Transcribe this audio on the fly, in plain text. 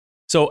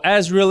So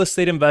as real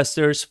estate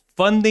investors,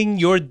 funding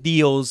your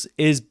deals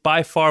is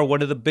by far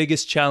one of the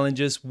biggest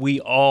challenges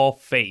we all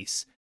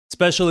face,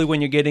 especially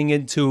when you're getting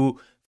into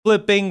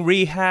flipping,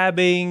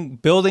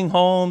 rehabbing, building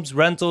homes,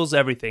 rentals,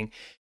 everything.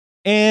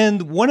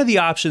 And one of the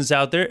options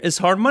out there is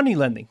hard money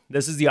lending.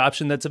 This is the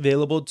option that's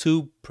available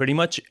to pretty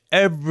much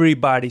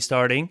everybody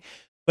starting,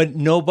 but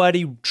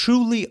nobody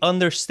truly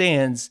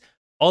understands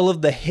all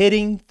of the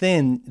hidden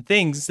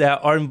things that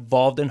are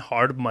involved in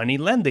hard money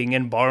lending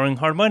and borrowing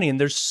hard money. And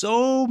there's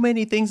so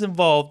many things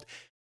involved.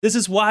 This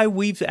is why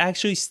we've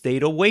actually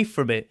stayed away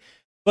from it.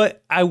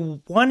 But I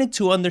wanted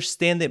to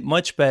understand it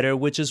much better,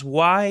 which is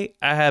why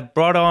I have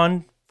brought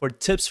on, for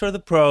Tips for the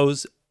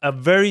Pros, a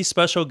very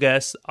special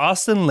guest,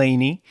 Austin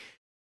Laney.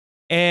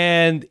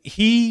 And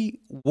he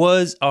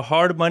was a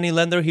hard money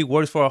lender. He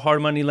worked for a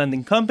hard money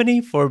lending company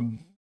for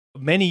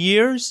many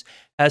years,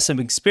 has some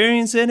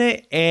experience in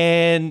it,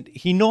 and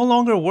he no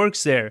longer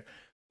works there,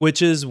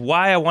 which is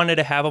why I wanted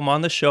to have him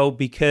on the show,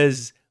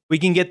 because we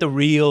can get the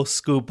real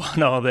scoop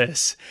on all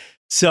this.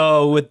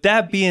 So with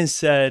that being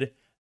said,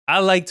 I'd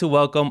like to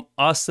welcome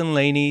Austin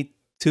Laney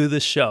to the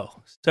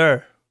show.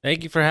 Sir.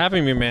 Thank you for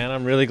having me, man.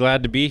 I'm really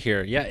glad to be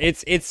here. Yeah,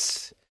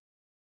 it's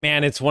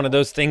one of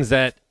those things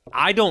that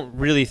I don't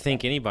really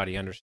think anybody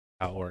understands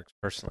how it works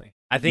personally.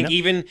 I think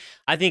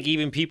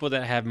even people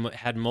that have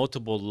had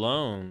multiple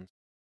loans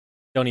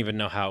don't even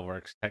know how it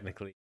works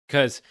technically.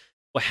 Because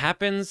what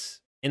happens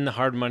in the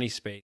hard money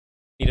space,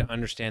 you need to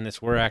understand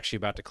this. We're actually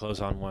about to close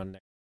on one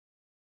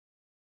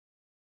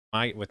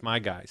with my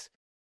guys.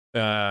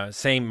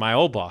 Same, my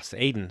old boss,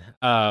 Aiden.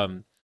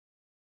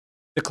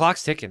 The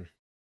clock's ticking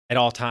at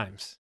all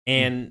times.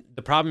 And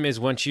the problem is,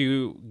 once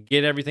you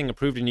get everything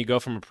approved and you go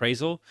from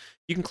appraisal,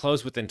 you can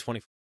close within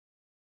 24.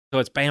 So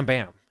it's bam,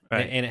 bam,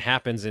 right. And it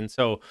happens. And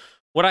so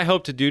what I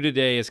hope to do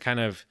today is kind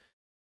of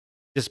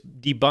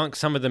just debunk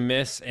some of the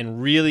myths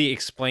and really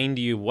explain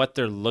to you what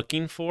they're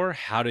looking for,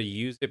 how to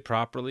use it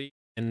properly,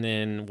 and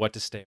then what to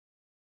stay.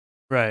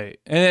 Right.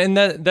 And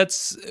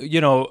that's,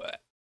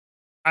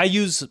 I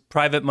use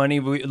private money.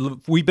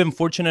 We've been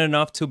fortunate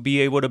enough to be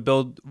able to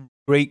build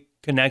great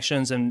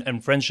connections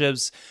and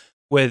friendships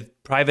with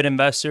private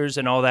investors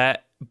and all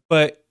that.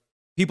 But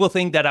people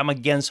think that I'm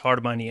against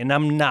hard money, and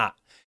I'm not.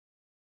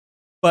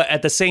 But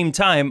at the same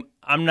time,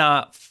 I'm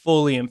not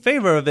fully in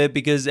favor of it,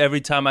 because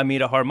every time I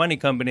meet a hard money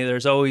company,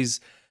 there's always,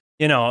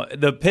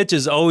 the pitch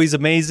is always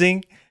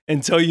amazing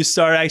until you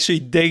start actually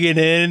digging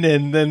in,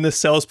 and then the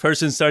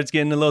salesperson starts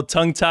getting a little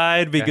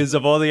tongue-tied because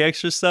of all the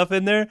extra stuff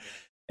in there.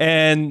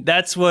 And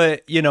that's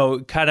what,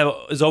 kind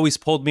of has always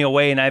pulled me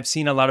away. And I've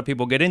seen a lot of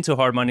people get into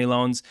hard money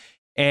loans,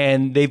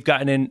 and they've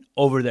gotten in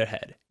over their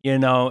head,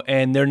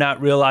 and they're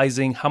not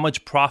realizing how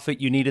much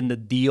profit you need in the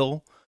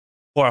deal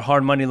for a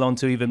hard money loan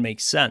to even make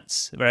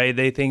sense, right?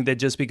 They think that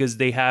just because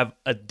they have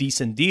a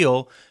decent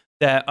deal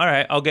that, all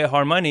right, I'll get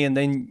hard money. And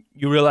then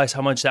you realize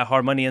how much that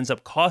hard money ends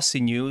up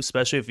costing you,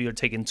 especially if you're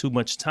taking too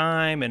much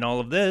time and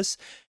all of this.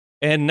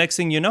 And next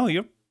thing you know,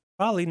 you're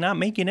probably not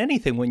making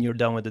anything when you're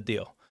done with the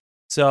deal.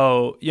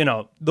 So,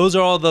 those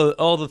are all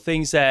the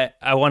things that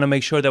I want to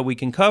make sure that we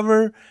can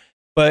cover.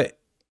 But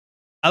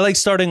I like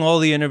starting all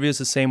the interviews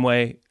the same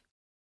way.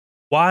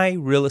 Why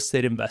real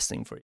estate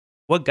investing for you?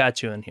 What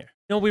got you in here?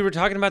 We were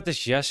talking about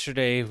this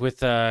yesterday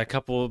with a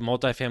couple of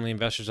multifamily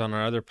investors on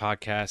our other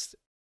podcast.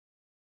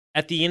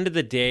 At the end of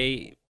the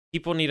day,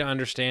 people need to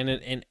understand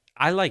it. And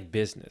I like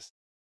business.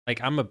 I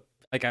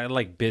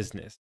like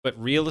business, but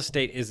real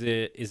estate is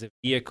a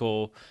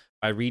vehicle.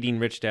 By reading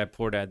Rich Dad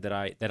Poor Dad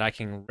that I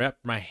can wrap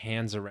my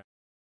hands around.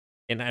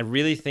 And I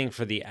really think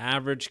for the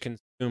average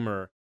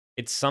consumer,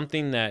 it's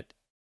something that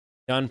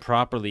done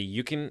properly,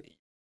 you can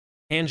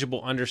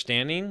tangible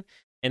understanding,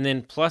 and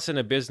then plus in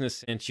a business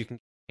sense, you can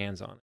get your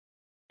hands on it.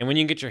 And when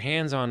you get your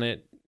hands on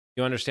it,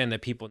 you understand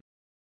that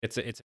it's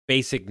a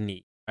basic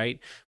need, right?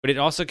 But it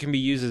also can be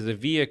used as a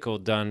vehicle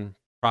done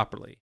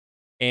properly.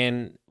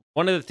 And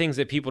one of the things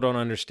that people don't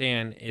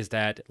understand is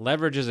that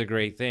leverage is a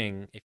great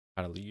thing if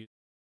you know how to use it.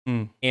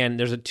 And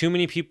there's too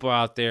many people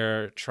out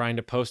there trying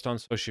to post on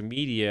social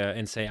media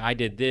and say, I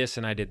did this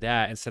and I did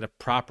that, instead of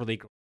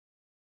properly.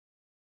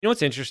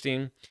 What's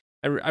interesting?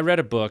 I read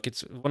a book.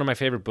 It's one of my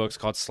favorite books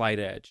called Slight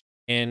Edge.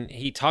 And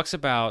he talks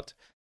about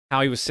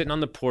how he was sitting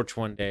on the porch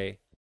one day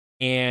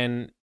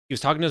and he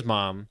was talking to his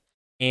mom,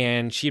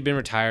 and she had been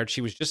retired.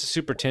 She was just a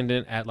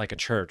superintendent at like a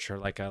church or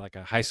like a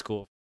high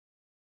school,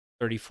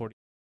 30, 40.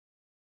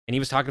 And he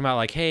was talking about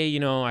like, hey,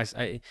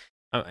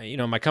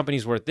 my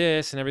company's worth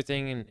this and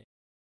everything. And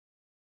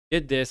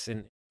did this,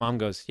 and mom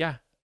goes, yeah,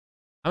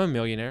 I'm a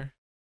millionaire.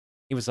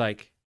 He was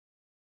like,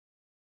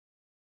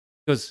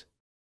 what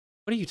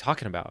are you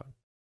talking about?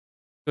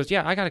 He goes,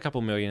 yeah, I got a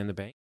couple million in the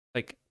bank.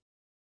 Like,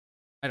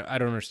 I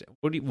don't understand.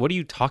 What are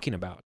you talking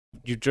about?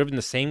 You've driven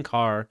the same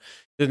car,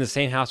 lived in the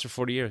same house for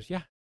 40 years.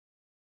 Yeah,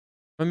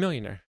 I'm a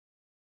millionaire.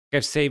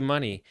 I've saved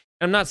money.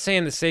 And I'm not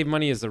saying that save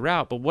money is the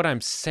route, but what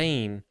I'm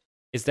saying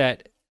is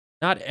that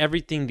not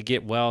everything to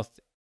get wealth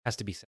has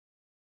to be saved.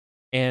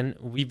 And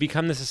we've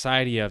become the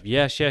society of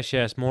yes,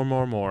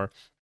 more,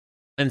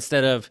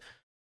 instead of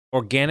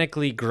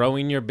organically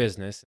growing your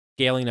business,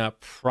 scaling up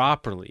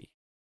properly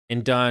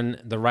and done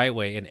the right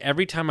way. And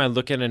every time I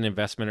look at an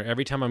investment or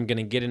every time I'm going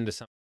to get into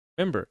something,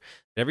 remember,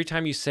 every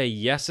time you say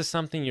yes to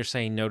something, you're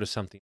saying no to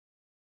something.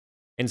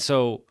 And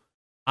so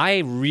I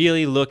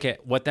really look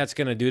at what that's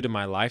going to do to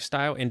my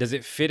lifestyle, and does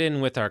it fit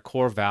in with our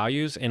core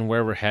values and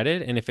where we're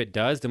headed? And if it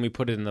does, then we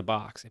put it in the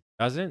box. If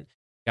it doesn't,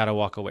 got to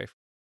walk away from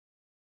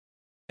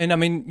it. And I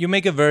mean, you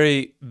make a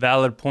very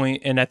valid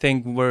point, and I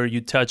think where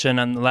you touch in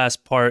on the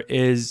last part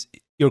is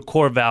your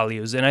core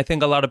values. And I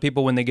think a lot of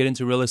people, when they get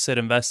into real estate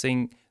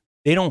investing,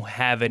 they don't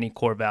have any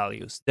core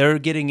values. They're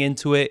getting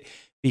into it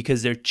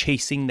because they're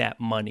chasing that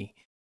money.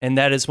 And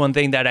that is one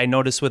thing that I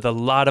notice with a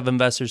lot of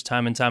investors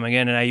time and time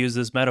again. And I use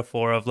this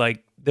metaphor of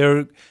like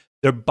they're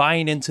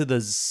buying into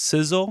the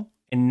sizzle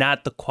and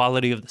not the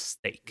quality of the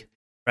steak,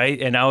 right?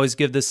 And I always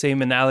give the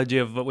same analogy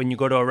of when you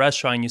go to a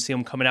restaurant and you see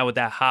them coming out with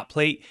that hot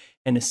plate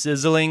and it's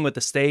sizzling with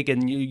the steak,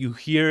 and you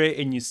hear it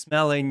and you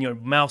smell it and your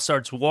mouth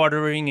starts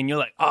watering and you're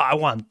like, oh, I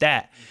want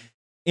that.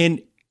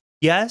 And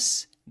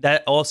yes,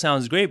 that all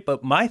sounds great.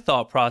 But my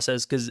thought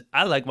process, because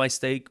I like my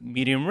steak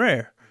medium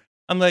rare,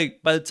 I'm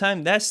like, by the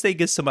time that steak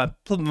gets to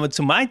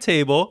my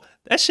table,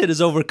 that shit is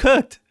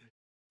overcooked.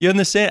 You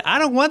understand? I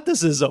don't want the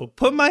sizzle.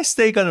 Put my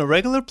steak on a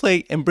regular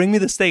plate and bring me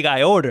the steak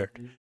I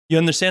ordered. You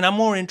understand? I'm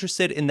more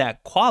interested in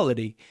that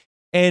quality.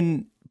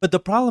 But the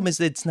problem is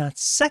that it's not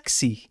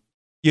sexy,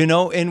 you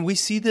know? And we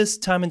see this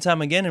time and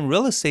time again in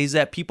real estate, is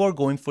that people are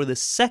going for the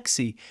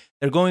sexy.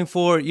 They're going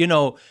for, you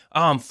know,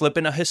 oh, I'm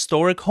flipping a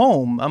historic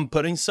home. I'm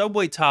putting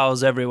subway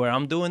tiles everywhere.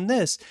 I'm doing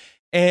this.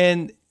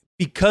 And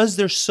because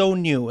they're so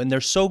new and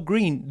they're so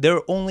green, their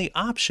only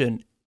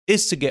option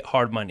is to get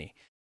hard money.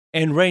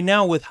 And right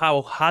now, with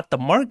how hot the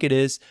market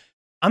is,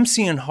 I'm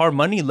seeing hard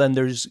money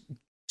lenders,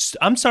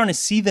 I'm starting to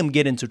see them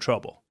get into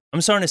trouble. I'm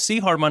starting to see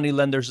hard money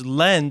lenders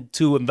lend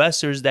to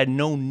investors that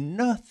know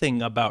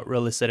nothing about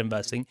real estate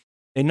investing.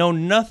 They know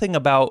nothing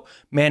about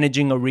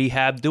managing a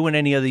rehab, doing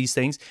any of these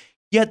things,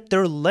 yet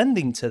they're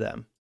lending to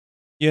them.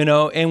 You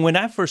know, and when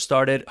I first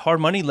started, hard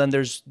money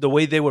lenders, the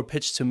way they were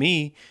pitched to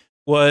me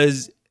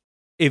was,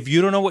 if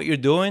you don't know what you're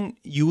doing,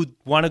 you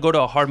want to go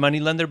to a hard money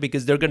lender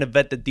because they're going to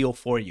vet the deal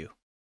for you,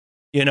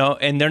 you know,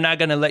 and they're not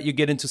going to let you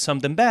get into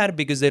something bad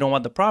because they don't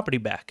want the property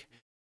back.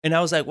 And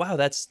I was like, wow,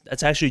 that's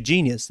actually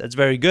genius. That's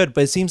very good.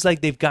 But it seems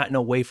like they've gotten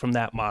away from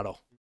that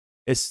model.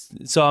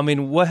 So, I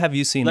mean, what have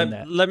you seen in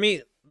that? Let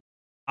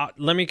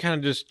me kind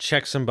of just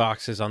check some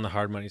boxes on the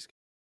hard money.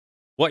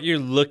 What you're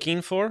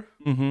looking for,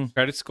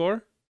 credit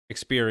score,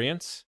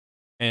 experience,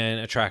 and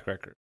a track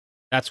record.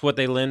 That's what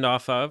they lend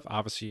off of.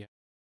 Obviously,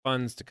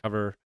 funds to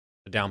cover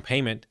the down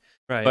payment,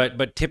 right?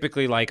 But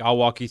typically, like, I'll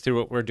walk you through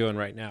what we're doing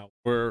right now.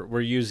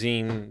 We're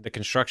using the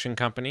construction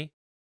company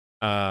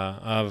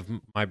of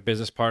my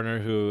business partner,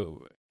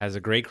 who has a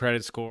great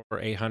credit score,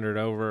 800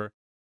 over,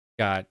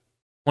 got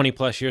 20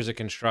 plus years of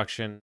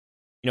construction.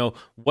 You know,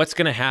 what's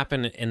going to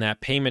happen in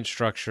that payment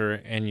structure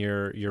and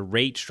your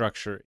rate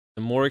structure?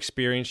 The more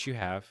experience you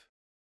have,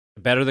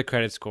 the better the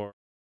credit score,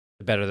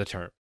 the better the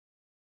term.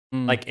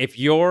 Like, if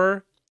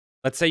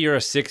let's say you're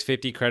a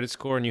 650 credit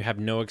score and you have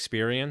no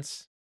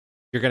experience,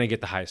 you're going to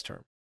get the highest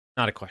term.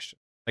 Not a question.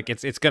 Like,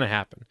 it's going to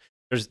happen.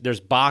 There's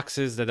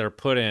boxes that are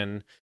put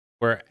in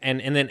where,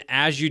 and then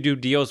as you do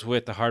deals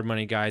with the hard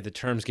money guy, the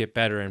terms get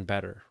better and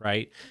better,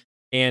 right?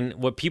 And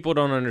what people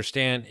don't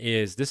understand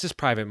is this is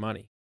private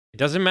money. It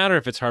doesn't matter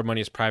if it's hard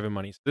money, it's private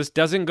money. So this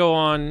doesn't go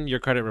on your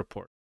credit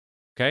report,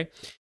 okay?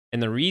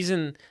 And the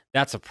reason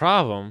that's a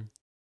problem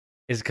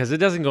is because it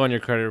doesn't go on your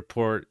credit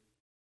report.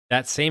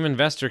 That same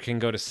investor can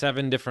go to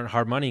 7 different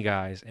hard money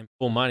guys and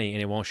pull money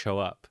and it won't show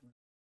up.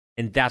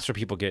 And that's where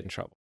people get in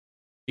trouble,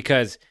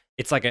 because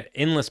it's like an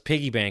endless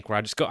piggy bank where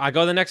I go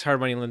to the next hard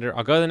money lender,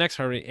 I'll go to the next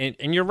hard money.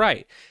 And you're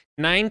right.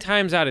 9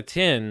 times out of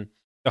 10,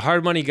 the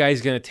hard money guy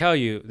is going to tell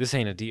you this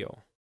ain't a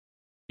deal.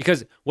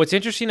 Because what's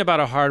interesting about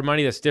a hard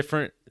money that's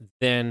different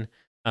than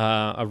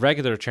a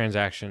regular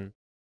transaction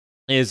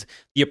is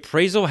the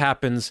appraisal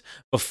happens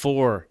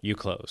before you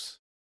close,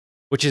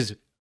 which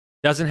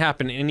doesn't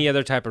happen in any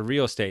other type of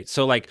real estate.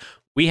 So, like,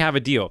 we have a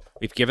deal.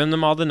 We've given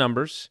them all the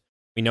numbers.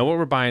 We know what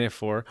we're buying it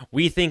for.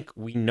 We think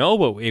we know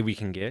what we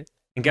can get.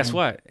 And guess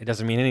what? It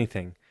doesn't mean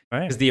anything.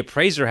 Right. Because the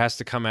appraiser has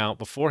to come out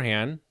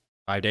beforehand,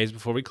 5 days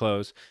before we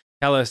close,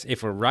 tell us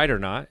if we're right or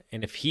not.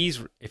 And if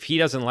he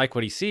doesn't like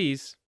what he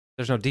sees,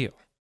 there's no deal.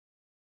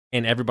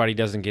 And everybody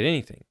doesn't get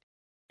anything.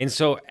 And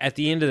so at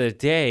the end of the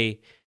day,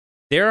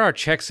 there are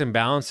checks and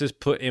balances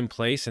put in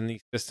place in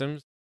these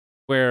systems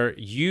where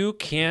you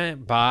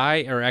can't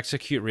buy or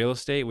execute real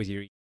estate with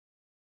your.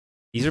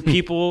 These are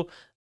people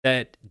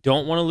that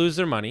don't want to lose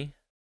their money,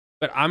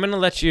 but I'm going to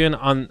let you in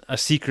on a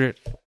secret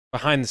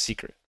behind the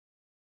secret.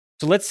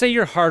 So let's say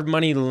your hard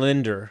money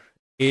lender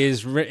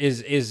is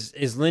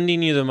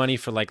lending you the money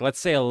for, like, let's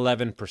say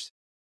 11%,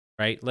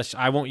 right?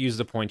 I won't use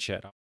the points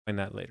yet. I'll explain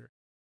that later.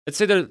 Let's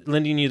say they're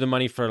lending you the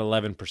money for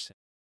 11%.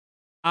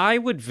 I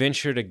would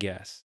venture to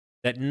guess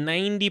that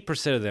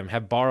 90% of them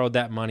have borrowed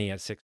that money at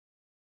 6%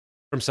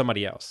 from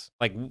somebody else,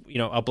 like, you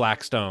know, a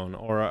Blackstone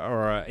or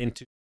a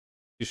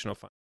institutional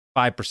fund.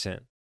 5%,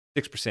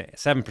 6%,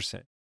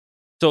 7%.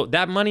 So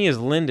that money is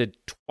lended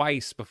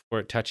twice before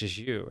it touches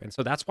you. And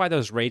so that's why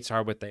those rates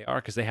are what they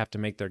are, because they have to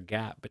make their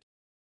gap between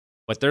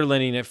what they're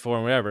lending it for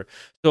and whatever.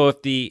 So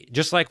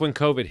just like when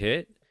COVID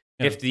hit,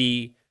 if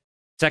the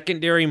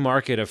secondary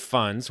market of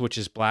funds, which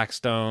is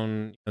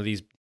Blackstone,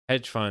 these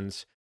hedge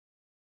funds,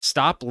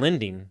 stop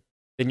lending,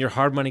 then your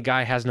hard money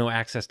guy has no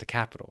access to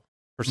capital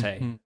per se.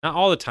 Mm-hmm. Not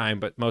all the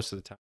time, but most of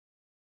the time.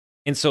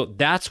 And so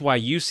that's why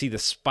you see the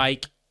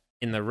spike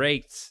in the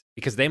rates,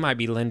 because they might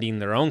be lending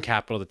their own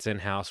capital that's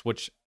in-house,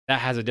 which that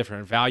has a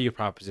different value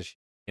proposition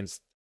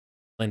against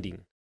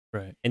lending.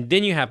 Right. And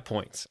then you have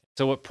points.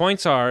 So what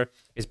points are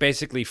is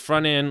basically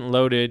front-end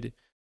loaded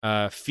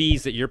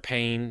fees that you're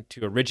paying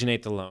to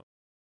originate the loan.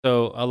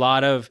 So a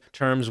lot of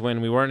terms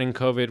when we weren't in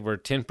COVID were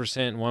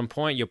 10% 1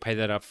 point. You'll pay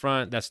that up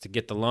front. That's to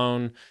get the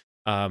loan.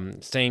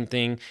 Same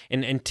thing.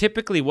 And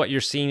typically what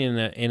you're seeing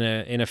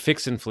in a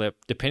fix and flip,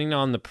 depending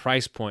on the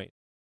price point,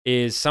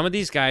 is some of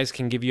these guys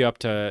can give you up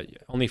to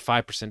only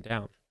 5%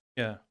 down.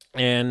 Yeah.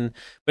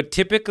 But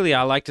typically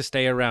I like to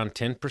stay around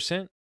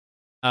 10%.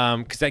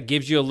 Because that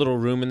gives you a little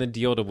room in the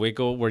deal to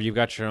wiggle where you've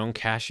got your own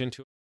cash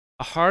into it.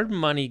 A hard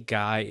money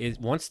guy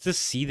wants to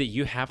see that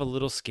you have a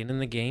little skin in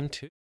the game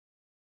too.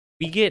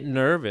 We get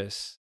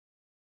nervous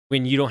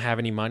when you don't have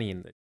any money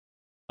in it.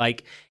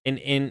 Like, and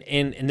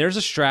there's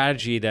a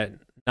strategy that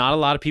not a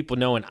lot of people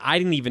know, and I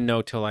didn't even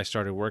know till I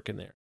started working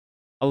there.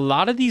 A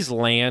lot of these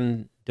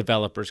land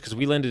developers, because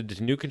we lend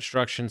to new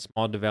construction,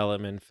 small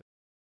development,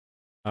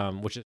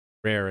 which is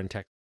rare in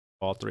Texas,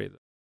 all three of them.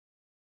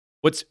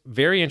 What's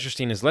very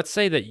interesting is, let's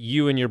say that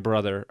you and your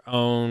brother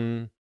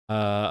own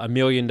 $1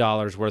 million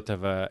worth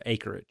of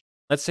acreage.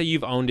 Let's say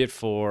you've owned it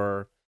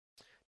for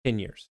 10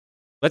 years.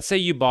 Let's say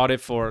you bought it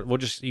for, we'll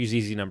just use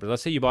easy numbers.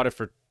 Let's say you bought it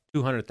for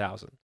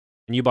 $200,000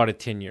 and you bought it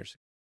 10 years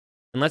ago.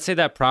 And let's say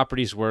that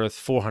property's worth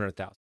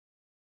 $400,000.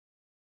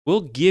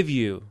 We'll give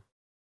you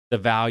the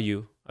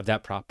value of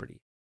that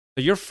property.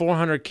 So your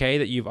 $400K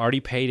that you've already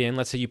paid in,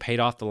 let's say you paid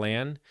off the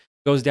land,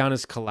 goes down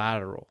as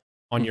collateral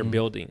on your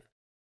building.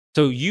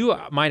 So you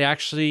might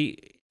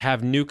actually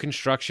have new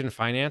construction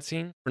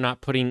financing for not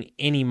putting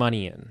any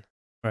money in.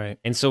 Right.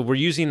 And so we're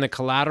using the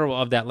collateral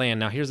of that land.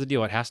 Now, here's the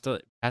deal. It has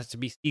to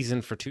be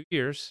seasoned for 2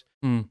 years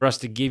for us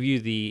to give you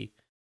the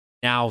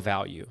now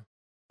value.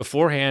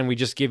 Beforehand, we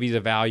just give you the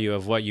value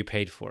of what you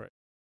paid for it.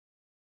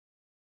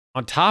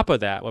 On top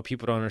of that, what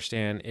people don't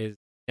understand is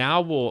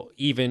now we'll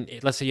even,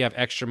 let's say you have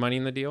extra money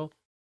in the deal,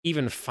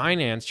 even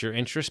finance your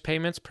interest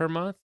payments per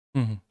month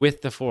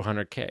with the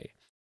 $400K.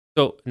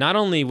 So not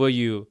only will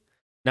you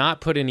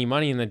not put any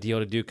money in the deal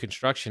to do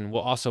construction,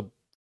 we'll also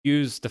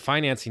use the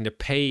financing to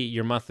pay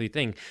your monthly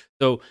thing.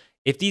 So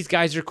if these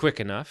guys are quick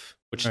enough,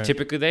 which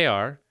typically they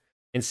are,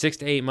 in 6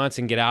 to 8 months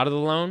and get out of the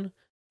loan,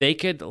 they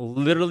could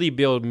literally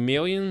build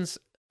millions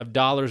of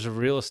dollars of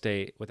real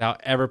estate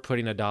without ever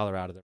putting a dollar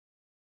out of their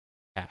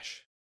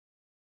cash.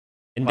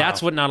 And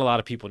that's what not a lot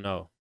of people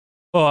know.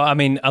 Well, I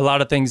mean, a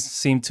lot of things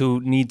seem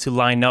to need to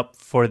line up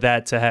for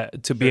that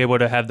to be able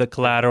to have the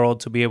collateral,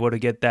 to be able to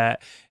get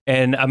that.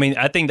 And I mean,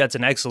 I think that's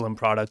an excellent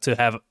product to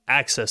have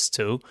access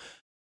to.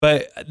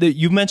 But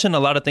you mentioned a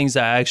lot of things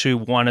that I actually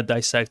want to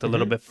dissect a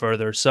little bit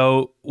further.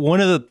 So one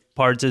of the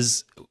parts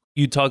is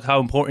you talk how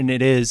important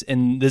it is,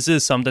 and this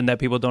is something that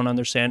people don't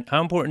understand,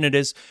 how important it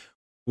is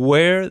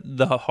where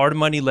the hard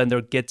money lender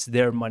gets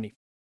their money.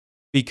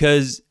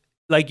 Because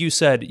like you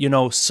said,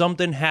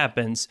 something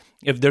happens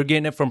if they're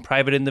getting it from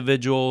private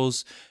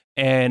individuals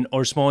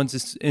or small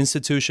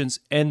institutions,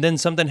 and then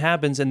something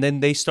happens and then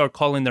they start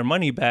calling their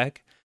money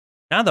back.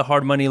 Now the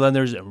hard money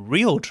lender's in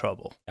real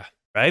trouble,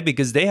 right?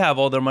 Because they have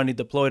all their money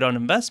deployed on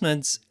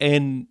investments,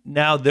 and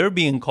now they're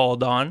being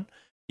called on.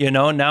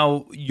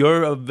 Now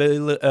your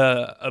ability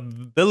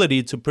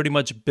to pretty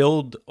much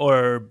build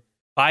or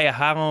buy a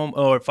home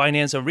or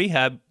finance a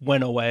rehab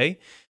went away.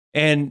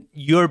 And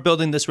you're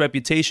building this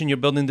reputation, you're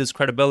building this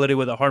credibility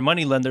with a hard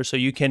money lender so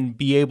you can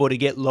be able to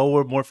get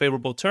lower, more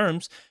favorable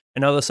terms.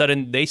 And all of a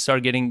sudden, they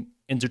start getting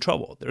into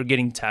trouble. They're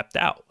getting tapped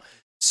out.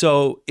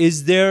 So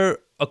is there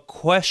a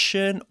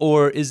question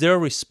or is there a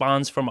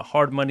response from a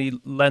hard money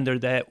lender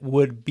that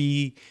would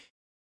be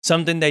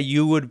something that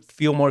you would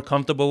feel more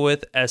comfortable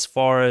with as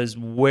far as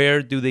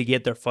where do they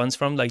get their funds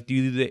from? Like,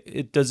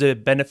 does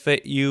it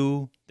benefit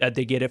you that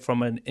they get it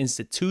from an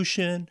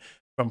institution,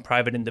 from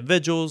private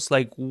individuals?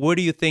 Like, what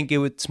do you think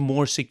it's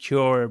more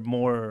secure,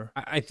 more?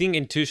 I think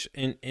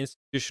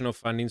institutional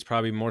funding is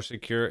probably more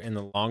secure in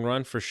the long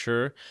run for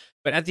sure.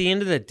 But at the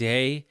end of the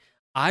day,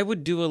 I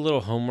would do a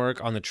little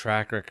homework on the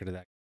track record of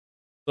that.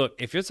 Look,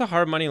 if it's a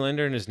hard money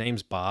lender and his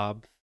name's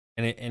Bob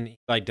and he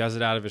like does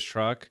it out of his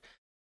truck,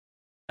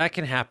 that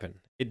can happen.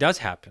 It does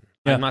happen.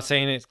 Yeah. I'm not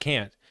saying it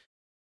can't.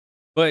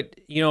 But,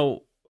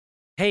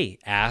 hey,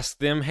 ask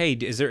them, hey,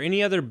 is there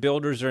any other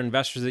builders or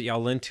investors that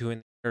y'all lend to in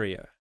the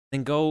area?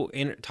 Then go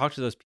and talk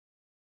to those people.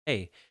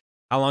 Hey,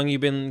 how long you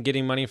been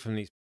getting money from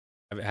these?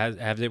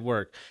 Have it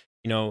worked?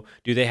 Do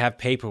they have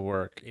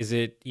paperwork? Is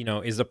it,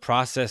 is the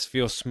process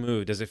feel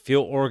smooth? Does it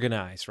feel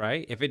organized,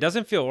 right? If it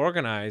doesn't feel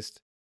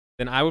organized,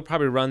 then I would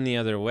probably run the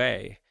other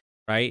way,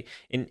 right?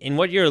 And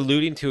what you're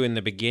alluding to in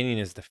the beginning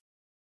is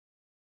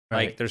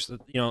Like Right. there's,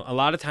 a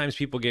lot of times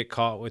people get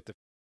caught with the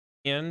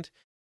end.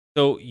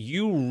 So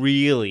you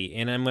really,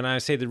 and then when I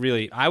say the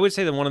really, I would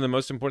say that one of the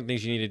most important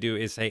things you need to do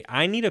is say,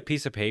 I need a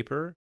piece of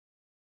paper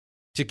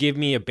to give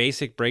me a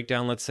basic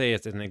breakdown. Let's say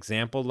it's an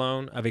example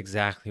loan of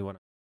exactly what.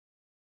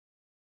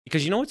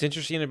 Because you know what's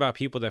interesting about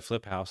people that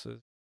flip houses?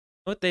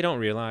 You know what they don't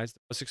realize? The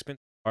most expensive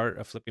part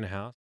of flipping a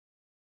house?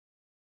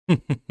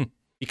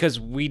 Because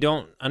we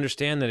don't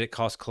understand that it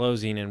costs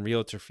closing and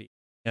realtor fees.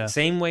 Yeah.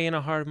 Same way in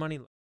a hard money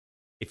loan.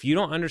 If you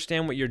don't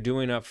understand what you're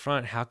doing up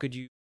front, how could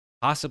you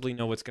possibly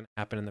know what's going to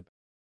happen in the back?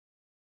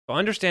 So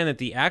understand that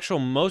the actual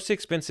most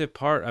expensive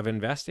part of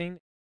investing is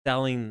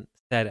selling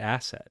said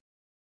asset.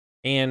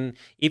 And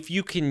if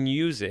you can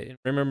use it,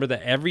 remember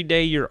that every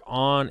day you're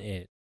on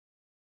it,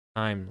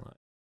 timeline.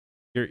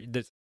 You're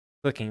that's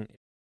clicking,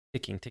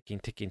 ticking.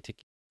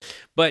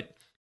 But,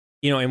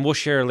 and we'll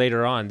share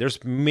later on.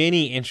 There's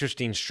many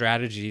interesting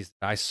strategies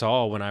that I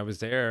saw when I was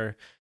there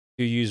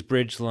to use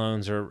bridge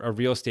loans or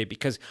real estate,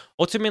 because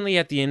ultimately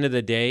at the end of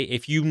the day,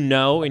 if you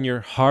know in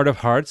your heart of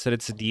hearts that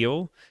it's a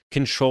deal,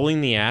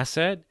 controlling the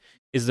asset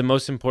is the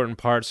most important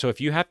part. So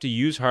if you have to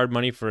use hard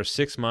money for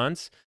 6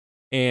 months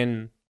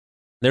and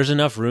there's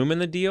enough room in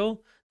the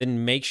deal,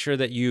 then make sure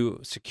that you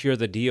secure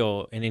the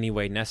deal in any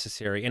way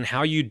necessary. And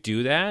how you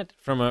do that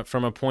from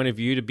a point of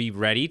view to be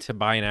ready to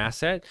buy an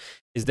asset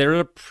is there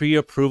a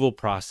pre-approval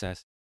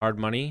process, hard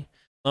money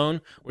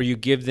loan, where you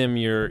give them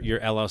your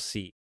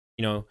LLC.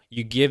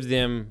 You give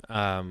them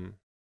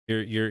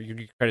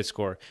your credit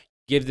score,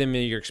 give them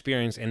your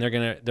experience, and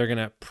they're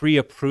gonna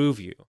pre-approve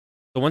you.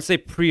 So once they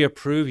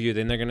pre-approve you,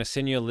 then they're gonna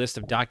send you a list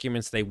of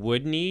documents they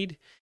would need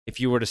if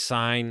you were to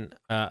sign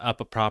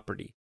up a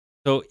property.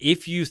 So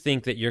if you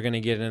think that you're gonna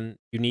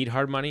you need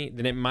hard money,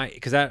 then it might,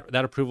 because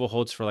that approval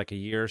holds for like a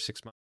year or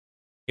 6 months.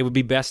 It would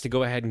be best to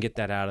go ahead and get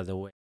that out of the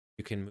way.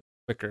 You can move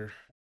quicker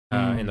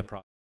in the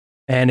process.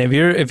 And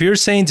if you're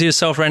saying to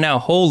yourself right now,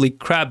 holy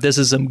crap, this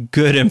is some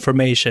good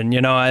information.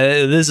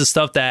 This is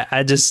stuff that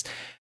I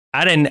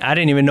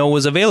didn't even know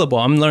was available.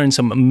 I'm learning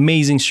some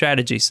amazing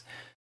strategies.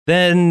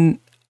 Then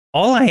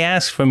all I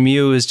ask from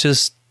you is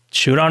just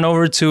shoot on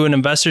over to An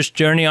Investor's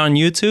Journey on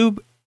YouTube,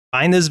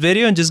 find this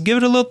video, and just give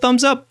it a little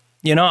thumbs up.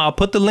 I'll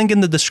put the link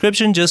in the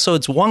description just so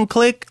it's one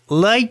click,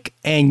 like,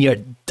 and you're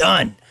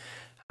done.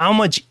 How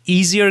much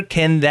easier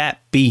can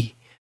that be?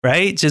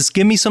 Right? Just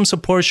give me some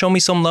support, show me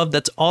some love.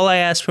 That's all I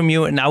ask from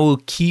you, and I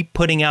will keep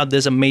putting out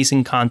this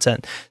amazing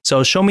content.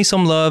 So show me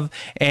some love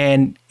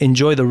and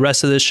enjoy the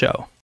rest of the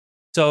show.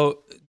 So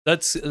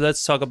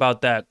let's talk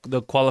about that,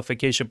 the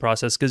qualification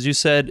process, because you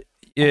said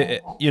you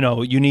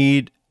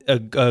need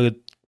the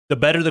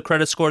better the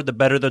credit score, the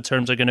better the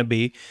terms are going to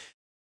be.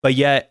 But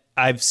yet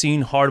I've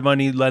seen hard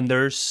money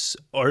lenders,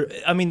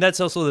 that's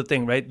also the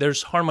thing, right?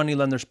 There's hard money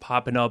lenders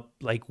popping up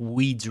like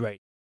weeds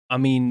right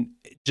now.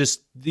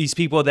 Just these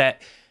people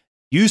that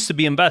used to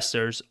be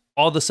investors,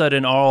 all of a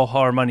sudden are all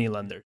hard money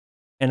lenders.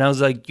 And I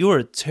was like, you're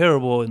a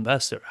terrible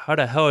investor. How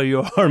the hell are you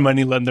a hard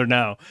money lender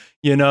now?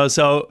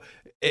 So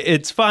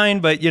it's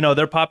fine, but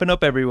they're popping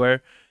up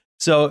everywhere.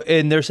 So,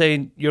 and they're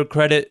saying your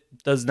credit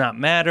does not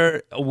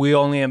matter. We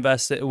only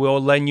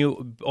we'll lend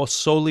you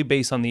solely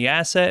based on the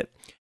asset.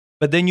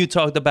 But then you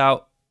talked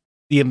about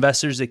the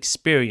investor's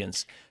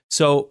experience.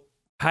 So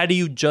how do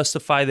you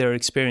justify their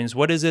experience?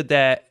 What is it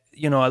that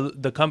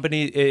the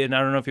company, and I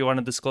don't know if you want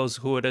to disclose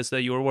who it is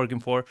that you were working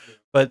for,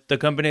 but the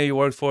company you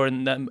work for,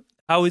 and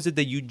how is it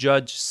that you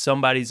judge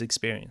somebody's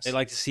experience? They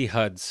like to see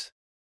HUDs.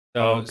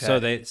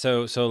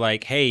 So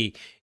like, hey,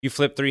 you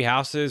flipped 3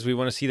 houses. We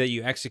want to see that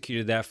you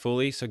executed that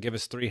fully. So give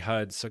us 3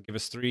 HUDs. So give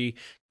us 3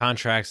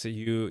 contracts that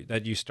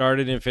you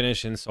started and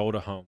finished and sold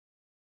a home.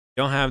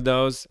 You don't have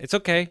those, it's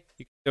okay.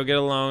 You can still get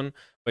a loan,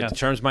 but the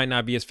terms might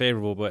not be as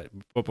favorable.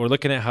 But we're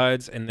looking at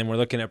HUDs, and then we're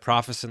looking at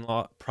profit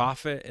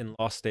and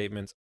loss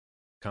statements.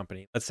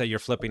 Company. Let's say you're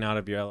flipping out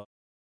of your LLC.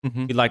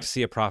 Mm-hmm. You'd like to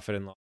see a profit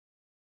and loss.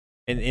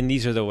 And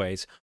these are the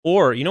ways.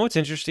 Or, what's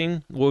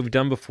interesting, what we've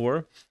done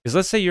before, is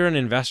let's say you're an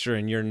investor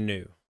and you're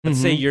new.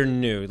 Let's say you're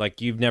new, like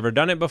you've never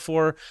done it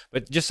before,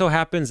 but just so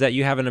happens that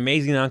you have an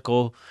amazing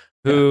uncle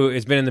who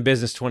has been in the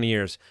business 20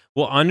 years.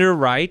 We'll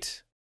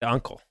underwrite the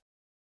uncle.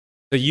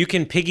 So you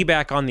can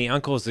piggyback on the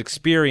uncle's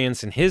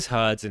experience and his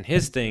HUDs and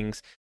his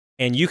things,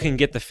 and you can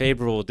get the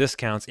favorable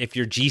discounts if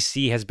your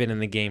GC has been in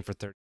the game for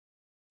 30 years.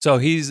 So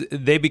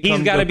they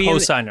become the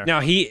co-signer.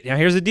 Now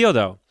here's the deal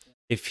though.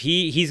 If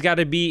he's got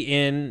to be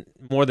in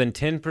more than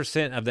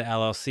 10% of the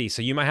LLC.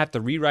 So you might have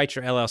to rewrite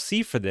your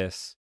LLC for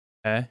this.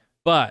 Okay.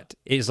 But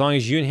as long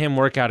as you and him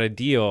work out a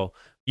deal,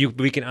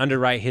 we can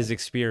underwrite his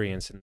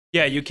experience.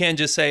 Yeah, you can't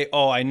just say,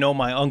 "Oh, I know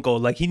my uncle."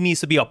 Like he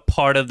needs to be a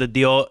part of the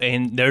deal,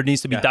 and there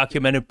needs to be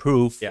documented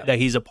proof that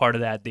he's a part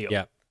of that deal.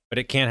 Yeah, but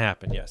it can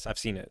happen. Yes, I've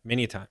seen it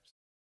many times.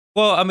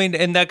 Well,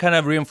 and that kind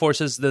of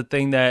reinforces the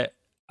thing that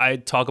I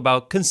talk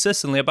about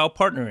consistently about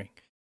partnering.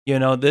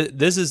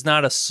 This is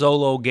not a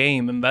solo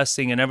game,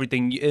 investing and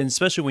everything, and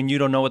especially when you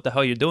don't know what the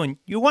hell you're doing.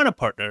 You want to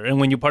partner, and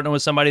when you partner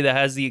with somebody that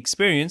has the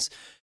experience,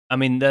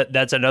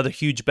 that's another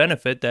huge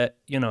benefit that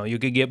you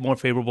could get more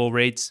favorable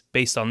rates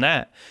based on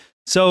that.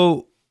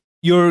 So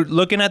you're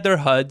looking at their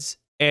HUDs,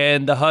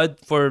 and the HUD,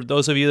 for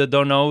those of you that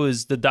don't know,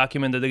 is the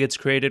document that gets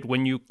created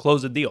when you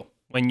close a deal.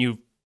 When you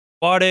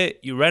bought it,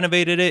 you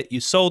renovated it, you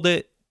sold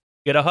it,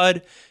 get a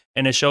HUD,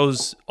 and it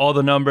shows all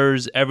the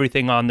numbers,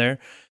 everything on there.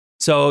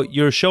 So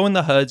you're showing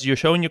the HUDs, you're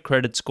showing your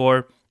credit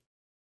score.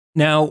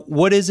 Now,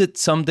 what is it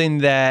something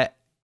that,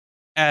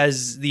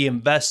 as the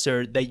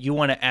investor, that you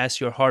want to ask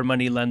your hard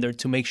money lender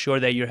to make sure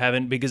that you're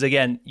having, because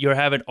again, you're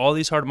having all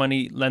these hard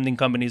money lending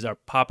companies are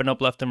popping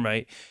up left and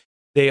right.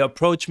 They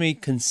approach me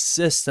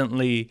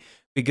consistently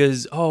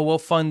because, oh, we'll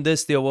fund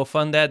this deal, we'll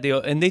fund that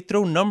deal. And they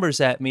throw numbers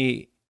at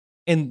me,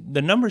 and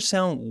the numbers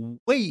sound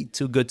way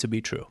too good to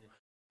be true,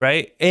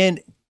 right?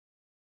 And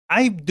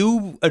I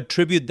do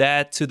attribute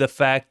that to the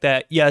fact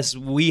that, yes,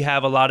 we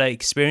have a lot of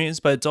experience,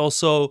 but it's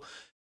also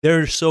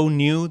they're so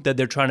new that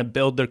they're trying to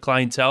build their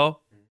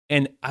clientele.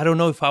 And I don't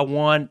know if I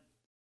want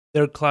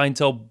their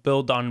clientele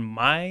built on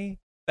my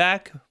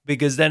back,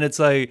 because then it's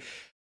like,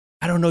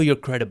 I don't know your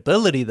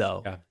credibility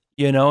though. Yeah.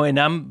 You know, and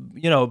I'm,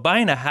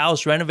 buying a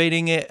house,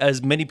 renovating it,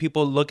 as many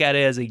people look at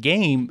it as a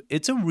game,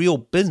 it's a real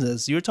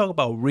business. You're talking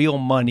about real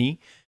money,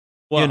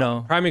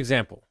 Well, prime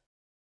example.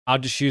 I'll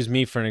just use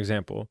me for an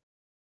example.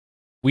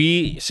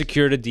 We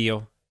secured a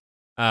deal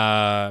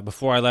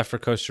before I left for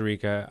Costa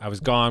Rica. I was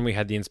gone. We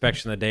had the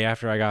inspection the day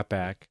after I got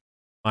back.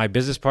 My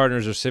business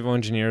partners are civil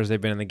engineers.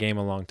 They've been in the game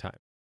a long time.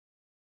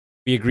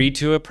 We agreed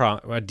to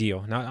a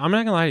deal. Now, I'm not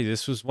going to lie to you.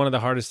 This was one of the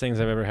hardest things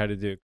I've ever had to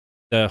do.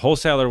 The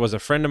wholesaler was a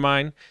friend of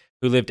mine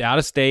who lived out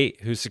of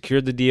state, who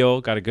secured the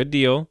deal, got a good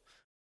deal.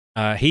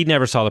 He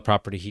never saw the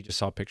property. He just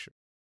saw a picture.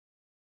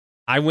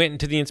 I went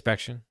into the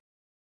inspection,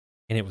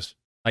 and it was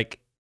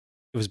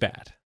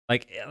bad.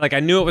 Like I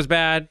knew it was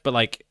bad, but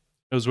like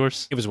it was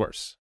worse. It was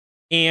worse.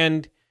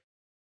 And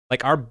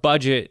like our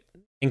budget,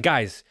 and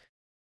guys,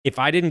 if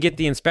I didn't get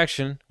the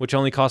inspection, which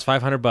only cost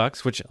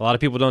 $500, which a lot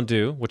of people don't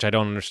do, which I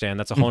don't understand,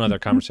 that's a whole nother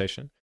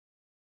conversation.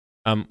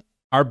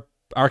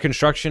 Our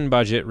construction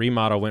budget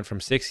remodel went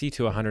from 60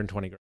 to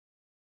 120 grand.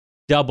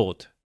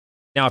 Doubled.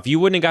 Now, if you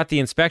wouldn't have got the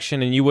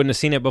inspection and you wouldn't have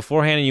seen it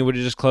beforehand and you would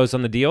have just closed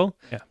on the deal,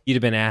 you'd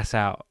have been ass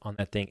out on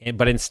that thing.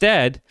 But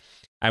instead,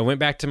 I went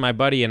back to my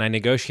buddy and I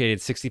negotiated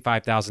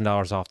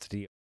 $65,000 off the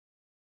deal.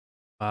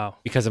 Wow.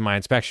 Because of my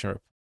inspection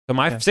report. So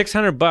my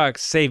 $600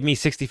 saved me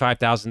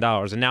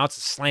 $65,000, and now it's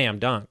a slam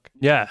dunk.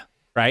 Yeah.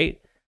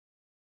 Right?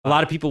 A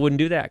lot of people wouldn't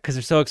do that because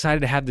they're so excited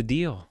to have the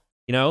deal,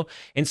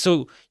 And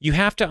so you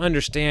have to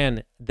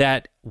understand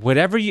that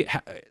whatever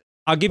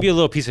I'll give you a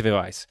little piece of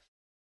advice.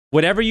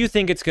 Whatever you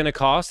think it's going to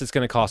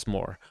cost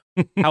more.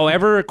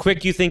 However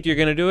quick you think you're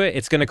going to do it,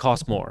 it's going to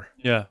cost more.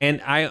 Yeah.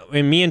 And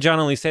me and John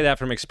only say that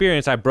from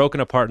experience. I've broken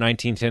apart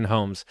 1910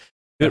 homes,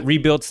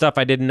 rebuilt stuff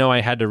I didn't know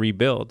I had to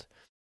rebuild.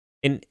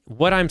 And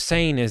what I'm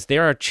saying is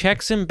there are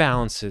checks and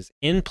balances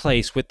in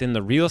place within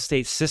the real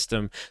estate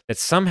system that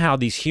somehow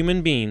these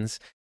human beings,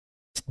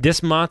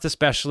 this month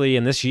especially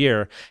and this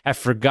year, have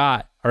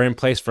forgot are in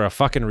place for a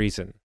fucking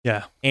reason.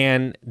 Yeah.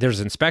 And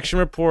there's inspection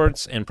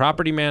reports and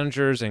property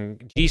managers and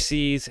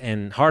GCs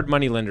and hard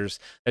money lenders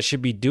that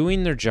should be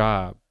doing their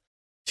job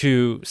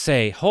to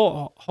say,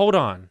 hold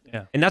on.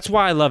 Yeah. And that's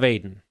why I love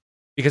Aiden.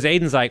 Because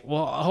Aiden's like,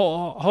 well,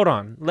 hold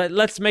on.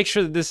 Let's make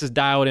sure that this is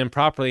dialed in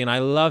properly. And I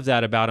love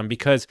that about him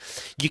because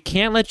you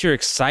can't let your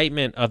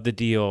excitement of the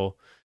deal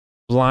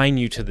blind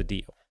you to the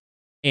deal.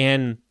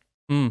 And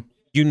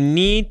you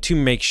need to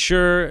make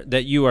sure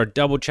that you are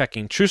double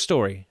checking. True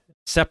story.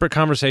 Separate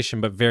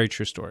conversation, but very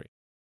true story.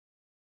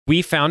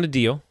 We found a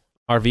deal,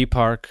 RV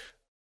park,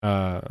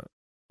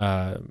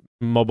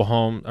 mobile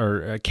home,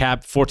 or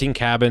 14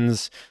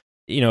 cabins,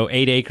 8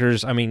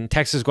 acres. I mean,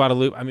 Texas,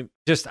 Guadalupe.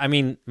 I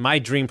mean, my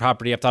dream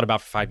property I've thought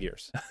about for 5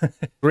 years.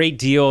 Great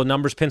deal,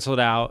 numbers penciled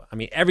out. I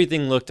mean,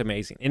 everything looked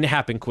amazing. And it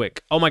happened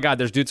quick. Oh my God,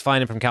 there's dudes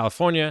flying in from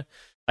California.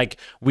 Like,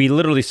 we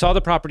literally saw the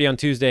property on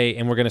Tuesday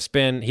and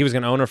he was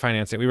going to own or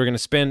finance it. We were going to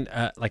spend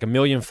like $1.4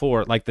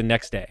 million like the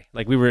next day.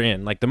 Like, we were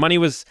in. Like, the money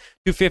was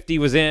 $250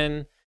 was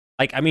in.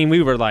 Like, I mean,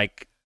 we were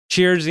like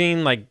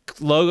cheersing,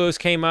 like logos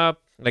came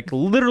up, like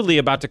literally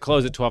about to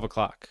close at 12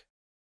 o'clock.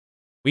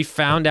 We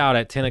found out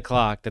at 10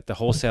 o'clock that the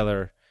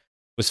wholesaler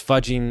was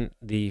fudging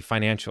the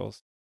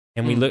financials.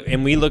 And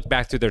we looked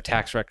back through their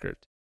tax record.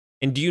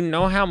 And do you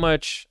know how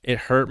much it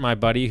hurt my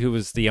buddy who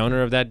was the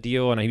owner of that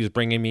deal and he was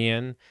bringing me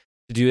in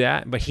to do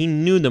that? But he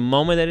knew the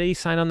moment that he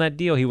signed on that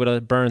deal, he would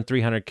have burned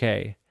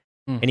 $300K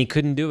and he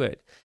couldn't do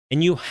it.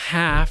 And you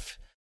have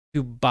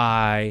to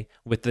buy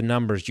with the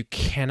numbers. You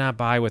cannot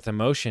buy with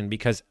emotion,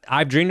 because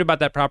I've dreamed about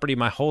that property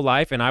my whole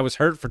life and I was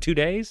hurt for 2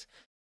 days.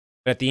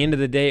 But at the end of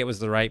the day, it was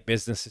the right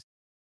business.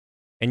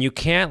 And you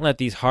can't let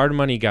these hard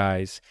money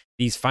guys,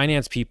 these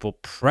finance people,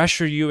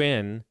 pressure you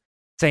in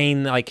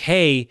saying like,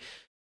 hey,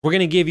 we're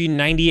going to give you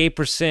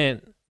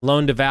 98%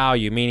 loan to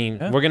value, meaning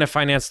we're going to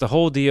finance the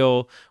whole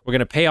deal. We're going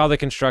to pay all the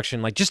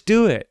construction. Like, just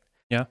do it.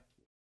 Yeah.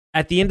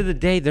 At the end of the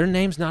day, their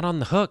name's not on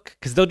the hook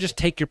because they'll just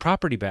take your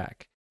property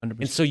back. 100%.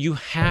 And so you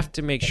have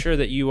to make sure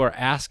that you are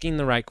asking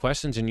the right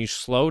questions and you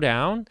slow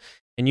down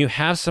and you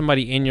have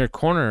somebody in your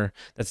corner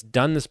that's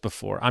done this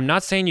before. I'm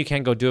not saying you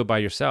can't go do it by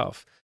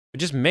yourself, But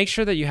just make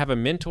sure that you have a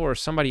mentor or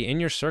somebody in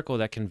your circle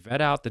that can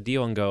vet out the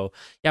deal and go,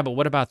 yeah, but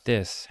what about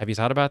this? Have you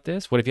thought about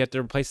this? What if you have to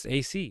replace the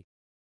AC?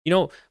 You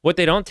know, what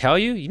they don't tell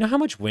you, you know how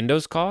much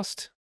windows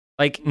cost?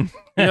 Like, you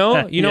know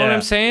what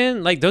I'm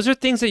saying? Like, those are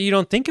things that you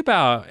don't think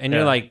about. And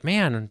you're like,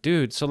 man,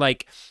 dude. So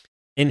like,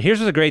 and here's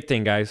the great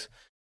thing, guys.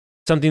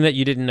 Something that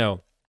you didn't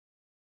know.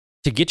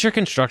 To get your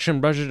construction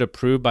budget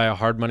approved by a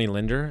hard money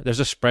lender, there's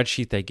a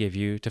spreadsheet they give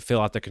you to fill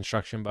out the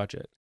construction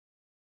budget.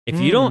 If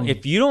you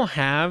don't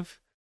have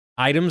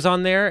items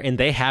on there and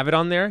they have it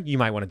on there, you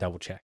might want to double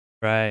check.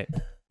 Right.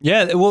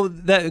 Yeah. Well,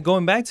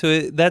 going back to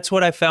it, that's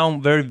what I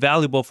found very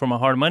valuable from a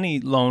hard money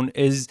loan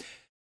is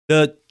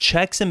the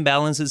checks and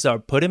balances are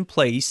put in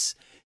place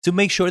to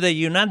make sure that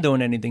you're not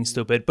doing anything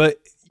stupid. But,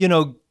 you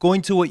know,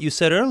 going to what you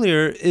said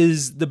earlier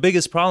is the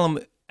biggest problem.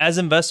 As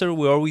investor,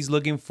 we're always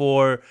looking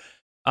for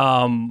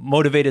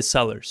motivated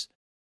sellers,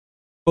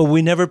 but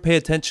we never pay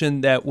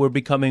attention that we're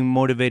becoming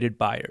motivated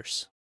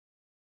buyers.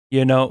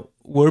 You know,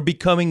 we're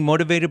becoming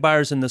motivated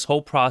buyers in this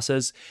whole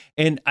process.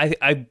 And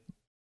I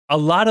a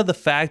lot of the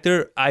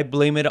factor, I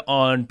blame it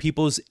on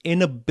people's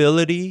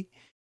inability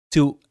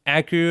to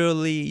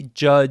accurately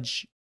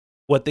judge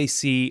what they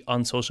see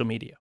on social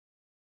media.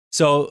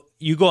 So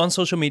you go on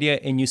social media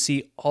and you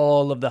see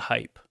all of the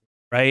hype,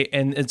 right?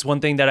 And it's one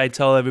thing that I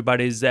tell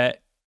everybody is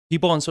that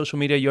people on social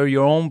media, you're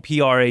your own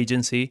PR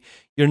agency.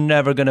 You're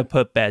never going to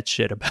put bad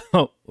shit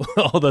about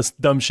all this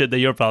dumb shit that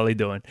you're probably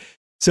doing.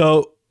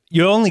 So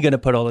you're only going to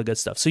put all the good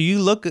stuff. So you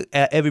look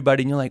at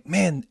everybody and you're like,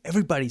 man,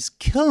 everybody's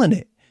killing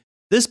it.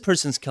 This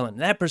person's killing it.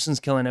 That person's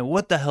killing it.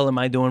 What the hell am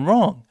I doing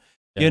wrong?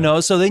 Yeah. You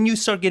know, so then you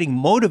start getting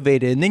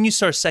motivated and then you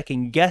start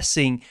second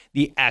guessing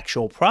the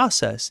actual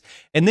process.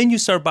 And then you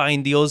start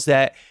buying deals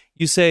that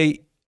you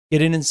say,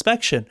 get an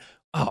inspection.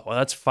 Oh, well,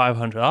 that's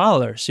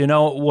 $500. You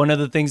know, one of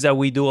the things that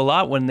we do a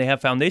lot when they have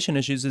foundation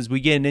issues is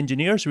we get an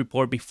engineer's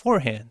report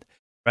beforehand,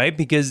 right?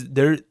 Because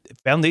their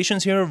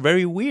foundations here are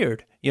very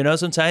weird. You know,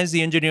 sometimes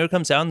the engineer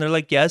comes out and they're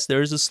like, yes,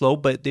 there is a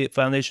slope, but the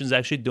foundation is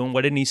actually doing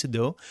what it needs to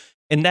do.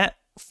 And that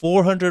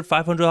 $400,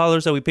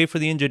 $500 that we pay for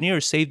the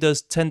engineer saved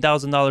us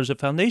 $10,000 of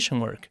foundation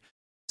work.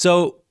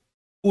 So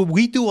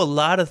we do a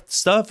lot of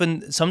stuff,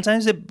 and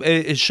sometimes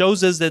it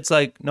shows us that's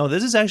like, no,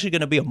 this is actually going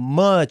to be a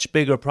much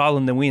bigger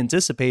problem than we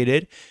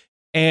anticipated,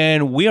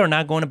 and we are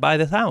not going to buy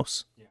this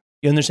house. Yeah.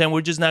 You understand?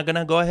 We're just not going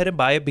to go ahead and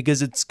buy it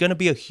because it's going to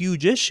be a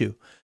huge issue.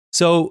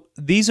 So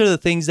these are the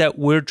things that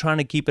we're trying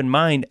to keep in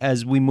mind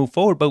as we move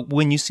forward. But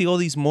when you see all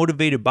these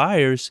motivated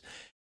buyers,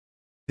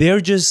 they're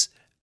just,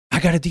 I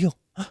got a deal.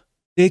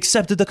 They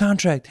accepted the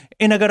contract,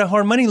 and I got a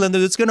hard money lender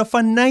that's going to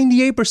fund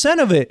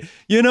 98% of it.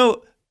 You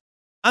know,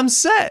 I'm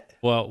set.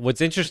 Well, what's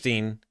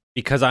interesting,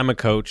 because I'm a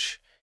coach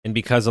and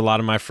because a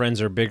lot of my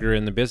friends are bigger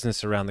in the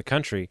business around the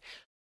country,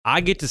 I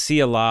get to see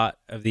a lot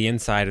of the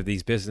inside of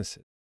these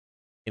businesses.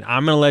 And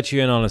I'm going to let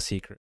you in on a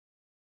secret.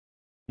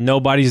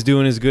 Nobody's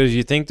doing as good as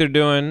you think they're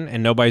doing,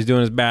 and nobody's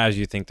doing as bad as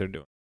you think they're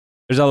doing.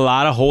 There's a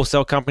lot of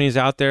wholesale companies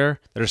out there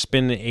that are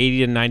spending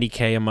 80 to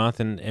 90K a month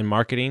in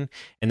marketing,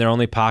 and they're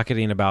only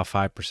pocketing about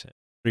 5%.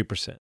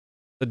 3%.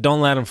 So don't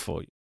let them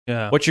fool you.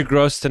 Yeah. What's your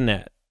gross to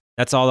net?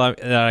 That's all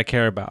that I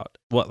care about.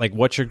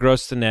 What's your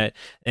gross to net?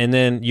 And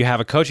then you have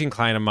a coaching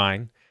client of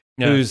mine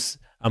who's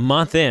a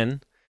month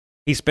in,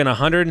 he spent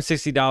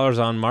 $160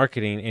 on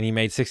marketing and he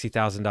made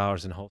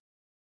 $60,000 in wholesale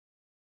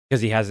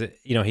because he has it.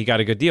 You know, he got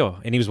a good deal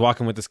and he was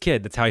walking with his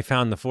kid. That's how he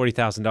found the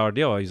 $40,000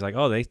 deal. He's like,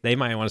 oh, they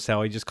might want to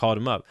sell. He just called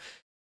him up.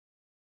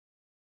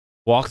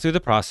 Walk through the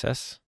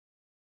process.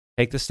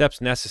 Take the steps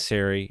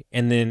necessary,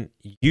 and then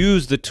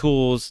use the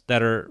tools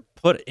that are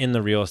put in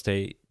the real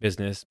estate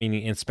business,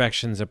 meaning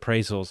inspections,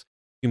 appraisals,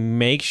 to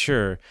make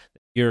sure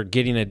you're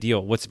getting a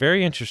deal. What's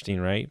very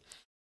interesting, right?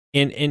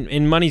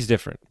 And money's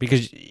different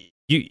because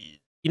you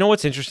know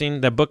what's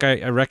interesting? That book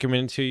I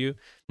recommended to you,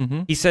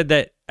 he said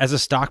that as a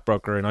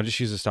stockbroker, and I'll just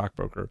use a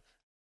stockbroker,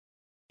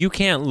 you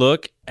can't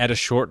look at a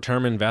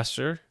short-term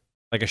investor,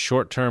 like a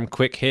short-term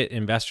quick hit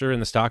investor in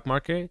the stock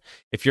market,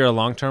 if you're a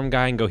long-term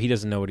guy and go, he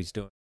doesn't know what he's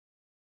doing.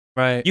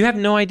 Right. You have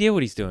no idea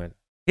what he's doing.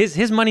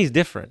 His money's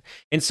different.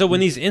 And so when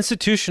these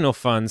institutional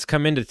funds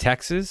come into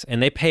Texas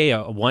and they pay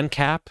a 1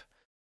 cap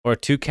or a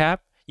 2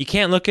 cap, you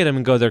can't look at them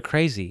and go, they're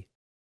crazy.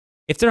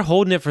 If they're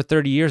holding it for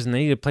 30 years and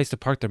they need a place to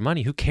park their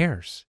money, who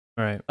cares?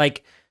 Right.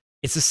 Like,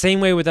 it's the same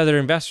way with other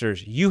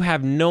investors. You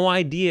have no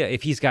idea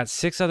if he's got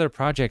 6 other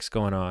projects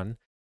going on.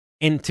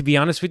 And to be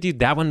honest with you,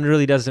 that one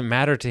really doesn't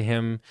matter to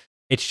him.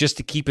 It's just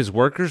to keep his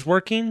workers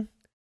working.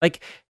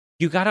 Like,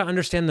 you got to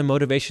understand the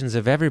motivations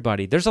of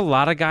everybody. There's a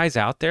lot of guys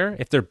out there,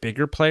 if they're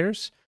bigger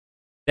players,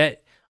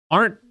 that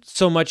aren't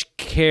so much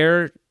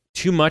care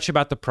too much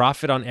about the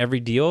profit on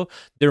every deal.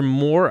 They're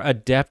more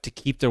adept to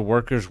keep their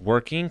workers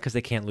working because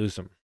they can't lose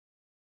them.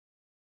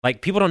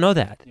 Like, people don't know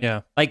that.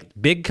 Yeah. Like,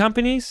 big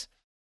companies,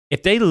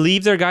 if they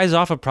leave their guys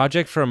off a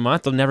project for a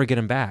month, they'll never get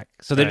them back.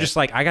 So they're just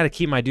like, I got to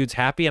keep my dudes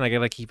happy and I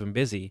got to keep them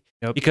busy.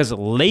 Yep. Because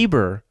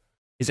labor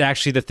is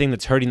actually the thing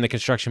that's hurting the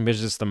construction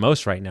business the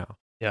most right now.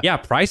 Yeah,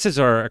 prices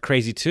are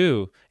crazy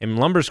too, and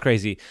lumber's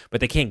crazy, but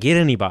they can't get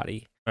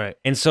anybody. Right.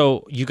 And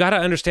so you got to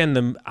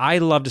understand I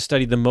love to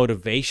study the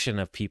motivation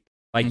of people.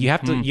 Like you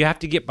have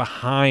to get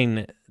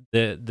behind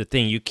the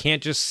thing. You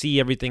can't just see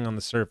everything on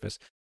the surface.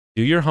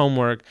 Do your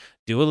homework,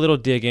 do a little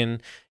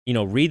digging,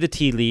 read the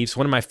tea leaves.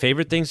 One of my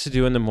favorite things to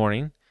do in the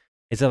morning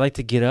is I like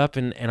to get up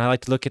and I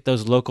like to look at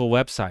those local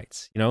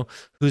websites,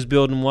 who's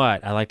building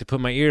what. I like to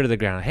put my ear to the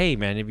ground. Hey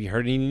man, have you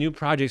heard any new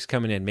projects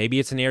coming in? Maybe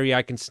it's an area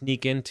I can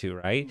sneak into,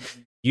 right?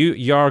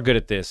 You are good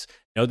at this.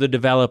 Know the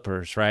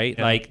developers, right?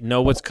 Yeah. Like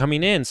know what's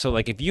coming in. So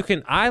like if you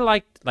can,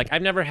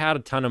 I've never had a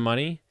ton of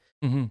money.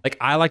 Like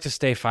I like to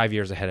stay 5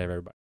 years ahead of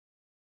everybody.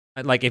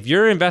 Like if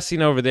you're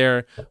investing over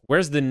there,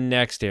 where's the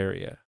next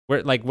area?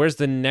 Where's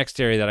the next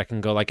area that I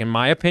can go? Like in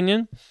my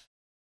opinion,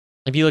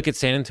 if you look at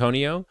San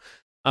Antonio,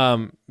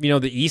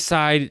 the east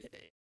side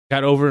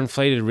got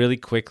overinflated really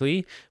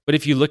quickly. But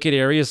if you look at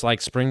areas like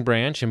Spring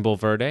Branch and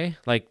Bulverde,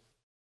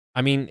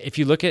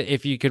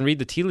 if you can read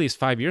the tea leaves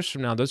 5 years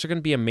from now, those are going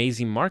to be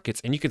amazing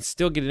markets and you can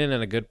still get it in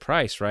at a good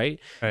price, right?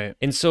 Right.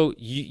 And so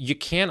you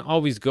can't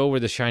always go where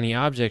the shiny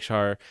objects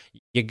are.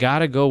 You got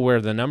to go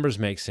where the numbers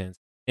make sense.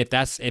 If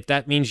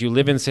that means you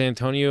live in San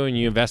Antonio and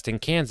you invest in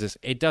Kansas,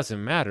 it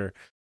doesn't matter.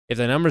 If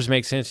the numbers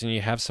make sense and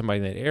you have somebody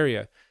in that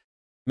area,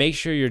 make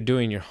sure you're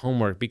doing your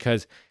homework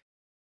because,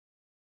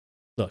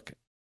 look,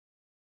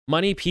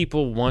 money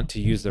people want to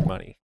use their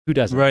money. Who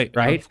doesn't? Right.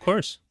 Right? Of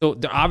course. So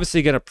they're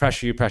obviously going to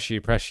pressure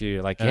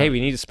you. Like, hey, we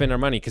need to spend our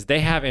money because they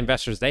have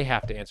investors they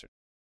have to answer.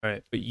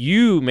 Right. But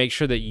you make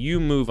sure that you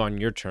move on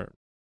your terms.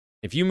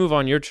 If you move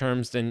on your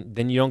terms,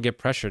 then you don't get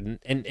pressured.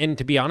 And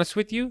to be honest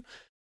with you,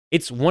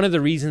 it's one of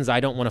the reasons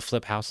I don't want to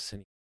flip houses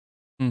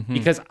anymore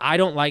because I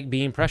don't like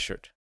being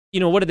pressured.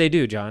 What do they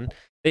do, John?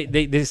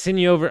 They send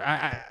you over.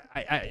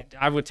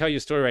 I would tell you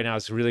a story right now.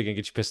 It's really going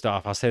to get you pissed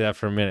off. I'll say that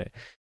for a minute.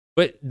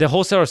 But the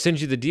wholesaler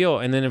sends you the deal,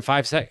 and then in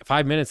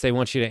 5 minutes, they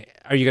want you to,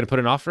 are you going to put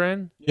an offer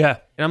in? Yeah.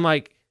 And I'm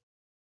like,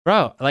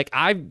 bro, like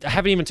I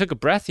haven't even took a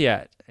breath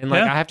yet. And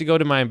I have to go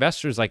to my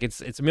investors. Like it's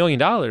 $1 million,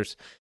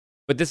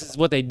 but this is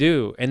what they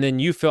do. And then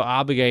you feel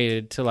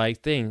obligated to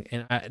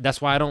And that's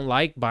why I don't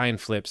like buying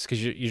flips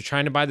because you're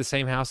trying to buy the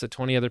same house that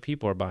 20 other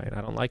people are buying. I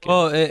don't like it.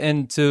 Well,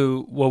 and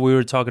to what we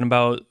were talking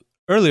about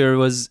earlier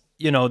was,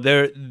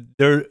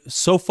 they're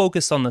so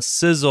focused on the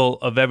sizzle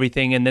of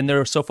everything, and then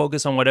they're so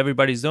focused on what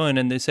everybody's doing.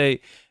 And they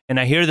say, and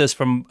I hear this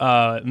from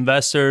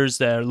investors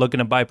that are looking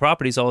to buy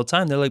properties all the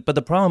time. They're like, but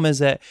the problem is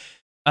that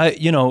by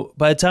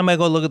the time I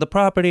go look at the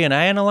property and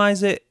I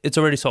analyze it, it's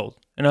already sold.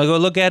 And I go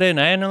look at it and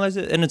I analyze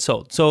it and it's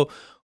sold. So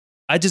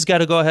I just got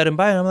to go ahead and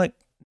buy it. I'm like,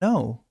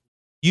 no,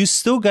 you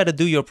still got to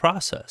do your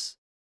process.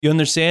 You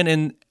understand?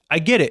 And I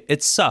get it.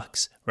 It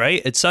sucks,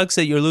 right? It sucks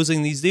that you're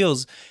losing these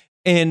deals.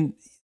 And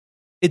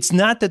it's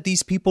not that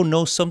these people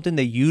know something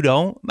that you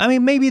don't. I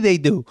mean, maybe they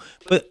do.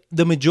 But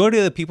the majority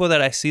of the people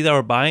that I see that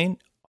are buying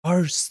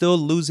are still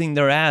losing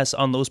their ass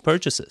on those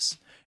purchases.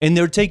 And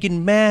they're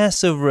taking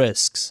massive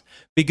risks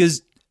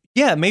because,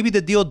 yeah, maybe the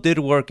deal did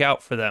work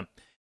out for them.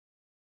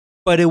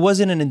 But it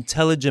wasn't an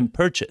intelligent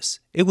purchase.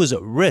 It was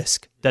a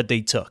risk that they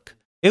took.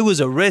 It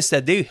was a risk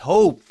that they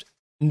hoped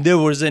there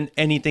wasn't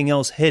anything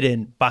else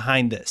hidden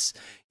behind this.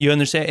 You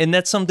understand? And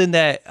that's something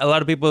that a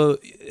lot of people,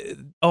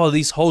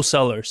 these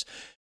wholesalers.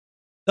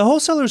 The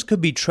wholesalers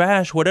could be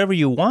trash, whatever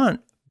you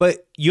want,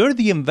 but you're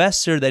the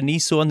investor that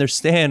needs to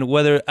understand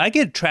whether I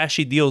get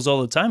trashy deals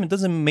all the time. It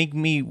doesn't make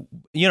me,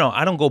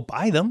 I don't go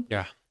buy them.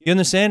 Yeah. You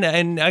understand?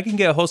 And I can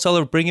get a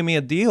wholesaler bringing me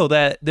a deal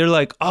that they're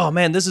like, oh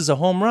man, this is a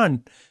home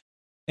run.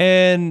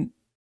 And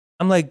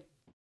I'm like,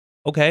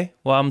 okay,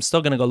 well, I'm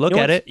still going to go look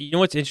at it. You know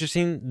what's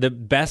interesting? The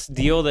best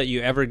deal that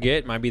you ever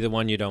get might be the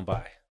one you don't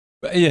buy.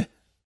 Yeah.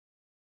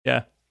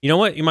 Yeah. You know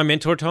what my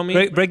mentor told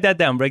me? Break that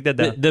down.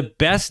 The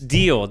best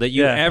deal that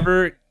you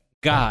ever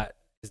got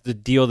is the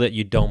deal that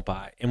you don't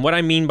buy. And what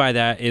I mean by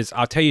that is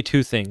I'll tell you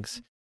two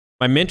things.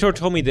 My mentor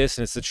told me this,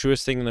 and it's the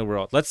truest thing in the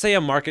world. Let's say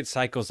a market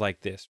cycle's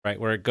like this, right?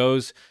 Where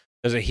there's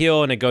a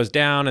hill and it goes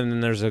down, and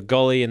then there's a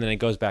gully and then it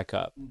goes back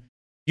up.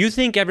 You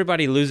think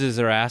everybody loses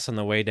their ass on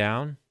the way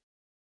down?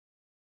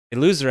 They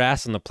lose their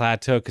ass on the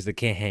plateau because they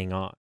can't hang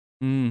on.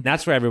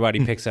 That's where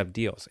everybody picks up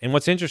deals. And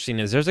what's interesting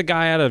is there's a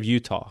guy out of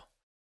Utah.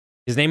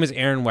 His name is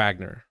Aaron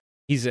Wagner.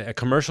 He's a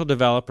commercial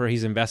developer.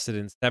 He's invested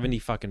in 70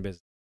 fucking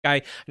businesses.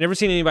 I've never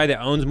seen anybody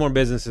that owns more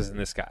businesses than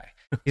this guy.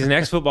 He's an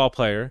ex-football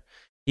player.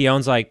 He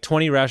owns like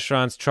 20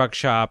 restaurants, truck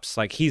shops.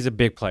 Like he's a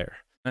big player.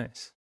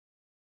 Nice.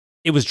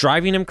 It was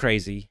driving him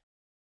crazy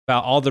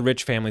about all the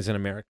rich families in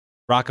America.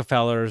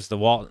 Rockefellers, the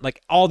Walt,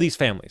 like all these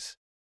families.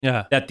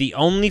 Yeah. That the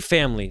only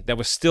family that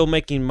was still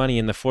making money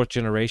in the fourth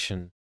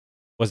generation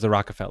was the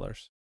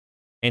Rockefellers.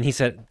 And he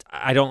said,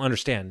 I don't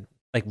understand.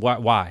 Like,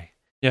 why?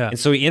 Yeah. And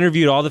so he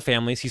interviewed all the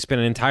families. He spent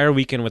an entire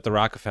weekend with the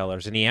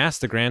Rockefellers. And he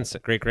asked the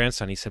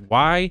great-grandson, he said,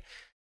 why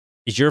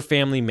is your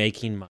family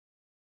making money?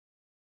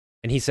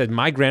 And he said,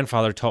 my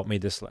grandfather taught me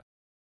this lesson.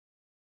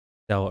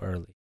 Sell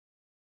early.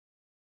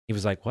 He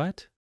was like,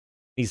 what?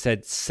 He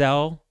said,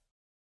 sell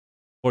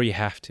or you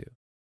have to.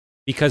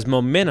 Because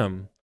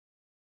momentum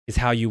is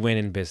how you win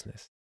in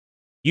business.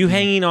 You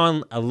hanging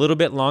on a little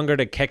bit longer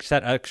to catch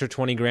that extra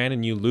 20 grand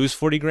and you lose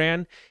 40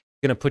 grand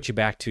going to put you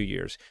back 2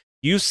 years.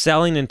 You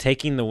selling and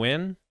taking the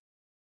win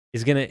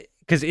is going to,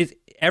 because it's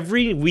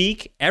every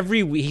week,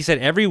 he said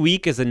every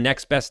week is the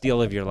next best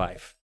deal of your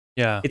life.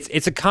 Yeah.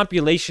 It's a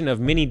compilation of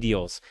mini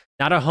deals,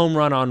 not a home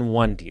run on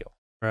one deal.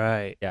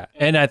 Right. Yeah.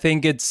 And I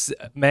think it's,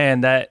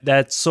 man,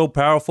 that's so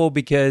powerful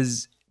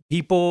because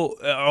people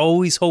are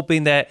always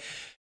hoping that,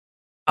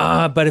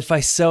 but if I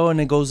sell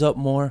and it goes up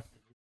more,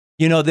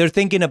 they're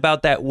thinking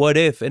about that what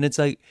if, and it's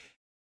like,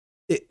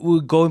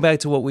 we're going back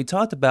to what we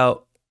talked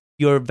about,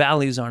 your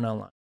values aren't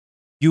aligned.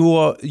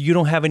 You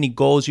don't have any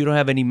goals, you don't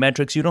have any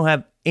metrics, you don't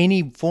have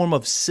any form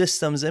of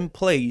systems in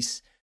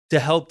place to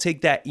help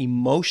take that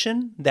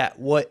emotion, that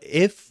what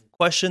if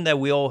question that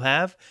we all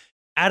have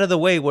out of the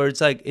way, where it's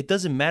like, it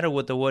doesn't matter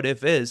what the what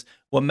if is.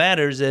 What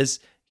matters is,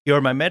 here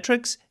are my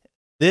metrics.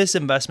 This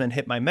investment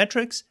hit my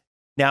metrics.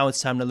 Now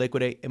it's time to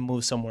liquidate and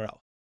move somewhere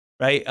else,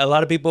 right? A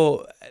lot of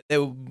people,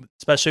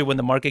 especially when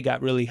the market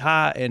got really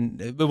hot,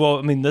 and well,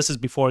 I mean, this is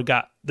before it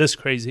got this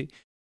crazy.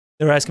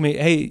 They were asking me,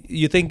 hey,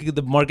 you think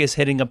the market's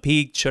hitting a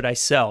peak? Should I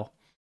sell?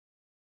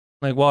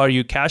 Like, well, are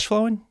you cash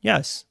flowing?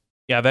 Yes.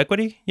 You have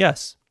equity?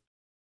 Yes.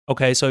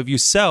 Okay, so if you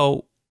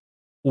sell,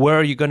 where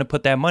are you going to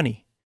put that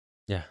money?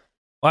 Yeah.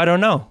 Well, I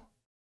don't know.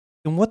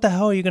 Then what the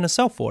hell are you going to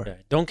sell for? Yeah.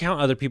 Don't count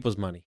other people's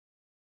money.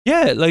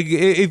 Yeah, like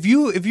if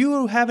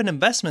you have an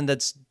investment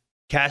that's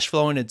cash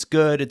flowing, it's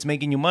good, it's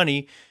making you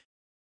money,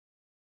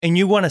 and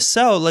you want to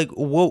sell, like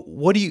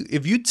what do you?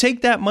 If you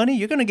take that money,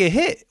 you're going to get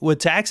hit with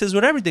taxes,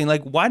 with everything.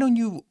 Like, why don't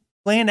you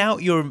plan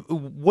out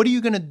what are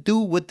you going to do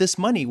with this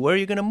money? Where are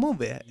you going to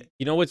move it?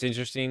 You know what's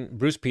interesting?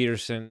 Bruce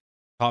Peterson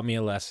taught me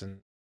a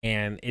lesson,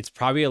 and it's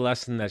probably a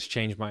lesson that's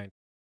changed my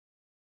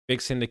big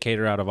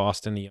syndicator out of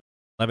Austin,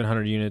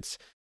 1,100 units,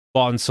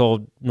 bought and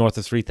sold north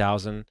of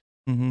 3,000.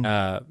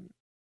 Mm-hmm.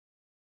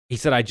 He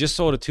said, I just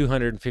sold a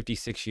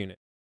 256 unit,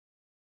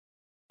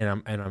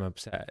 and I'm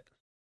upset.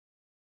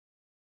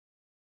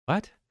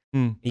 What?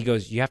 He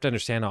goes, you have to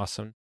understand,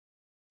 Austin.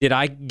 Did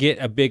I get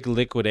a big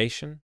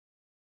liquidation?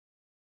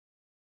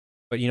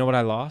 But you know what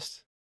I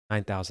lost?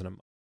 9,000 a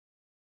month.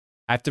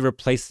 I have to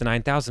replace the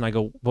 9,000. I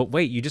go, but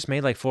wait, you just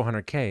made like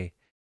 400K. And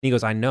he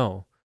goes, I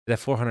know. That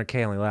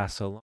 400K only lasts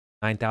so long.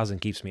 9,000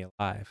 keeps me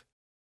alive.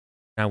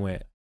 And I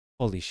went,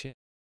 holy shit.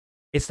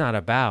 It's not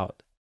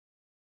about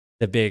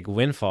the big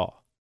windfall.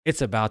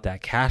 It's about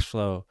that cash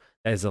flow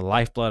that is the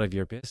lifeblood of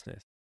your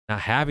business. Not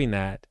having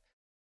that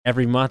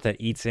every month that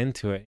eats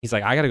into it. He's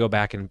like, I got to go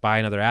back and buy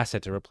another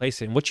asset to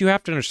replace it. And what you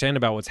have to understand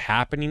about what's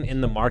happening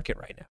in the market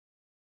right now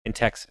in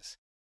Texas,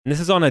 and this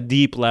is on a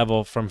deep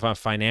level from a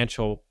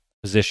financial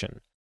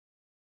position,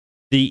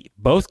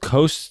 both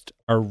coasts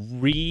are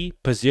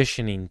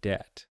repositioning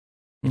debt.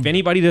 If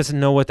anybody doesn't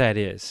know what that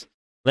is,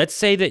 let's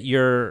say that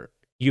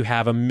you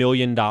have $1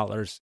 million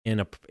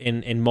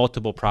in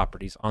multiple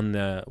properties on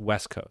the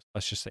West Coast.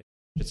 Let's just say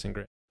it's in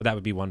grid, but that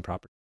would be one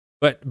property.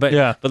 But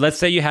let's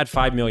say you had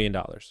 $5 million.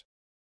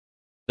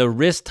 The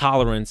risk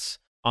tolerance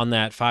on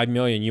that $5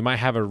 million, you might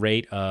have a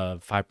rate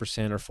of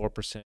 5% or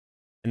 4%,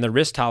 and the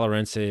risk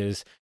tolerance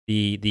is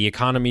the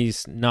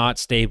economy's not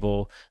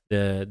stable,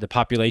 the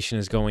population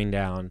is going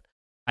down.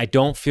 I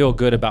don't feel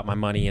good about my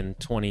money in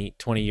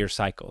 20-year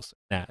cycles.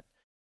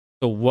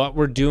 So what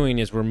we're doing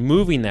is we're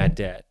moving that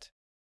debt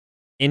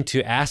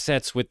into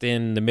assets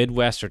within the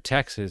Midwest or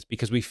Texas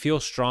because we feel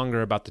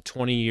stronger about the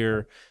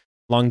 20-year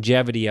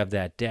longevity of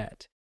that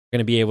debt. We're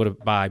going to be able to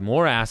buy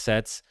more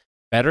assets,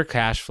 better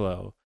cash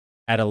flow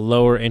at a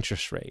lower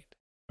interest rate.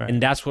 Right.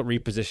 And that's what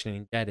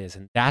repositioning debt is.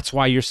 And that's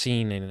why you're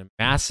seeing a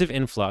massive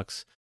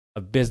influx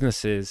of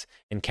businesses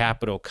and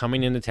capital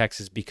coming into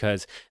Texas,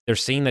 because they're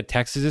seeing that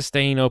Texas is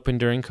staying open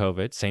during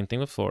COVID. Same thing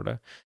with Florida.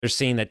 They're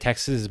seeing that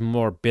Texas is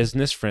more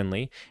business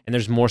friendly and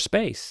there's more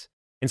space.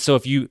 And so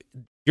if you're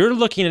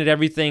looking at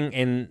everything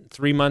in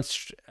 3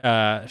 months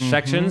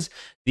sections,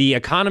 the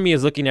economy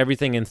is looking at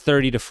everything in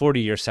 30 to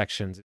 40-year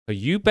sections. So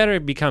you better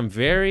become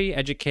very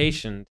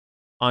educated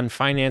on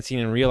financing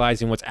and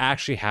realizing what's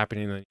actually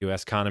happening in the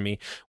U.S. economy.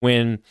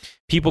 When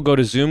people go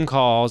to Zoom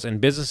calls and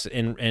business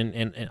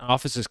and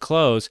offices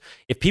close,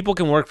 if people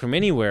can work from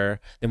anywhere,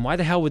 then why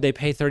the hell would they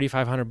pay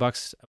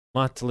 $3,500 a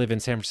month to live in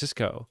San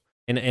Francisco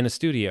in a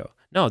studio?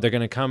 No, they're going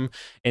to come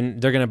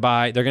and they're going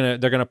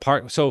to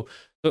park. So,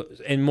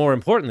 and more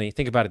importantly,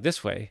 think about it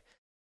this way.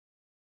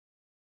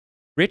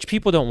 Rich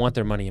people don't want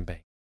their money in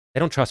banks. They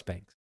don't trust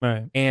banks.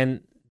 Right.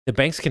 And the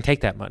banks can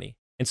take that money.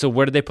 And so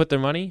where do they put their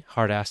money?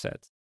 Hard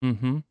assets.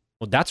 Well,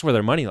 that's where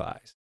their money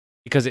lies,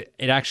 because it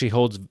actually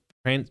holds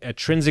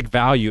intrinsic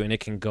value and it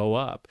can go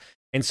up.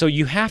 And so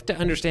you have to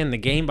understand the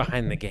game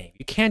behind the game.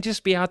 You can't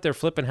just be out there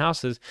flipping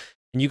houses,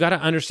 and you got to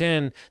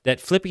understand that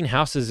flipping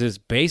houses is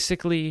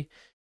basically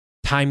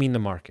timing the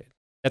market.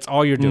 That's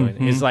all you're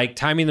doing is like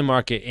timing the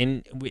market.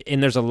 And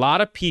there's a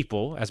lot of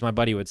people, as my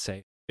buddy would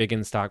say, big in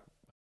the stock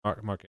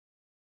market,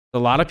 a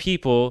lot of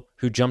people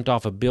who jumped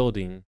off a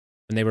building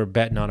when they were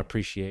betting on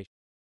appreciation,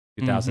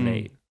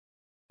 2008.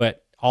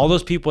 But all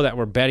those people that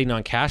were betting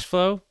on cash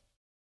flow,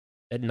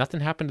 nothing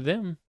happened to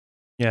them.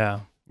 Yeah.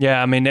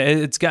 I mean,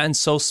 it's gotten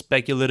so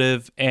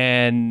speculative,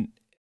 and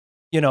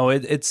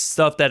it's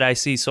stuff that I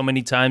see so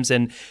many times.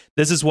 And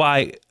this is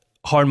why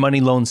hard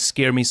money loans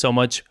scare me so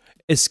much.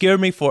 It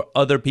scared me for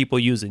other people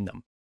using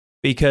them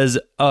because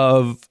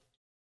of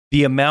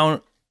the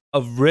amount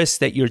of risk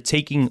that you're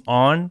taking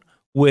on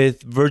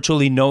with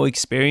virtually no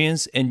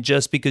experience. And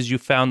just because you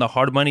found a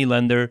hard money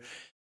lender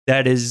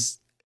that is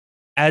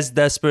as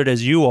desperate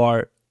as you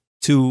are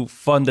to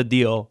fund the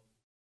deal,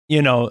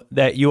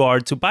 that you are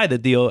to buy the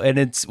deal. And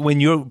it's when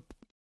you're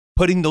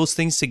putting those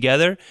things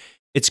together,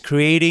 it's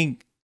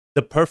creating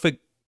the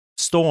perfect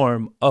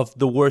storm of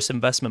the worst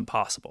investment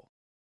possible,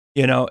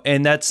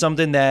 and that's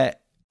something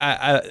that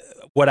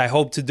what I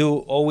hope to do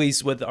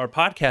always with our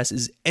podcast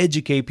is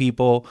educate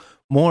people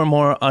more and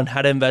more on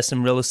how to invest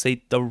in real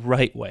estate the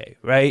right way,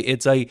 right?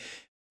 It's like,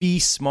 be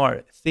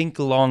smart, think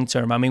long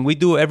term. I mean, we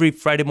do every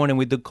Friday morning,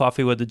 we do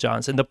Coffee with the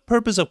Johns. And the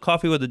purpose of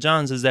Coffee with the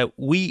Johns is that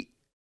we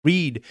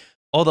read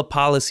all the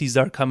policies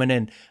that are coming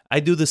in.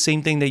 I do the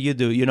same thing that you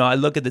do. I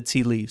look at the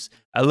tea leaves.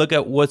 I look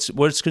at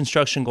where's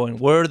construction going?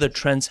 Where are the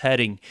trends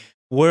heading?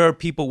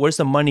 Where's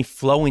the money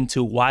flowing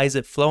to? Why is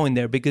it flowing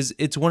there? Because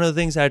it's one of the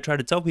things that I try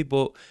to tell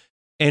people.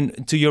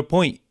 And to your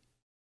point,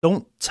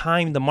 don't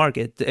time the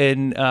market.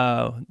 And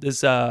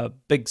this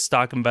big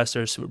stock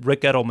investor,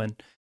 Rick Edelman,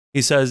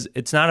 he says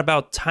it's not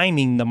about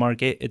timing the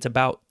market. It's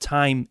about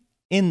time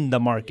in the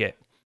market,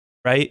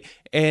 right?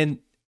 And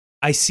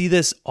I see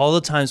this all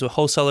the times with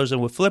wholesalers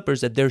and with flippers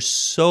that they're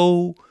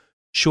so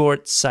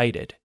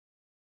short-sighted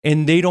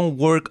and they don't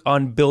work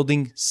on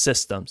building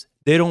systems.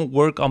 They don't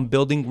work on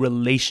building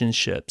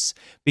relationships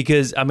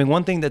because,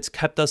 one thing that's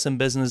kept us in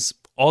business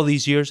all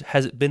these years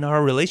has been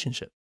our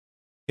relationship.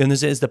 And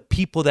this is the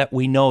people that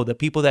we know, the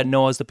people that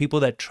know us, the people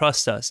that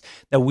trust us,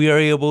 that we are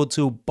able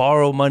to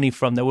borrow money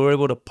from, that we're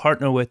able to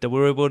partner with, that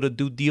we're able to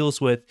do deals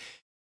with.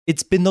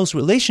 It's been those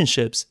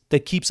relationships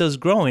that keeps us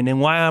growing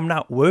and why I'm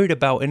not worried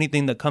about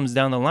anything that comes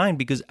down the line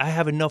because I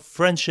have enough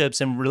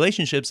friendships and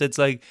relationships that's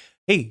like,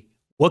 hey,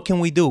 what can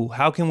we do?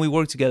 How can we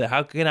work together?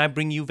 How can I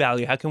bring you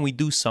value? How can we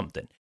do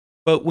something?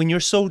 But when you're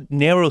so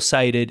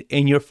narrow-sighted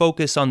and you're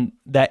focused on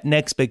that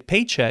next big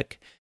paycheck,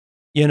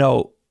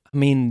 you're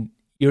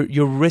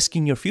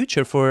risking your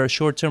future for a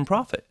short-term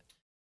profit.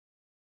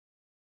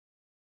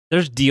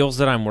 There's deals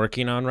that I'm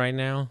working on right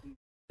now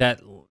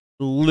that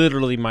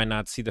literally might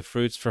not see the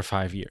fruits for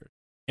 5 years.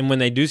 And when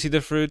they do see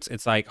the fruits,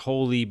 it's like,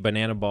 holy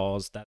banana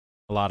balls, that's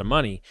a lot of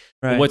money.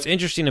 Right. But what's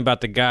interesting about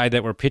the guy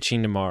that we're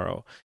pitching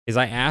tomorrow is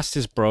I asked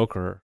his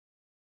broker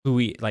who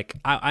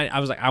I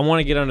was like, I want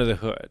to get under the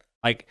hood.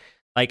 Like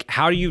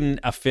how do you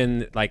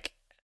offend, like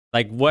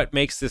what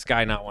makes this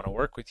guy not want to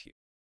work with you?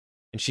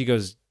 And she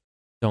goes,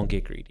 don't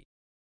get greedy.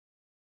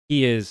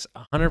 He is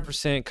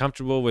 100%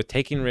 comfortable with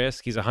taking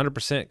risks. He's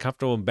 100%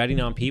 comfortable in betting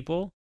on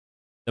people.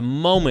 The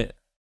moment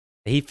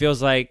he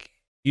feels like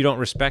you don't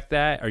respect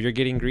that or you're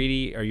getting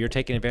greedy or you're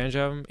taking advantage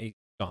of him, he's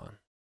gone.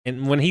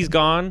 And when he's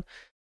gone,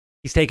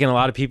 he's taking a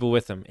lot of people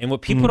with him. And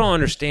what people don't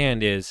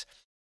understand is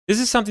this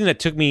is something that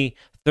took me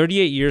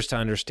 38 years to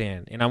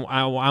understand. And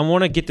I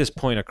want to get this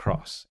point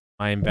across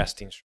my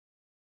investing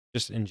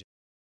just in general.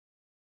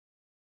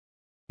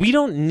 We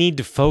don't need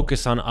to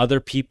focus on other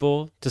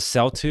people to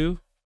sell to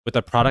with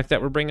a product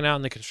that we're bringing out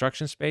in the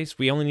construction space.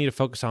 We only need to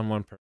focus on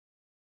one person,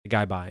 the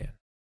guy buying.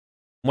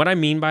 What I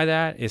mean by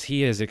that is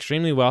he is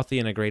extremely wealthy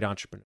and a great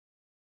entrepreneur.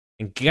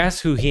 And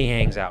guess who he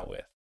hangs out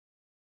with?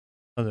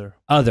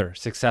 Other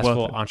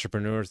successful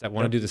entrepreneurs that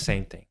want to do the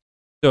same thing.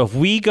 So if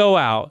we go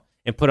out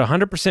and put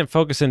 100%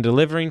 focus in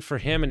delivering for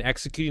him and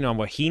executing on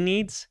what he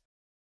needs,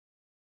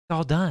 it's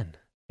all done.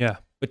 Yeah.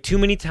 But too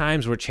many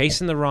times we're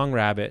chasing the wrong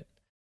rabbit.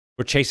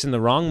 We're chasing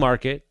the wrong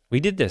market. We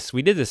did this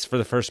for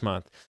the first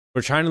month.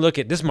 We're trying to look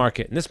at this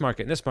market and this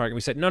market and this market.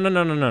 We said,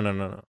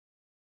 no.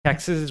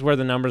 Texas is where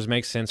the numbers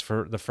make sense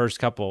for the first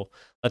couple.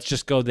 Let's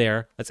just go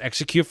there. Let's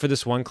execute for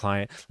this one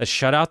client. Let's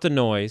shut out the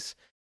noise.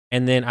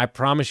 And then I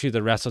promise you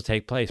the rest will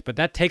take place. But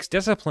that takes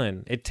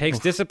discipline. It takes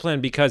discipline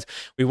because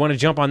we want to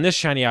jump on this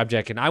shiny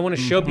object. And I want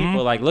to show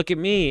people like, look at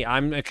me.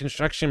 I'm a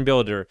construction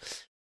builder.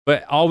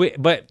 But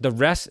the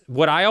rest,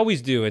 what I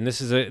always do, and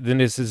this is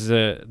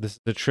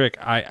the trick.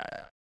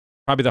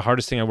 Probably the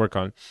hardest thing I work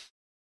on.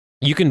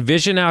 You can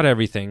vision out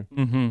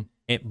everything,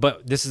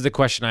 but this is the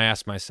question I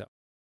ask myself.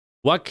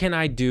 What can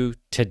I do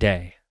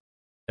today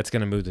that's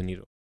going to move the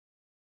needle?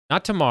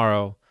 Not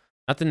tomorrow,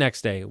 not the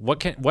next day.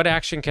 What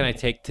action can I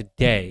take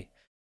today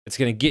that's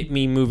going to get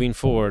me moving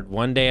forward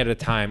one day at a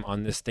time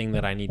on this thing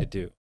that I need to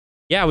do?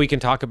 Yeah, we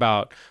can talk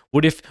about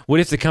what if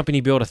the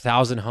company built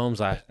 1,000 homes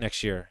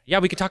next year? Yeah,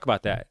 we can talk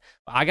about that.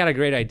 But I got a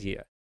great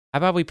idea. How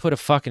about we put a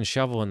fucking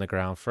shovel in the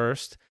ground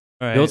first,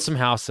 build some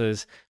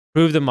houses,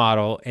 prove the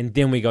model, and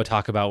then we go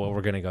talk about what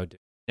we're going to go do.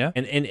 Yeah.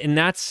 And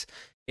that's,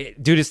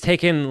 dude, it's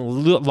taken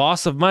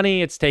loss of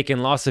money. It's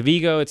taken loss of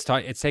ego. It's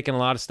taken a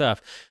lot of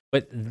stuff.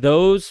 But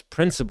those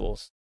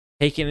principles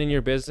taken in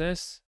your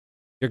business,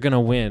 you're going to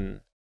win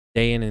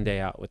day in and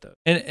day out with those.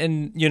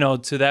 And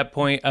to that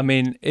point, I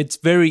mean, it's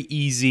very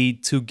easy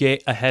to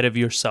get ahead of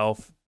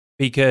yourself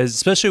because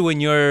especially when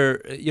you're,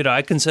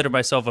 I consider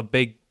myself a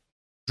big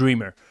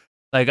dreamer.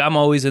 Like, I'm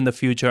always in the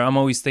future. I'm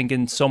always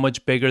thinking so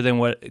much bigger than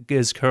what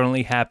is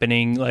currently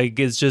happening. Like,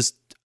 it's just,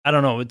 I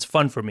don't know, it's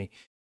fun for me.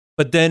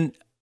 But then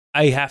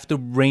I have to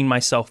rein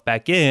myself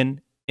back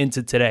into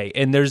today.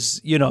 And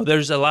there's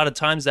a lot of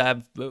times that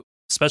I've,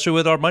 especially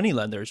with our money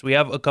lenders, we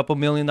have a couple $1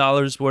 million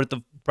worth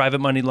of private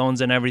money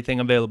loans and everything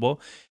available.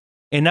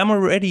 And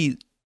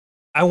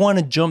I want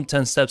to jump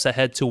 10 steps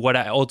ahead to what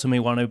I ultimately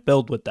want to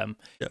build with them.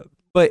 Yeah.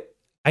 But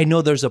I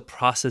know there's a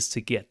process to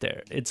get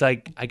there. It's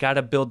like, I got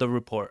to build the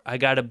rapport. I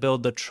got to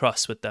build the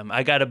trust with them.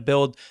 I got to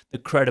build the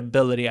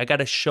credibility. I got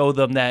to show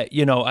them that,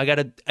 I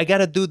got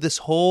to do this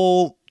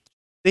whole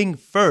thing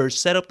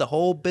first, set up the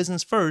whole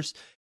business first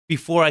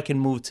before I can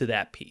move to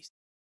that piece.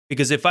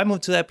 Because if I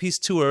move to that piece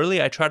too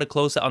early, I try to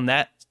close on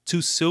that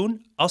too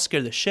soon, I'll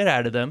scare the shit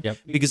out of them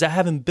because I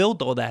haven't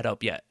built all that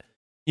up yet.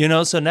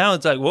 So now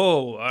it's like,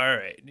 whoa, all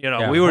right.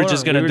 We were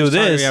just going to do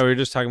this. We were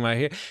just talking about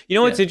here. You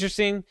know what's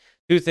interesting?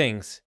 Two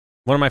things.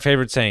 One of my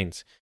favorite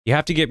sayings: you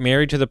have to get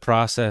married to the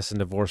process and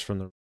divorced from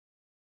the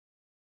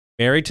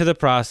married to the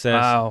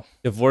process,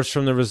 divorced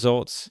from the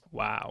results.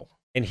 Wow.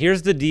 And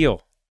here's the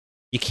deal: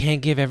 you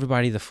can't give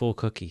everybody the full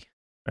cookie.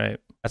 Right.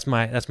 That's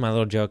my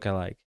little joke I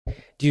like.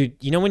 Dude,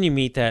 when you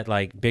meet that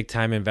like big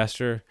time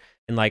investor,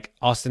 and like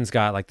Austin's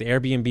got like the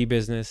Airbnb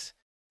business,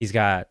 he's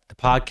got the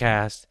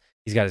podcast,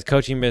 he's got his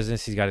coaching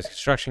business, he's got his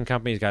construction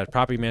company, he's got his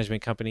property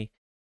management company.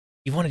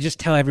 You want to just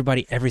tell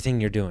everybody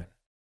everything you're doing.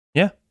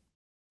 Yeah.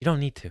 You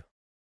don't need to.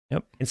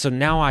 Yep. And so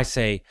now I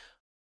say,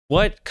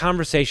 what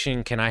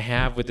conversation can I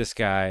have with this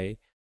guy,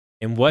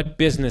 and what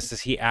business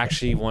does he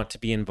actually want to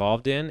be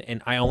involved in?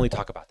 And I only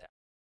talk about that.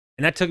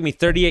 And that took me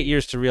 38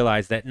 years to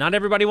realize that not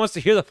everybody wants to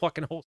hear the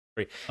fucking whole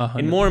story. 100%.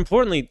 And more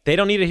importantly, they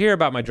don't need to hear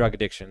about my drug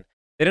addiction.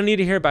 They don't need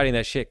to hear about any of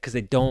that shit because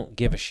they don't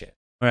give a shit.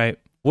 Right.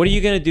 What are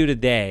you going to do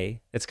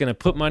today that's going to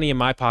put money in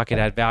my pocket,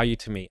 add value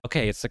to me?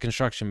 Okay, it's the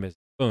construction business.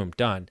 Boom,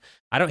 done.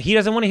 He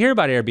doesn't want to hear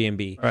about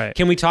Airbnb. Right.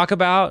 Can we talk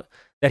about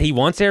that he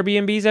wants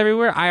Airbnbs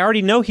everywhere? I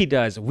already know he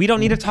does. We don't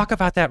need to talk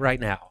about that right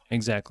now.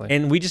 Exactly.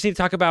 And we just need to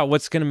talk about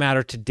what's going to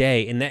matter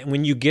today. And that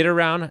when you get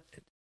around,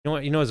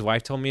 his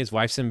wife told me his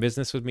wife's in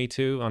business with me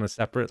too on a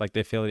separate, like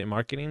the affiliate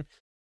marketing.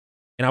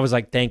 And I was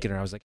like thanking her.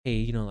 I was like,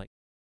 hey,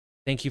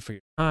 thank you for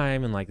your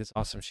time. And like, this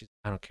awesome. She's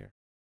like, I don't care.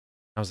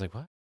 I was like,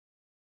 what?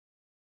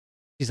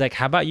 She's like,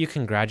 how about you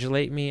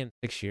congratulate me in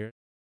 6 years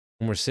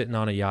when we're sitting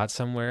on a yacht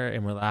somewhere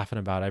and we're laughing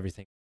about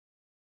everything?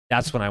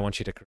 That's when I want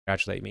you to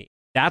congratulate me.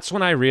 That's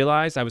when I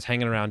realized I was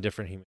hanging around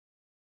different humans.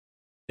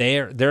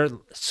 They're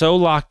so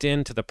locked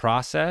into the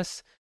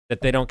process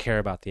that they don't care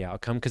about the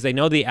outcome because they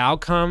know the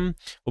outcome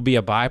will be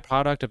a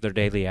byproduct of their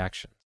daily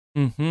actions.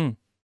 Mm-hmm.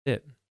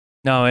 That's it.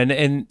 No,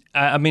 and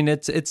I mean,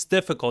 it's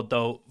difficult,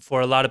 though,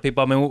 for a lot of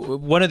people. I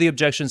mean, one of the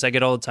objections I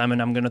get all the time,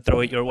 and I'm going to throw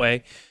it your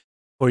way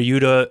for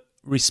you to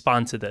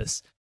respond to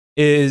this,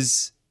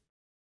 is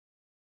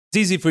it's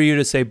easy for you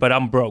to say, but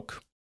I'm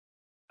broke.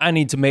 I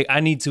need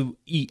to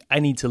eat, I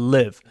need to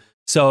live.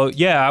 So,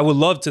 yeah, I would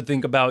love to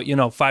think about,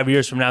 5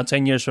 years from now,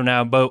 10 years from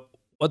now, but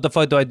what the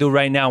fuck do I do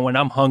right now when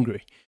I'm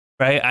hungry,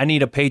 right? I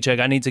need a paycheck.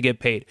 I need to get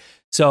paid.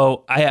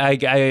 So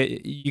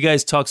you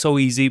guys talk so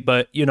easy,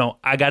 but,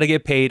 I got to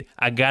get paid.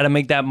 I got to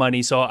make that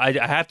money. So I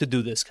have to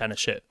do this kind of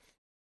shit.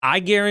 I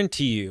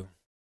guarantee you,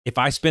 if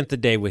I spent the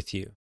day with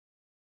you,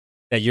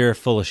 that you're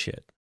full of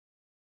shit.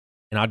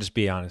 And I'll just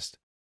be honest.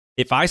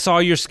 If I saw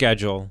your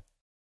schedule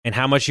and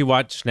how much you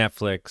watch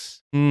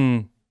Netflix,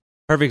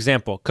 perfect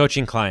example,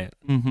 coaching client.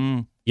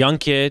 Mm-hmm. Young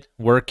kid,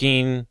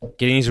 working,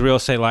 getting his real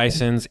estate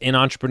license, in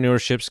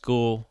entrepreneurship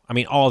school. I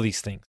mean, all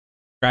these things.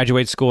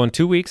 Graduate school in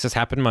 2 weeks. This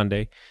happened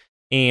Monday.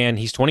 And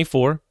he's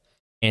 24,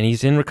 and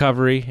he's in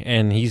recovery,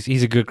 and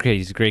he's a good kid.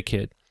 He's a great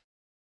kid.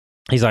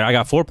 He's like, I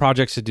got 4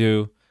 projects to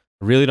do.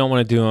 I really don't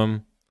want to do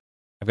them.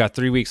 I've got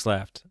 3 weeks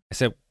left. I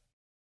said,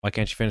 why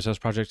can't you finish those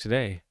projects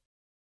today?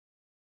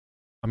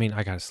 I mean,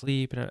 I got to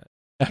sleep.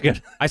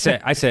 I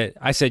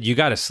said, you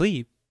got to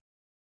sleep.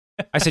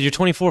 I said, you're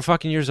 24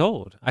 fucking years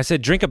old. I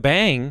said, drink a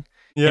bang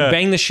and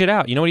bang the shit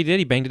out. You know what he did?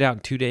 He banged it out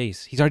in 2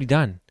 days. He's already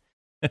done.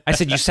 I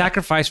said, you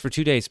sacrificed for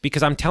 2 days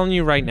because I'm telling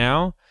you right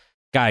now,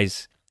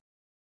 guys,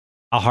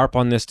 I'll harp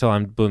on this till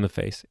I'm blue in the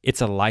face.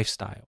 It's a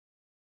lifestyle.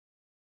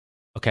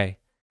 Okay.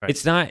 Right.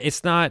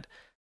 It's not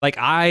like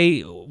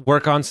I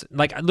work on,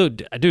 like,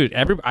 dude,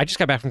 I just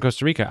got back from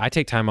Costa Rica. I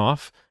take time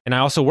off and I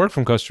also work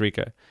from Costa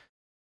Rica.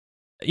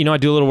 I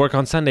do a little work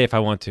on Sunday if I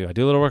want to. I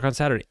do a little work on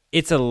Saturday.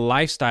 It's a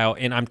lifestyle.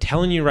 And I'm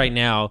telling you right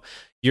now,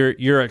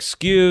 your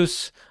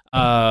excuse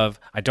of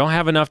I don't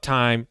have enough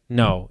time.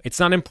 No, it's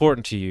not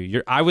important to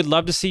you. I would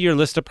love to see your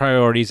list of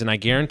priorities. And I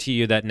guarantee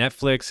you that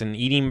Netflix and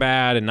eating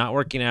bad and not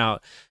working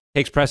out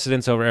takes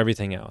precedence over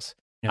everything else.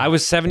 Yeah. I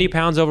was 70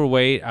 pounds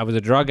overweight. I was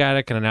a drug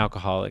addict and an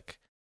alcoholic.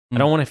 I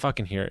don't want to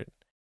fucking hear it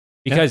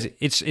because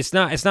it's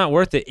not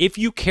worth it. If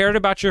you cared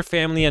about your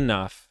family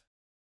enough,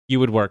 you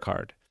would work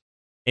hard.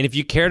 And if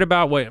you cared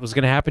about what was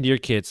going to happen to your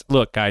kids,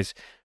 look, guys,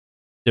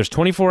 there's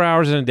 24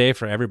 hours in a day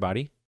for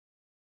everybody.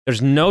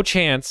 There's no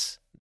chance.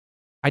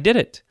 I did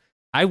it.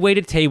 I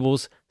waited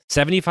tables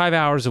 75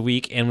 hours a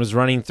week and was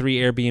running 3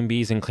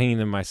 Airbnbs and cleaning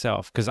them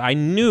myself because I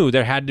knew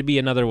there had to be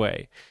another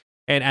way.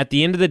 And at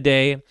the end of the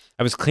day,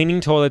 I was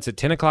cleaning toilets at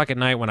 10 o'clock at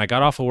night when I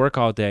got off of work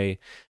all day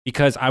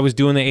because I was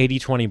doing the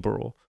 80-20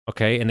 rule,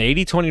 okay? And the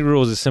 80-20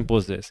 rule is as simple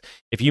as this.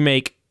 If you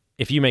make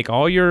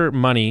all your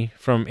money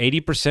from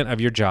 80% of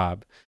your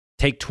job,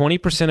 take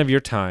 20% of your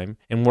time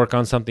and work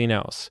on something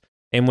else.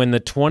 And when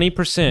the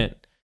 20%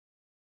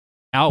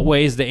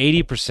 outweighs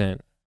the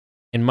 80%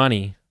 in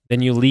money,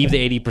 then you leave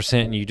the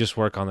 80% and you just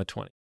work on the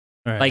 20.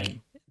 Right. Like,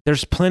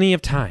 there's plenty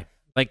of time.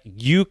 Like,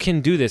 you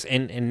can do this.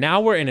 And now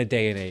we're in a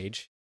day and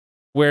age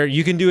where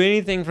you can do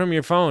anything from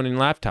your phone and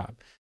laptop.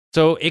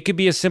 So it could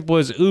be as simple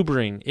as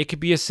Ubering. It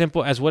could be as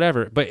simple as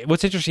whatever. But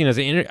what's interesting is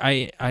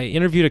I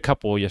interviewed a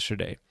couple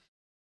yesterday,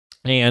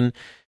 and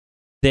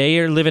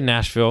they live in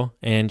Nashville,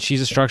 and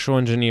she's a structural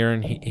engineer,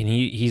 and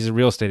he's a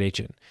real estate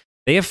agent.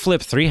 They have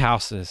flipped 3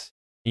 houses.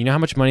 You know how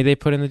much money they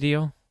put in the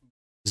deal?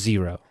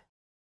 $0.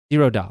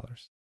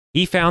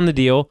 He found the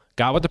deal,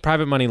 got with the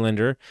private money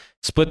lender,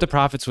 split the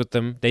profits with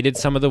them. They did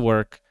some of the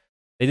work.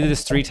 They did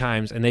this 3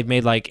 times, and they've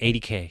made like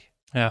 $80K.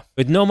 Yeah.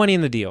 With no money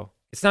in the deal.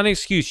 It's not an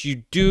excuse.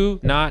 You do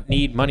not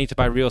need money to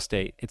buy real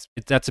estate.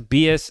 That's a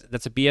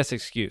BS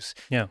excuse.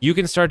 Yeah. You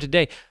can start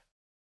today.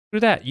 Do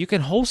that. You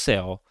can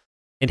wholesale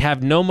and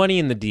have no money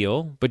in the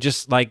deal, but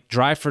just like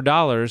drive for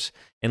dollars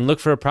and look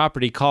for a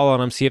property, call on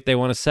them, see if they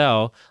want to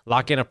sell,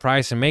 lock in a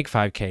price, and make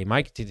 $5K.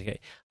 Mike,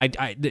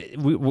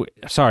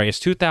 sorry, it's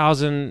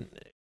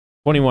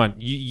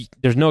 2021.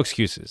 There's no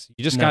excuses.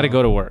 You just got to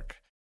go to work.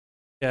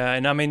 Yeah,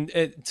 and I mean,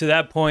 to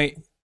that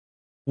point,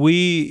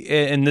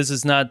 and this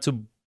is not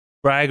to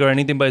brag or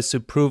anything, but it's to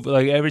prove,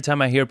 like, every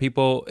time I hear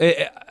people,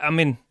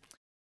 to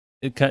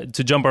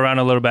jump around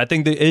a little bit, I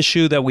think the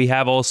issue that we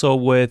have also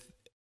with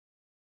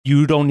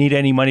you don't need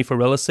any money for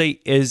real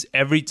estate is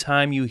every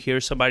time you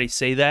hear somebody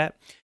say that,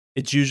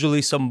 it's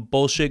usually some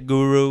bullshit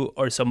guru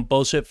or some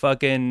bullshit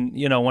fucking,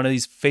 one of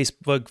these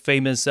Facebook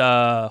famous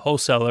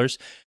wholesalers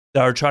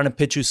that are trying to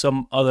pitch you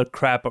some other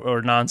crap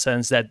or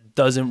nonsense that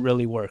doesn't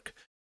really work,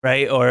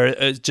 right? Or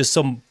just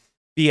some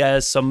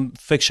BS, some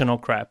fictional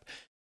crap.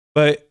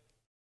 But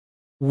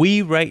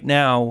we right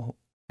now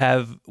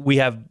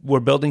we're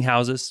building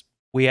houses.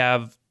 We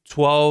have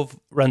 12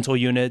 rental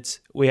units.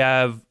 We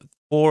have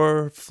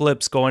 4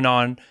 flips going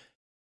on.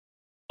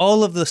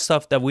 All of the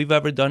stuff that we've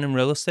ever done in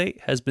real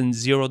estate has been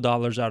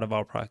 $0 out of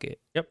our pocket.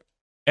 Yep.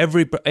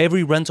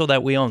 Every rental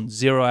that we own,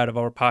 0 out of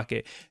our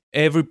pocket.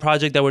 Every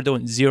project that we're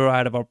doing, 0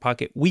 out of our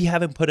pocket. We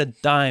haven't put a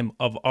dime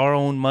of our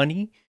own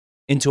money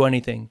into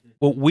anything.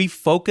 What we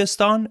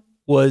focused on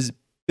was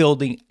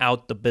building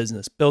out the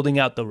business, building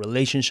out the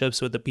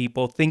relationships with the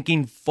people,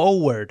 thinking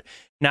forward,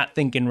 not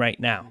thinking right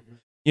now.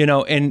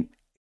 And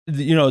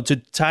to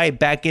tie it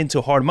back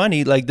into hard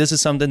money, like, this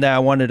is something that I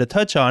wanted to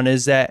touch on,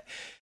 is that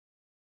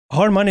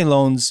hard money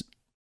loans,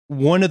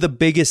 one of the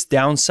biggest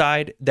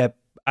downside that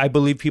I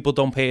believe people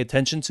don't pay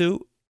attention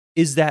to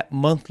is that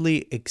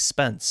monthly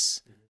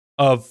expense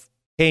of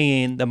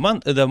paying the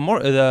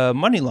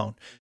money loan.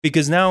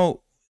 Because now,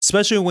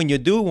 especially when you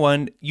do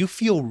one, you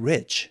feel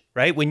rich,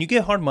 right? When you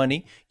get hard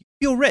money, you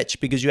feel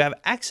rich because you have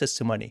access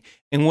to money.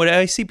 And what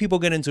I see people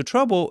get into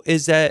trouble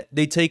is that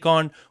they take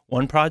on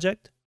one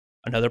project,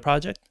 another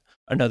project,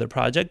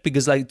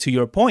 because, like, to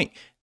your point,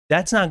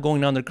 that's not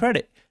going on their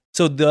credit.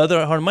 So the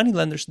other hard money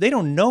lenders, they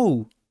don't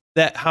know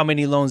that how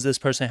many loans this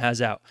person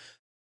has out.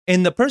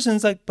 And the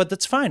person's like, but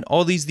that's fine.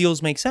 All these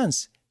deals make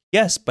sense.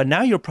 Yes, but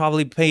now you're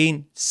probably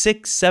paying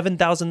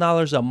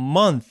 $6,000-$7,000 a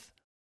month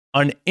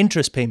on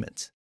interest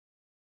payments.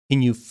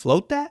 Can you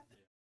float that?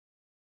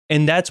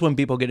 And that's when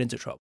people get into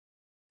trouble.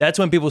 That's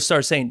when people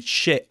start saying,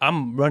 shit,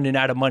 I'm running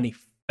out of money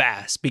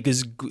fast,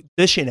 because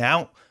dishing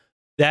out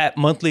that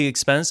monthly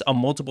expense on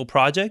multiple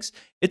projects,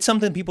 it's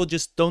something people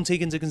just don't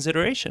take into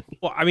consideration.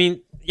 Well, I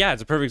mean, yeah,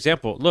 it's a perfect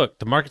example. Look,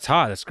 the market's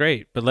hot. That's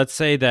great. But let's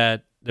say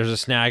that there's a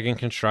snag in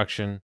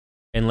construction,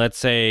 and let's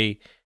say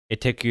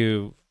it took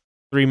you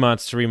 3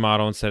 months to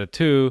remodel instead of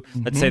 2.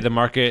 Mm-hmm. Let's say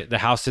the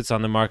house sits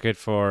on the market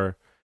for,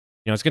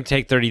 it's going to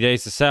take 30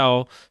 days to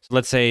sell. So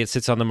let's say it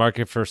sits on the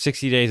market for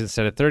 60 days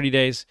instead of 30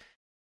 days.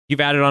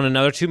 You've added on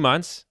another 2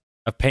 months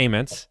of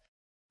payments.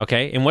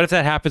 Okay. And what if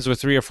that happens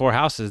with 3 or 4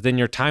 houses? Then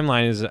your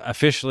timeline is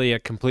officially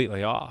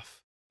completely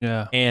off.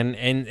 Yeah.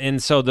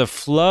 And so the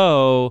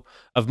flow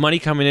of money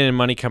coming in and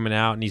money coming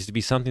out needs to be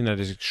something that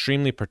is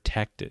extremely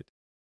protected,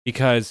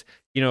 because,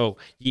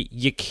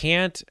 you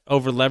can't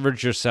over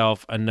leverage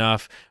yourself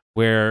enough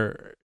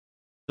where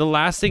the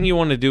last thing you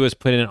want to do is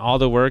put in all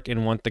the work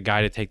and want the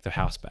guy to take the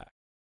house back.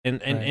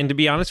 And to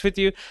be honest with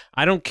you,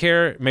 I don't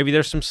care. Maybe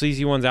there's some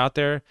sleazy ones out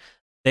there.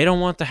 They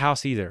don't want the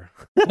house either.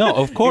 No,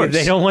 of course.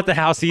 They don't want the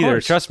house either.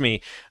 Trust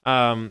me.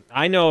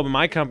 I know in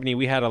my company,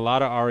 we had a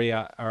lot of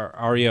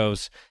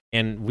REOs,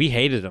 and we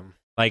hated them.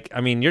 Like,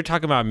 I mean, you're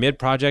talking about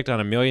mid-project on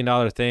 $1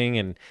 million thing,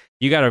 and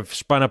you got to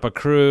spun up a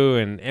crew,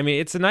 and I mean,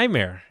 it's a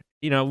nightmare.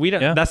 We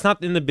don't. Yeah. That's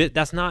not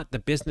that's not the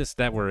business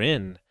that we're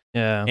in.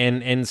 Yeah.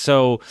 And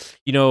so,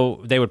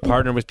 they would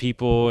partner with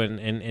people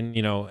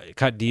and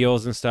cut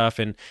deals and stuff.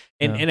 And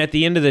at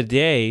the end of the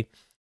day,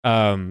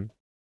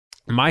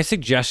 My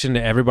suggestion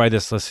to everybody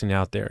that's listening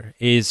out there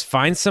is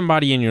find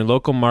somebody in your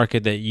local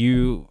market that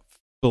you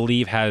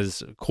believe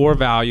has core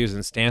values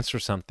and stands for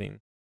something,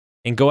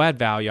 and go add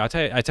value. I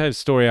tell you a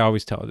story I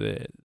always tell.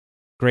 The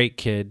great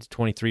kid,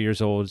 23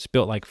 years old, has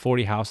built like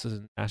 40 houses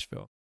in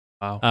Nashville.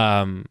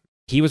 Wow.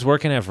 He was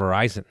working at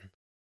Verizon,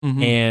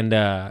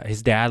 and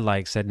his dad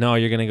like said, "No,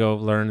 you're gonna go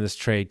learn this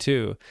trade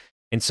too."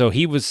 And so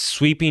he was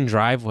sweeping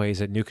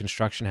driveways at new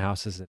construction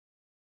houses,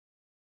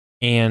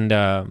 and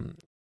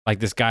like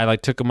this guy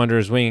like took him under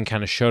his wing and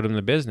kind of showed him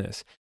the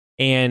business.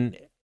 And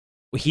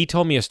he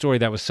told me a story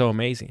that was so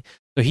amazing.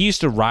 So he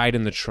used to ride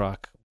in the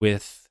truck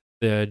with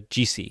the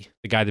GC,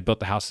 the guy that built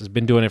the house. Has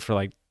been doing it for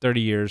like 30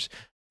 years,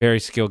 very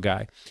skilled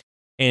guy.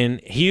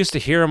 And he used to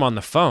hear him on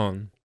the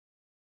phone,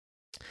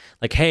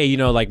 like, hey, you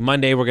know, like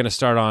Monday we're going to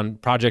start on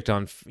project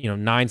on,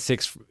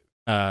 96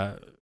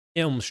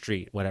 Elm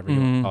Street, whatever you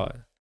want to call it.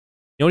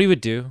 You know what he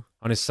would do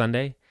on his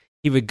Sunday?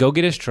 He would go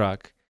get his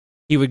truck.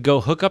 He would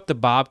go hook up the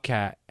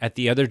Bobcat at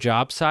the other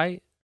job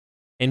site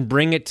and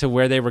bring it to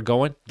where they were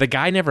going. The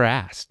guy never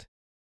asked.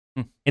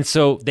 And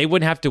so they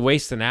wouldn't have to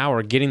waste an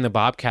hour getting the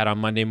Bobcat on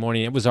Monday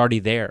morning. It was already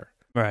there.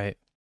 Right.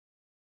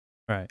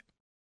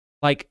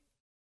 Like,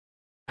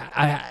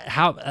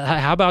 how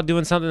about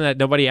doing something that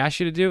nobody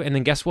asked you to do? And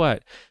then guess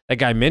what? That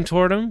guy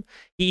mentored him.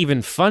 He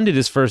even funded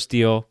his first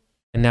deal.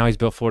 And now he's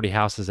built 40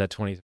 houses at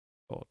 20 years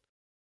old.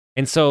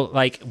 And so,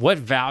 like, what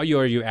value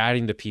are you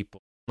adding to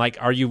people? Like,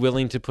 are you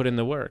willing to put in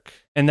the work?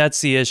 And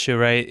that's the issue,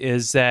 right?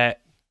 Is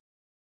that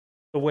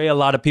the way a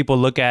lot of people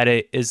look at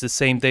it is the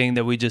same thing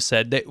that we just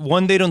said.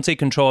 One, they don't take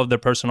control of their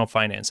personal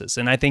finances.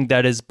 And I think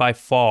that is by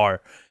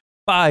far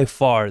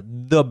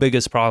the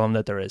biggest problem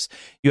that there is.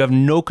 You have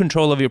no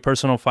control of your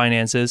personal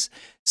finances.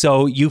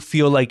 So you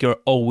feel like you're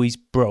always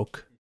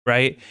broke,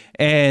 right?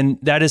 And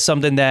that is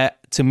something that,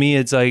 to me,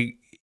 it's like,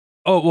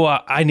 oh,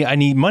 well, I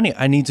need money.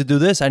 I need to do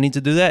this. I need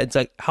to do that. It's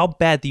like, how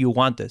bad do you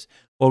want this?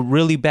 Well,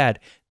 really bad.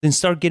 Then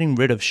start getting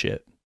rid of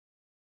shit.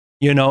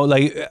 You know,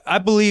 like, I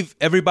believe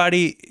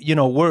everybody,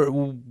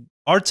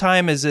 our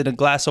time is in a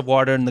glass of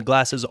water and the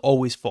glass is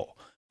always full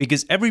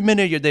because every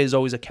minute of your day is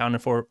always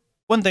accounted for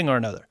one thing or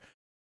another.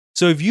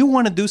 So if you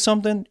want to do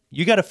something,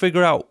 you got to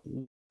figure out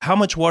how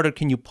much water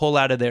can you pull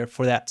out of there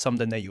for that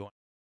something that you want.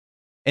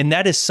 And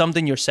that is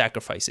something you're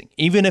sacrificing,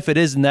 even if it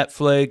is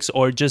Netflix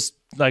or just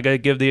like I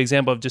give the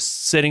example of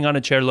just sitting on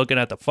a chair looking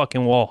at the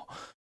fucking wall,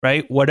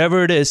 right?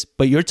 Whatever it is,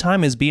 but your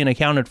time is being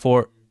accounted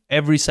for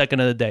every second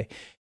of the day.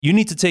 You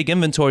need to take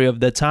inventory of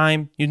the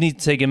time. You need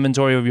to take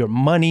inventory of your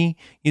money.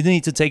 You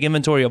need to take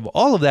inventory of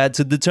all of that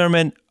to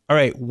determine, all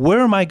right, where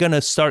am I going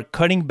to start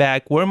cutting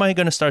back? Where am I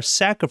going to start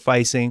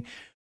sacrificing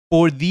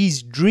for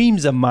these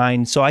dreams of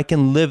mine so I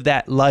can live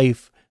that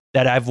life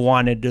that I've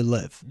wanted to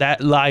live,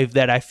 that life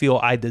that I feel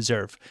I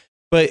deserve?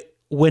 But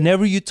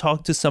whenever you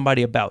talk to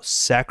somebody about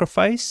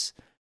sacrifice,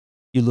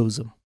 you lose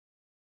them.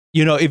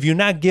 If you're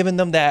not giving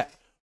them that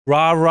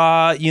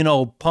rah,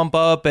 pump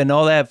up and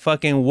all that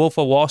fucking Wolf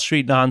of Wall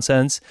Street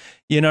nonsense,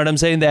 you know what I'm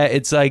saying? That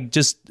it's like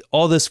just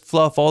all this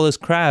fluff, all this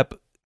crap,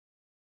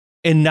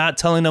 and not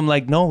telling them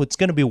like, no, it's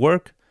going to be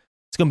work.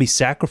 It's going to be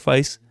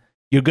sacrifice.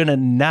 You're going to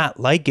not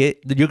like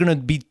it. You're going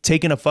to be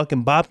taking a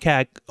fucking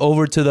Bobcat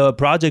over to the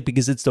project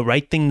because it's the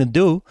right thing to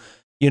do,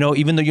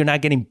 even though you're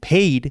not getting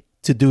paid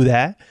to do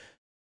that.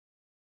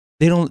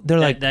 They're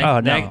like,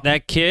 oh, no.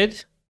 That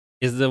kid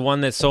is the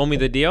one that sold me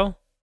the deal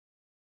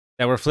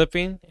that we're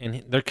flipping,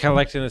 and they're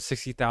collecting a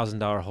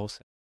 $60,000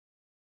 wholesale.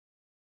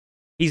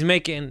 He's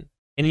making,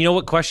 and you know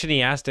what question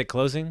he asked at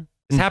closing?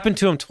 This happened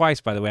to him twice,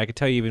 by the way. I could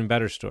tell you even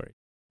better story.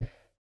 Do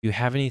you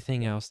have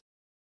anything else?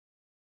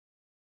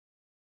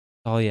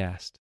 That's all he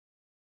asked.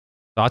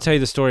 So I'll tell you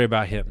the story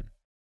about him.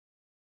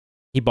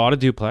 He bought a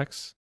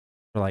duplex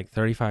for like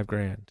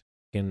 $35,000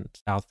 in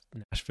South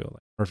Nashville,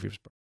 like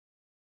Murfreesboro.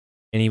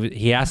 And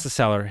he asked the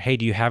seller, hey,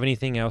 do you have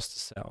anything else to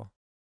sell?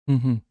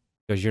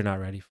 Because you're not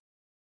ready for it.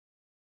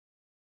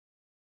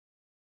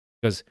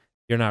 Because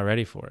you're not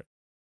ready for it.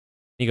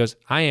 He goes,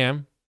 I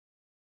am.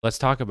 Let's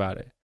talk about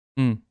it.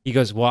 He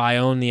goes, well, I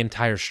own the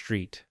entire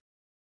street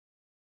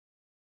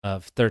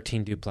of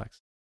 13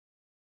 duplex.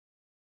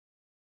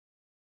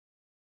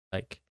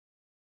 Like,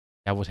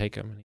 yeah, we'll take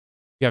him.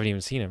 You haven't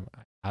even seen him.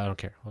 I don't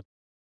care.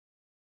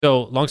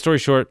 So, long story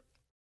short,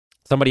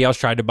 somebody else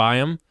tried to buy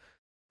him,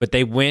 but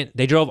they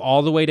drove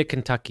all the way to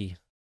Kentucky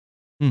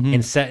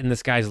and sat in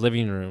this guy's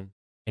living room.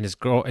 And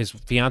his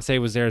fiance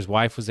was there, his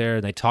wife was there,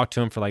 and they talked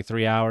to him for like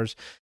 3 hours.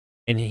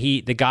 And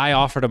the guy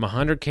offered him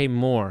 $100K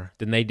more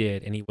than they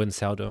did, and he wouldn't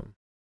sell to him.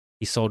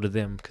 He sold to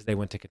them because they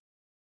went to Kentucky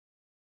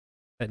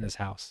in his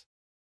house.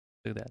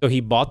 Look at that. So he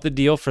bought the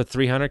deal for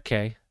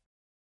 $300K.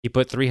 He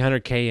put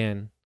 $300K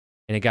in,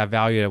 and it got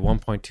valued at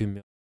 $1.2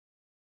 million.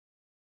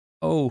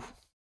 Oh,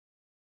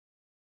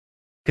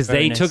 because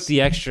they took the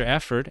extra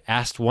effort,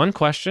 asked one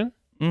question: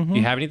 do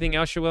you have anything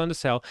else you're willing to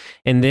sell?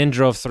 And then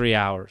drove 3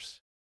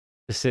 hours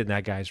to sit in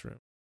that guy's room.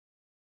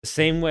 The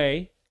same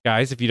way,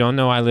 guys, if you don't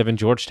know, I live in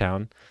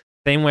Georgetown.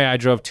 Same way I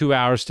drove 2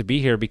 hours to be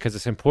here because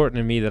it's important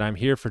to me that I'm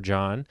here for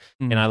John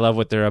and I love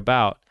what they're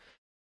about.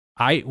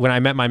 When I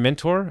met my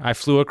mentor, I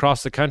flew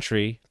across the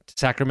country to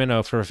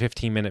Sacramento for a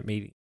 15-minute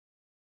meeting.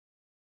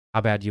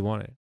 How bad do you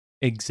want it?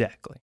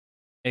 Exactly.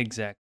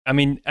 I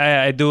mean,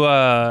 I do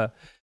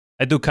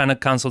kind of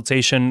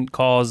consultation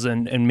calls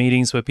and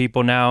meetings with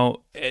people now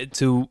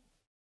to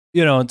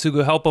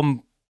help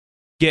them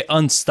get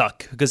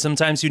unstuck, because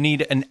sometimes you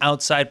need an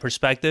outside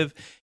perspective.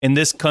 And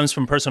this comes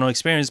from personal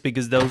experience,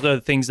 because those are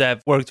the things that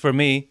have worked for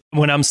me.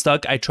 When I'm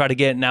stuck, I try to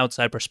get an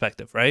outside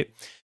perspective, right?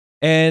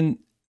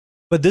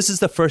 But this is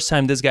the first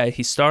time this guy,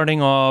 he's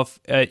starting off,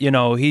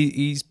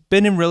 he's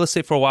been in real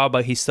estate for a while,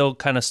 but he's still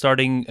kind of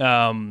starting.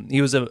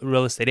 He was a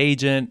real estate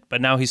agent,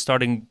 but now he's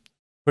starting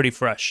pretty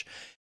fresh.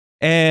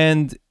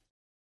 And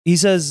he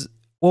says,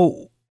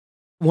 well,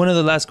 one of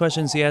the last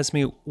questions he asked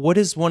me, what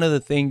is one of the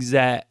things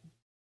that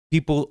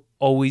people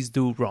always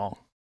do wrong?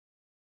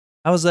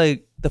 I was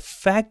like, the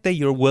fact that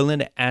you're willing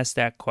to ask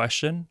that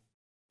question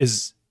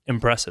is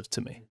impressive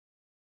to me,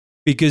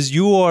 because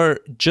you are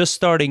just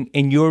starting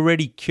and you're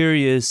already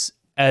curious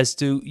as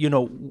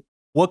to,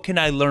 what can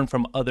I learn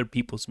from other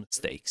people's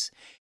mistakes?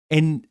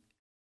 And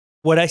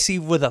what I see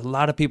with a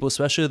lot of people,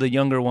 especially the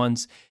younger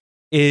ones,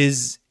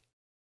 is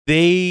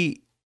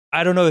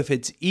I don't know if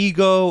it's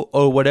ego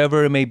or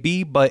whatever it may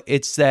be, but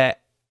it's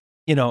that,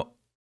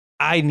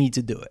 I need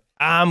to do it.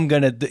 I'm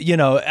going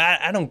to,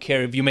 I don't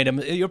care if you made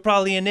a, you're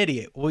probably an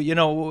idiot.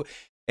 Well,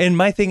 and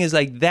my thing is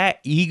like that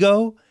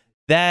ego,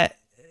 that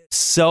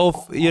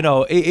self,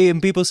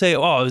 and people say,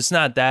 oh, it's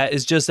not that.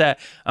 It's just that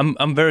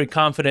I'm very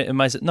confident in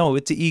myself. No,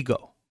 it's the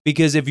ego.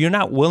 Because if you're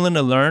not willing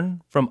to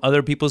learn from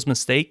other people's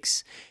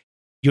mistakes,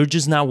 you're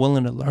just not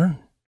willing to learn.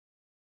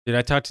 Dude,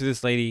 I talked to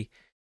this lady.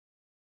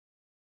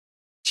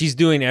 She's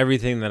doing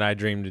everything that I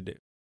dreamed to do.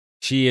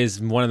 She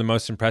is one of the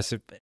most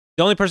impressive.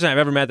 The only person I've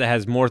ever met that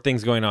has more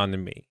things going on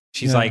than me.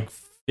 She's like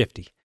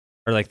 50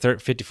 or like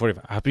 50,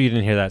 45. I hope you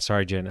didn't hear that.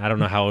 Sorry, Jen. I don't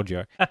know how old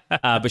you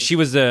are. But she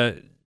was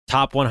the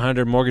top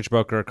 100 mortgage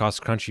broker across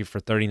the country for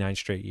 39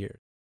 straight years.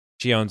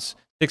 She owns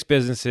 6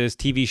 businesses,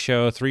 TV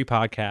show, 3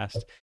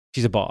 podcasts.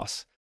 She's a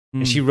boss.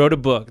 And she wrote a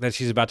book that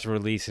she's about to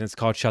release, and it's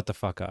called Shut the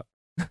Fuck Up.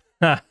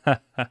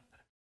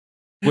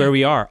 Where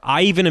we are.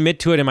 I even admit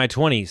to it in my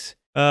 20s.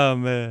 Oh,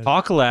 man.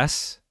 Talk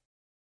less,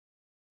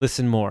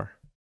 listen more.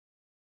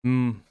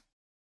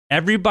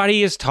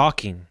 Everybody is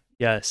talking.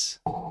 Yes.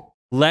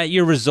 Let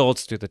your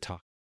results do the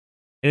talk.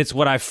 And it's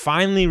what I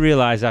finally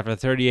realized after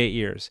 38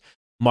 years.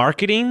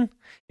 Marketing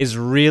is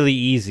really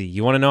easy.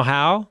 You want to know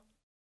how?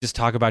 Just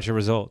talk about your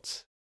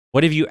results.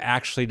 What have you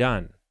actually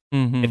done?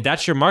 Mm-hmm. If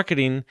that's your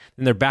marketing,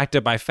 then they're backed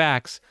up by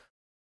facts.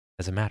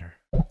 Doesn't matter.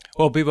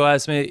 Well, people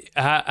ask me,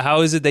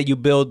 how is it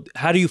that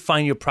how do you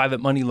find your private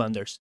money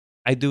lenders?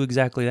 I do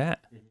exactly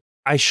that.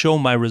 I show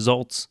my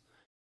results.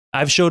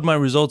 I've showed my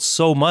results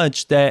so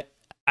much that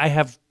I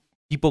have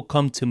people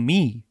come to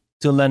me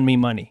to lend me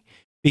money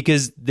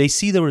because they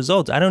see the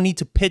results. I don't need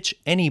to pitch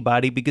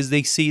anybody because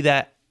they see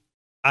that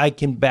I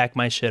can back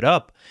my shit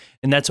up.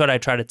 And that's what I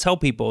try to tell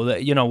people,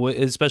 that,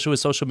 especially with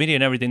social media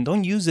and everything,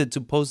 don't use it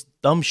to post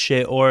dumb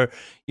shit or,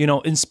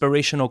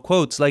 inspirational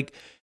quotes. Like,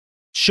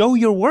 show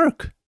your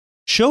work.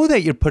 Show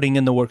that you're putting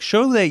in the work.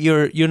 Show that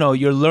you're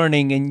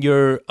learning and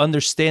you're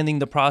understanding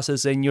the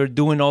process and you're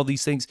doing all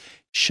these things.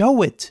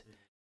 Show it,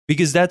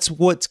 because that's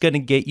what's going to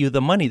get you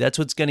the money. That's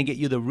what's going to get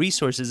you the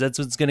resources. That's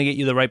what's going to get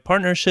you the right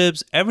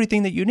partnerships.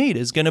 Everything that you need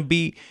is going to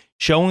be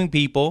showing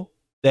people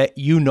that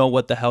you know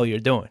what the hell you're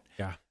doing.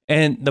 Yeah.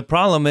 And the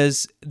problem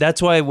is,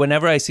 that's why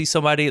whenever I see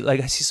somebody,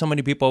 like I see so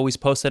many people always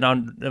posted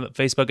on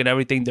Facebook and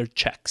everything, their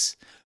checks.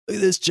 Look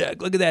at this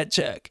check. Look at that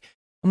check.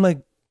 I'm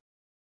like,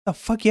 the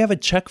fuck you have a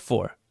check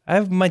for? I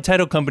have my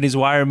title companies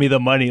wire me the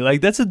money.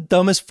 Like, that's the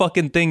dumbest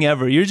fucking thing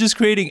ever. You're just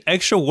creating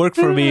extra work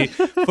for me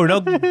for no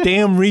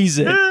damn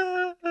reason.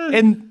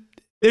 And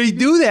they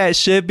do that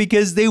shit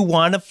because they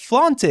want to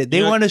flaunt it.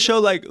 They want to show,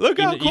 like, look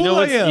how cool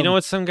I am. You know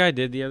what some guy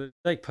did the other,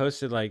 like,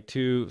 posted like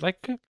 2,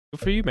 like, good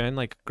for you, man,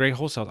 like, great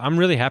wholesale. I'm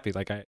really happy.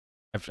 Like,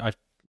 I've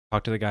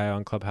talked to the guy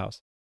on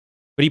Clubhouse,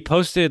 but he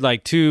posted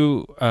like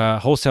 2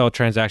 wholesale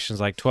transactions,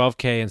 like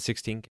 12K and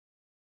 16K,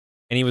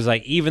 and he was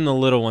like, even the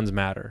little ones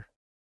matter.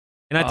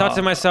 And I thought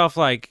to myself,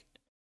 like,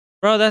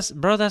 bro, that's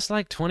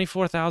like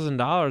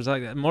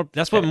 $24,000. Like,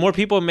 that's what more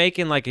people make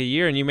in like a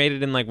year, and you made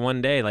it in like one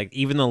day. Like,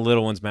 even the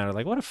little ones matter.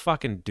 Like, what a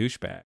fucking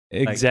douchebag.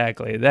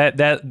 Exactly. Like,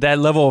 that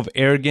level of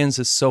arrogance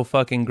is so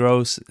fucking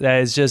gross.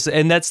 That is just,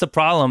 and that's the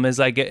problem. Is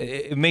like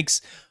it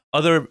makes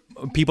other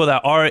people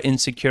that are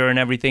insecure and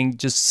everything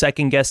just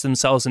second guess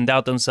themselves and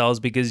doubt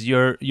themselves because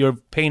you're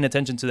paying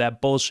attention to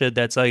that bullshit.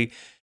 That's like,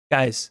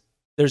 guys,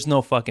 there's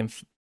no fucking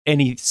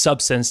any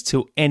substance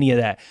to any of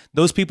that.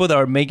 Those people that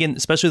are making,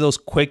 especially those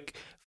quick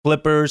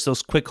flippers,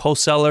 those quick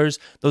wholesalers,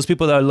 those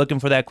people that are looking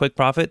for that quick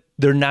profit,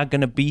 they're not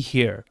going to be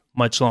here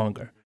much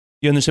longer.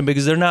 You understand?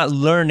 Because they're not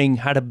learning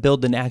how to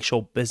build an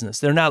actual business.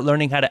 They're not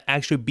learning how to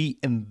actually be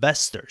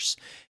investors.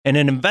 And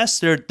an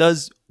investor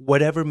does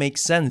whatever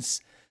makes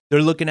sense.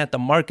 They're looking at the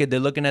market,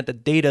 they're looking at the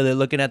data, they're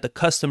looking at the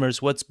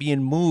customers, what's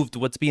being moved,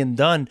 what's being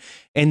done,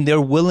 and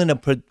they're willing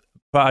to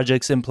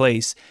projects in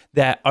place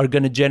that are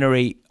going to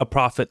generate a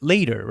profit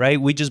later, right?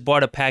 We just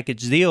bought a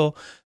package deal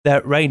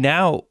that right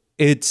now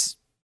it's,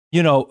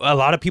 a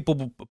lot of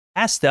people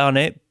pass down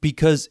it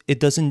because it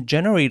doesn't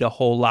generate a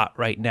whole lot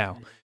right now.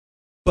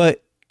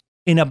 But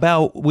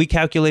we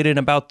calculated in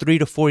about 3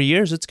 to 4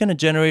 years, it's going to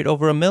generate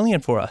over $1 million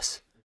for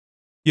us.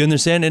 You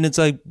understand? And it's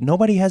like,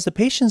 nobody has the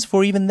patience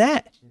for even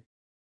that.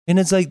 And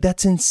it's like,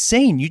 that's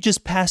insane. You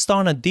just passed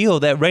on a deal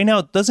that right now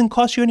it doesn't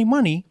cost you any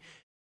money,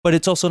 but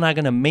it's also not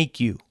going to make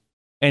you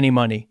any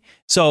money.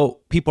 So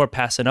people are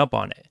passing up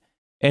on it.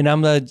 And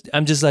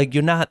I'm just like,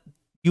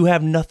 you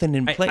have nothing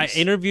in place. I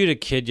interviewed a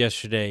kid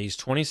yesterday. He's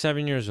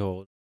 27 years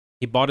old.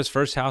 He bought his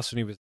first house when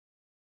he was,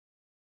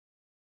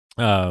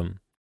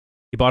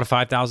 he bought a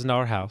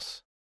 $5,000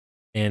 house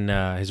in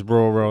his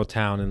rural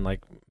town in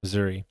like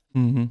Missouri.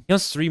 Mm-hmm. He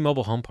owns 3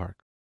 mobile home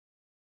parks.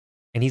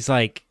 And he's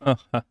like,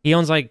 he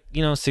owns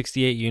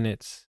 68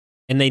 units.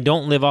 And they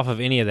don't live off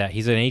of any of that.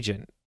 He's an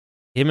agent.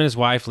 Him and his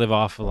wife live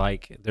off of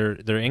like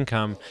their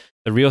income,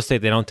 the real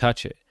estate, they don't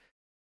touch it.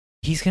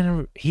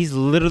 He's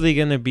literally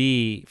gonna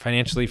be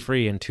financially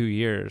free in 2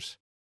 years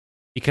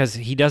because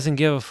he doesn't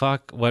give a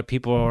fuck what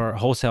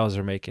wholesalers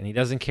are making. He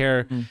doesn't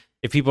care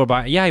if people are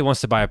buying. Yeah, he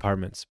wants to buy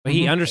apartments, but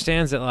he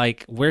understands that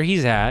like where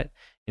he's at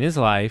in his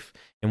life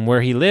and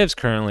where he lives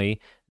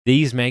currently,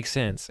 these make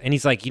sense. And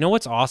he's like, you know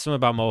what's awesome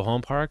about mobile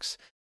home parks?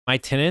 My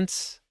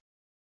tenants,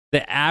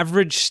 the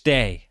average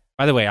stay.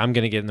 By the way, I'm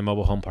gonna get in the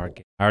mobile home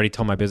park. I already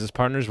told my business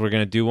partners we're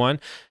gonna do one.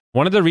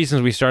 One of the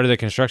reasons we started a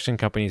construction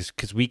company is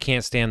because we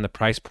can't stand the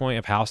price point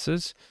of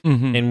houses,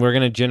 and we're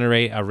going to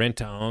generate a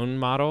rent-to-own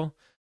model,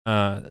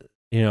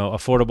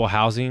 affordable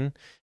housing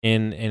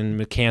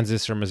in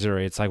Kansas or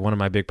Missouri. It's like one of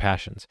my big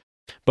passions.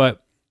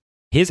 But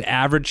his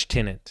average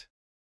tenant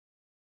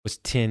was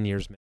 10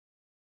 years.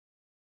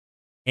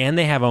 And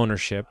they have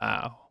ownership.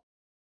 Wow.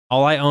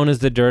 All I own is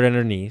the dirt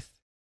underneath.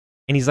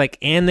 And he's like,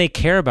 and they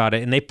care about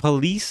it, and they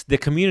police the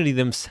community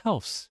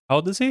themselves. How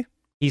old is he?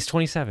 He's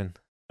 27.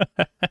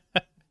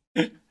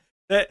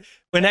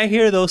 When I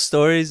hear those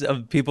stories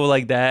of people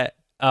like that,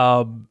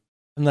 I'm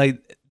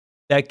like,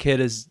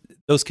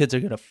 those kids are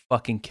gonna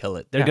fucking kill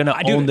it. They're gonna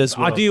own this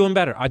world. I'll do you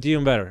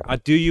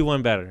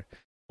one better.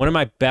 One of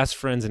my best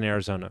friends in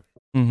Arizona.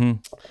 Mm-hmm.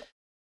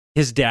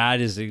 His dad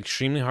is an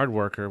extremely hard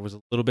worker, was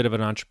a little bit of an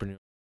entrepreneur,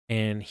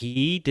 and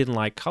he didn't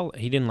like college.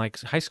 He didn't like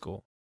high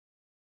school.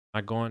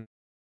 Not going to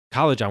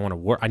college. I want to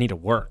work. I need to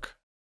work.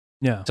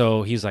 Yeah.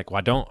 So he's like, well,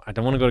 I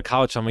don't want to go to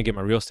college. So I'm gonna get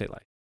my real estate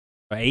license.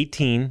 By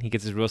 18, he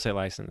gets his real estate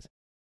license.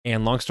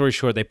 And long story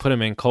short, they put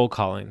him in cold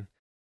calling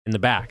in the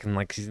back. And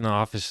like he's in the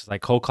office,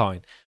 like cold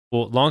calling.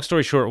 Well, long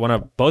story short,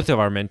 both of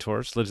our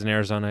mentors lives in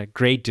Arizona.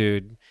 Great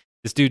dude.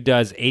 This dude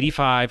does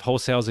 85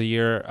 wholesales a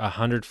year,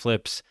 100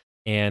 flips,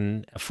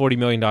 and a $40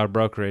 million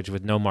brokerage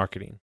with no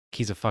marketing.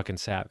 He's a fucking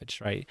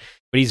savage, right?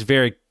 But he's a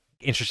very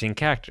interesting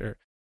character.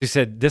 He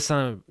said, this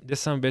son of a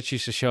bitch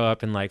used to show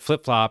up in like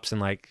flip-flops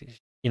and like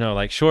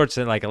shorts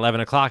at like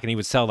 11 o'clock, and he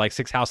would sell like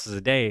 6 houses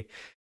a day.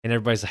 And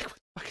everybody's like, what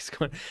the fuck is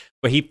going on?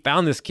 But he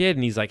found this kid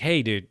and he's like,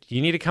 hey, dude, you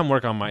need to come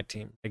work on my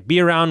team. Like, be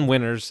around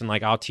winners and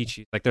like, I'll teach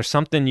you. Like, there's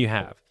something you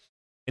have.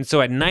 And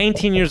so at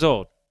 19 years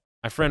old,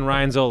 my friend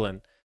Ryan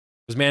Zolan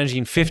was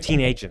managing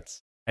 15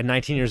 agents at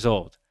 19 years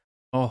old.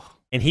 Oh.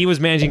 And he was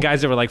managing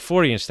guys that were like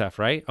 40 and stuff,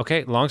 right?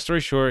 Okay, long story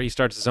short, he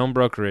starts his own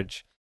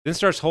brokerage, then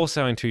starts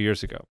wholesaling 2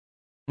 years ago.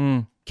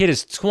 Kid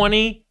is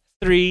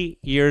 23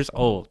 years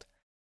old.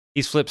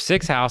 He's flipped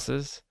 6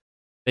 houses.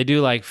 They do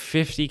like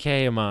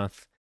 $50K a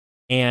month.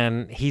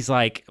 And he's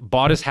like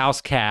bought his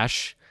house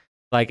cash,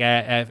 like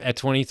at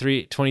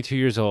 23, 22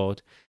 years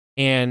old,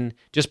 and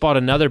just bought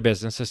another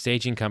business, a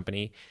staging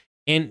company.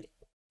 And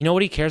you know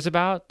what he cares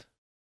about?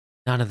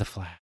 None of the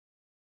flash.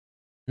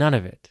 None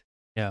of it.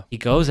 Yeah. He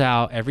goes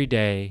out every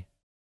day,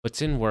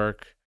 puts in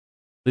work,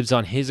 lives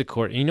on his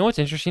accord. And you know what's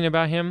interesting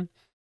about him?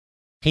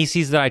 He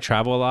sees that I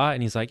travel a lot,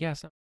 and he's like, yeah.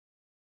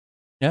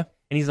 Yeah.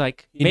 And he's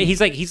like,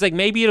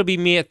 maybe it'll be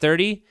me at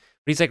 30. But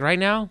he's like, right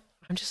now,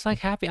 I'm just like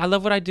happy. I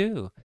love what I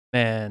do.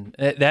 Man,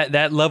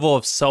 that level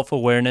of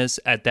self-awareness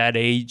at that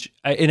age,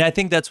 and I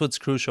think that's what's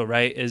crucial,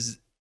 right? Is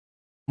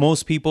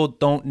most people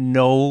don't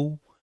know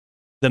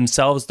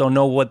themselves, don't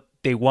know what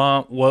they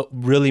want, what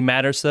really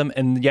matters to them,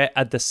 and yet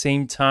at the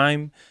same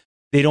time,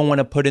 they don't want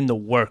to put in the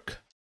work.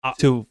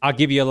 I'll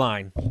give you a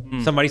line.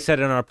 Somebody said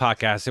it on our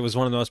podcast. It was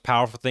one of the most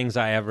powerful things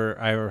I ever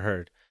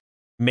heard.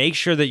 Make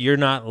sure that you're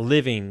not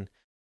living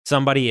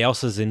somebody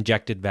else's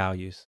injected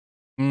values.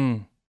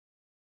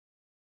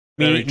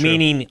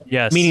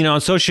 Meaning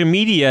on social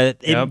media,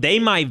 they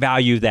might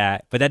value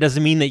that, but that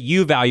doesn't mean that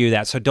you value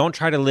that. So don't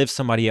try to live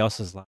somebody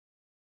else's life.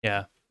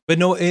 Yeah. But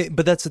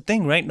but that's the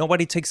thing, right?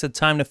 Nobody takes the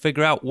time to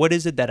figure out what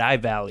is it that I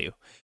value?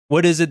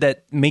 What is it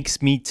that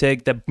makes me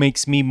tick, that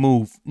makes me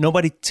move?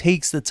 Nobody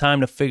takes the time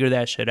to figure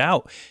that shit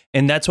out.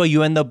 And that's why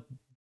you end up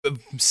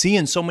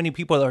seeing so many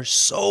people that are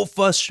so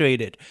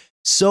frustrated,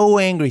 so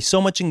angry,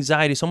 so much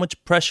anxiety, so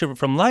much pressure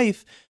from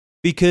life,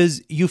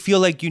 because you feel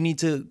like you need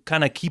to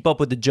kind of keep up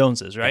with the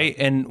Joneses, right?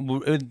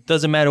 And it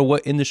doesn't matter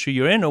what industry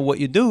you're in or what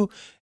you do,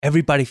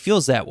 everybody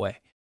feels that way.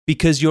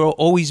 because you're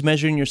always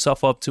measuring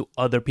yourself up to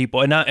other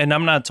people. And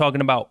I'm not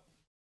talking about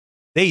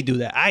they do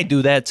that. I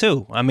do that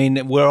too. I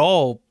mean, we're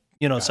all,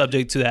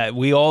 subject to that.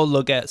 We all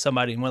look at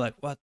somebody and we're like,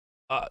 what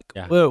the fuck?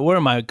 Yeah. Where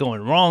am I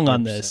going wrong 100%.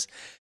 On this?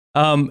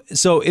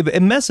 So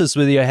it messes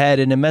with your head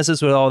and it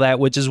messes with all that,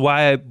 which is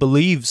why I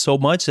believe so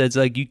much that it's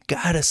like you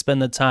got to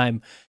spend the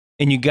time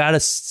and you got to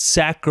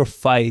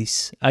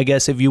sacrifice, I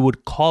guess if you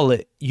would call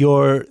it,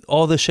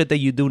 all the shit that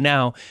you do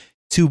now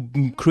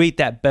to create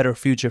that better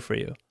future for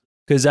you.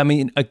 Because, I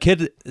mean, a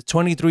kid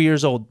 23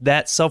 years old,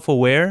 that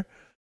self-aware,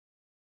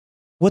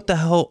 what the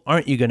hell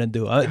aren't you going to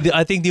do?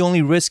 I think the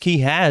only risk he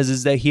has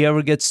is that he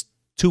ever gets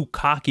too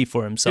cocky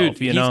for himself.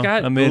 Dude, he's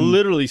got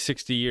literally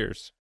 60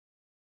 years.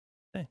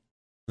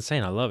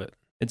 Insane. I love it.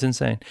 It's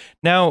insane.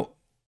 Now,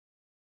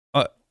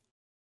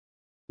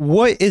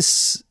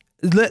 let's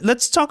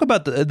talk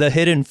about the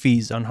hidden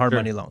fees on hard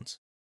money loans.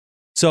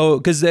 So,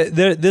 because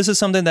this is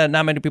something that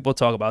not many people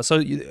talk about. So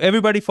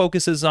everybody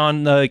focuses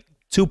on the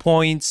 2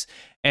 points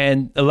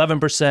and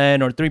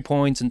 11% or 3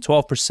 points and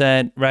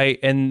 12%, right?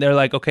 And they're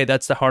like, okay,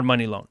 that's the hard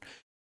money loan.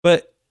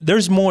 But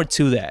there's more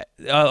to that.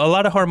 A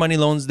lot of hard money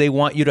loans, they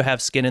want you to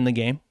have skin in the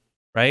game,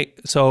 right?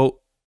 So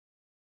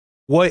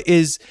what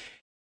does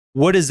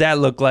that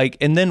look like?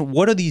 And then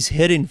what are these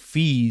hidden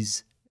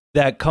fees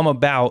that come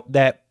about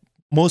that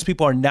most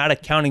people are not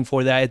accounting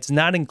for, that it's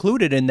not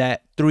included in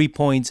that 3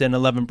 points and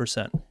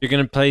 11%? You're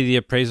going to pay the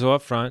appraisal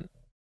up front,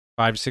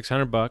 $500 to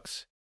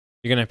 $600.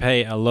 You're going to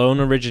pay a loan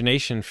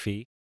origination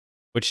fee,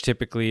 which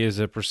typically is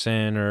a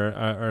percent or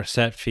a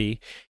set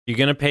fee. You're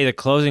going to pay the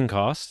closing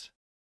costs.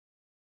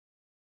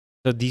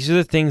 So these are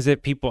the things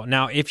that people...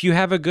 Now, if you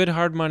have a good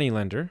hard money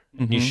lender,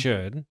 you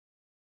should,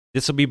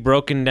 this will be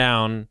broken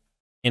down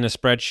in a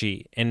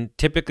spreadsheet. And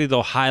typically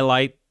they'll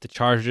highlight the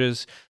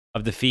charges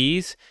of the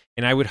fees.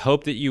 And I would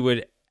hope that you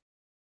would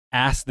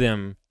ask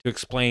them to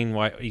explain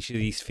what each of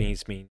these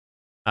fees mean.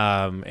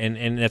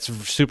 And that's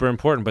super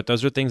important. But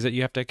those are things that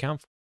you have to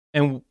account for.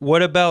 And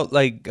what about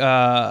like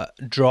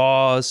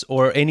draws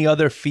or any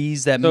other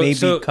fees that may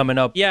be coming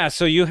up? Yeah,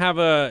 so you'll have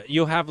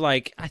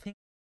like, I think,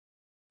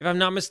 if I'm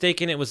not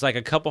mistaken, it was like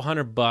a couple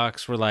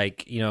 $100 were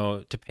like,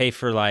 to pay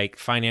for like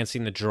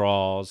financing the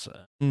draws,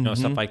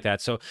 stuff like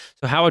that. So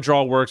how a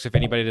draw works, if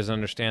anybody doesn't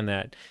understand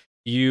that,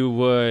 you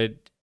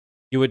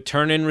would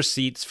turn in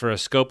receipts for a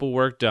scope of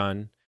work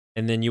done,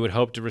 and then you would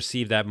hope to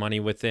receive that money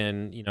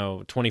within,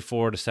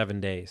 24 to 7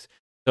 days.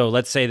 So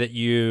let's say that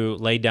you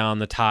lay down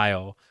the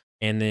tile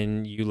and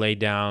then you lay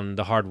down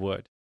the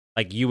hardwood.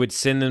 Like, you would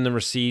send them the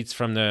receipts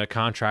from the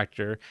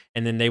contractor,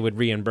 and then they would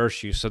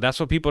reimburse you. So that's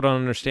what people don't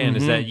understand,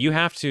 is that you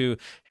have to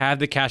have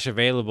the cash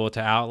available to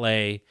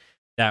outlay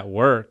that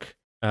work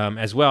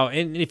as well.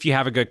 And if you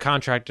have a good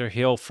contractor,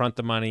 he'll front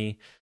the money.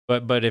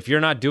 But if you're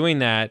not doing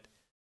that,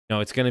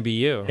 it's going to be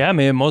you. Yeah,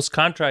 man. Most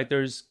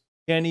contractors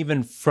can't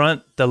even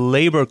front the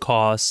labor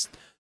costs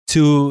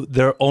to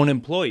their own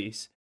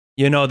employees.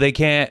 They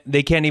can't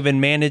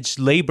even manage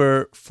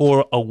labor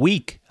for a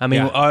week. I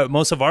mean,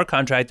 most of our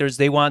contractors,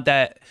 they want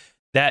that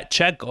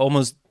check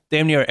almost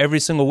damn near every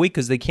single week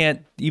because they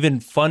can't even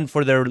fund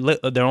for their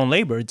own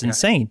labor. It's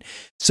insane.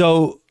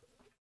 So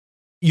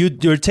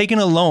you're taking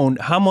a loan.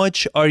 How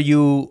much are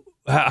you?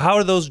 How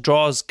are those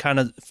draws kind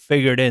of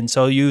figured in?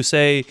 So you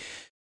say,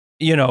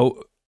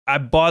 I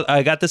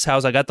got this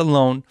house, I got the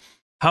loan.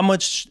 How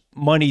much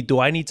money do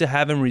I need to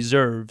have in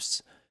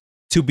reserves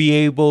to be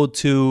able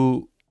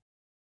to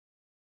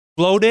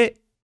float it,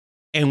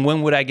 and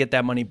when would I get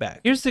that money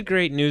back? Here's the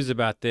great news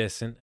about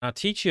this, and I'll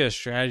teach you a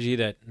strategy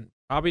that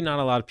probably not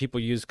a lot of people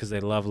use because they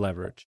love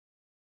leverage.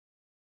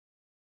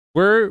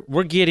 We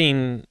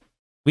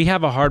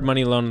have a hard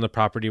money loan on the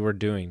property we're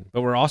doing,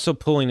 but we're also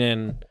pulling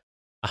in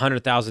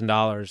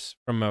 $100,000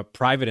 from a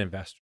private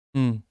investor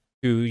to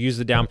use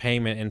the down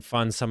payment and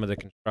fund some of the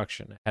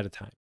construction ahead of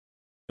time.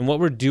 And what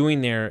we're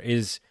doing there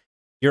is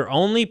you're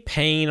only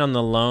paying on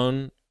the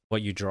loan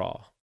what you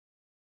draw,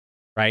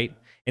 right?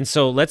 And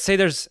so let's say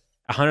there's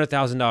a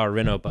 $100,000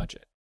 reno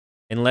budget,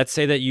 and let's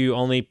say that you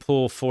only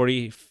pull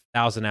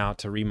 $40,000 out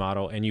to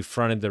remodel, and you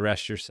fronted the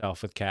rest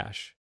yourself with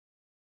cash.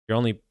 You're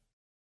only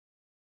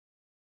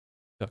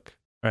took,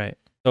 right?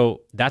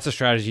 So that's a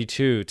strategy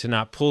too, to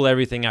not pull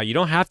everything out. You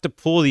don't have to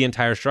pull the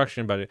entire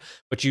structure budget,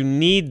 but you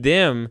need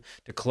them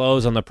to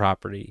close on the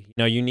property.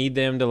 You need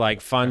them to like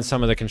fund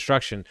some of the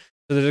construction.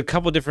 So there's a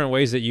couple different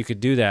ways that you could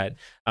do that.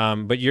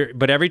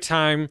 But every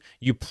time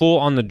you pull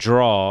on the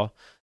draw,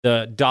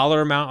 the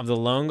dollar amount of the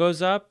loan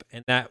goes up,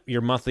 and that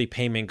your monthly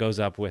payment goes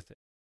up with it.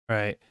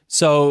 Right.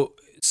 So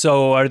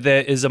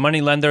is the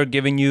money lender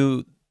giving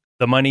you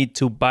the money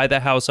to buy the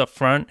house up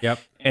front? Yep.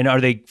 And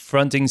are they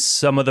fronting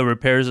some of the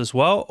repairs as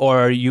well? Or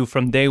are you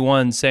from day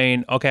one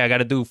saying, okay, I got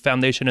to do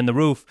foundation in the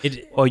roof,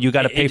 or you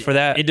got to pay for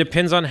that? It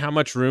depends on how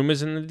much room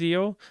is in the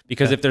deal,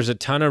 because if there's a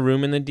ton of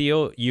room in the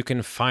deal, you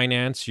can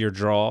finance your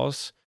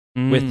draws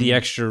with the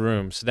extra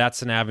room. So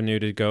that's an avenue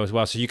to go as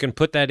well. So you can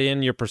put that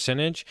in your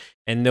percentage,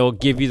 and they'll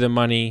give you the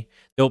money.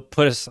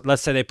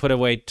 Let's say they put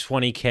away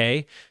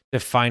 $20K to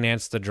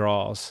finance the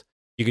draws.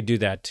 You could do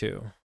that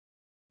too.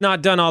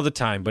 Not done all the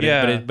time, but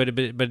Yeah. it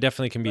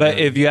definitely can be But done.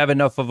 if you have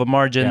enough of a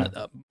margin,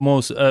 Yeah.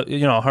 most hard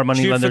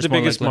money Shoot lenders for the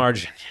more biggest likely-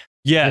 margin.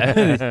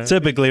 Yeah,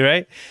 typically,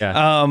 right?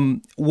 Yeah.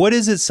 What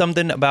is it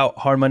something about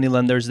hard money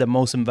lenders that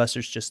most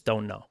investors just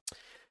don't know?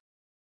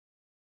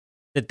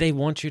 That they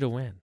want you to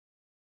win.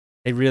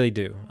 They really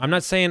do. I'm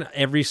not saying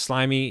every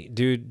slimy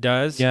dude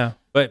does. Yeah.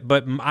 But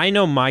I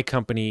know my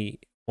company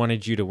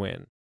wanted you to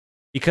win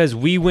because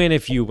we win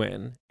if you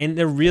win. And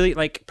they're really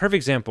like perfect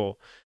example.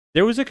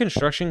 There was a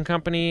construction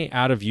company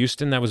out of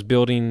Houston that was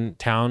building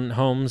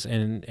townhomes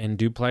and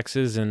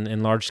duplexes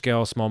and large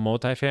scale small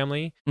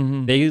multifamily.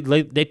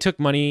 Mm-hmm. They took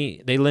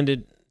money. They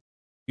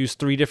used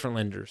 3 different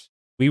lenders.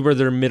 We were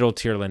their middle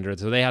tier lender.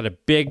 So they had a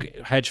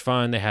big hedge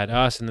fund. They had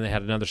us, and then they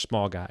had another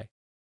small guy.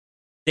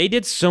 They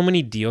did so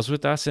many deals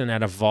with us and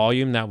at a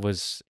volume that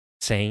was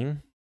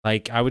insane.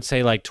 Like I would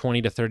say like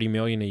 20 to 30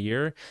 million a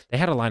year. They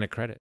had a line of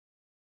credit.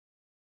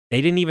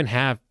 They didn't even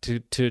have to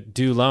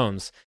do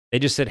loans. They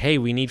just said, hey,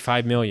 we need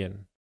 5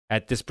 million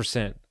at this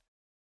percent.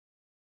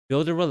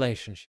 Build a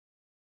relationship.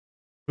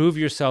 Prove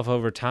yourself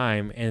over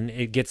time, and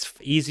it gets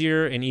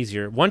easier and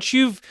easier. Once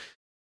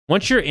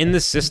you're in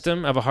the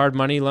system of a hard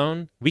money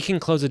loan, we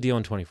can close a deal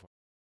in 24.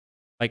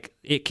 Like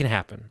it can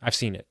happen. I've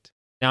seen it.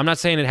 Now I'm not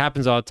saying it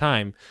happens all the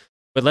time,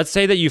 but let's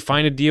say that you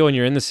find a deal and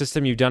you're in the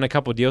system, you've done a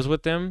couple deals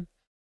with them,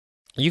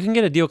 you can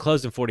get a deal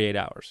closed in 48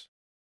 hours.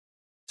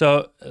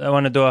 So I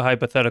want to do a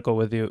hypothetical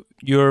with you.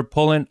 You're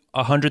pulling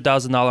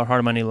 $100,000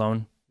 hard money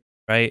loan,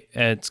 right?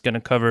 And it's going to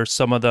cover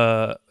some of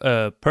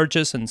the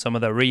purchase and some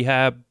of the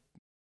rehab,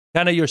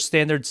 kind of your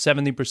standard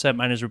 70%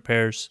 minus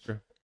repairs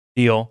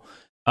deal.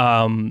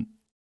 How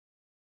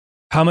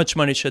much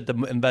money should the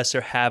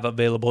investor have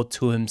available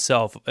to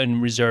himself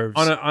in reserves?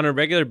 On a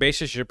regular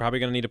basis, you're probably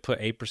going to need to put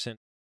 8%.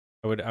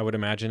 I would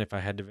imagine if I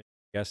had to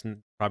guess,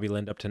 and probably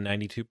lend up to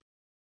 92%.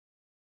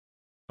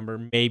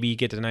 Maybe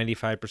get to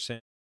 95%.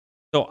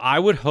 So I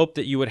would hope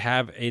that you would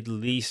have at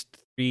least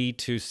 3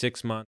 to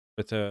 6 months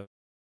with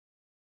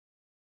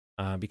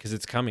because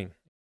it's coming.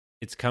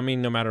 It's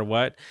coming no matter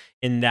what.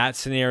 In that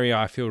scenario,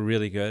 I feel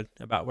really good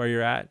about where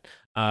you're at.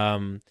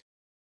 Now,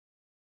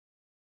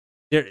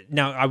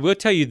 I will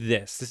tell you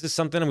this. This is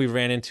something we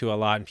ran into a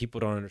lot and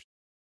people don't understand.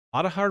 A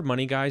lot of hard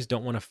money guys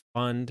don't want to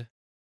fund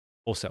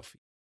wholesale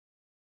fees.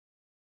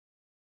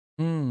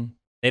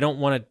 They don't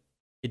want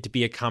it to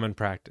be a common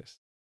practice.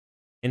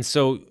 And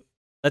so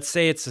let's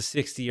say it's a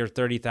 $60,000 or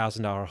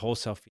 $30,000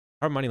 wholesale fee.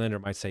 Hard money lender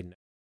might say no.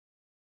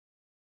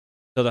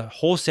 So the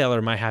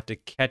wholesaler might have to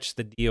catch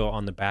the deal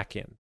on the back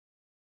end.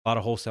 A lot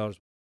of wholesalers.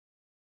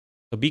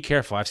 So be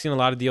careful. I've seen a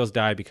lot of deals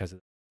die because of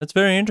that. That's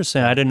very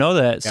interesting. I didn't know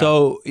that. Yeah.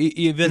 So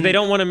even they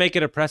don't want to make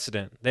it a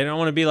precedent. They don't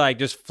want to be like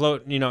just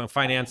float,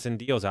 financing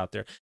deals out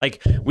there.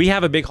 Like we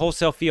have a big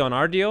wholesale fee on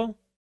our deal.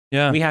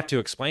 Yeah. We have to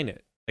explain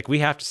it. Like we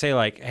have to say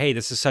like, hey,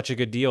 this is such a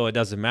good deal. It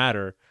doesn't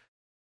matter.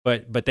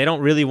 But they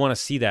don't really want to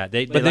see that.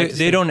 They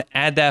don't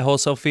add that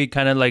wholesale fee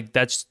kind of like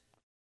that's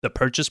the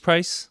purchase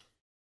price?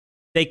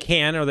 They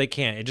can or they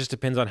can't. It just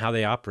depends on how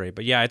they operate.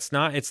 But yeah, it's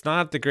not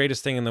the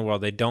greatest thing in the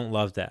world. They don't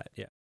love that.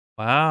 Yeah.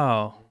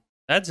 Wow.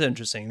 That's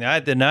interesting.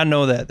 I did not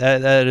know that.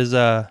 That is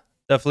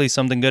definitely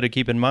something good to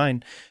keep in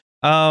mind.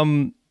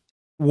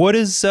 What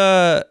is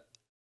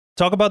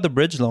talk about the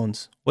bridge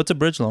loans. What's a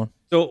bridge loan?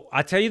 So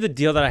I'll tell you the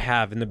deal that I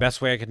have and the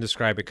best way I can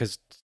describe it, because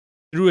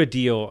through a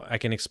deal I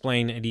can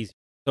explain it easy.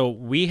 So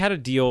we had a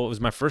deal. It was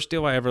my first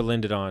deal I ever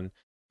lended on.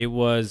 It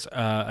was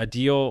a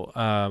deal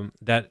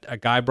that a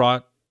guy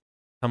brought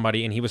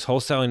somebody and he was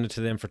wholesaling it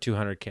to them for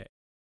 $200K.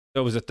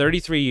 So it was a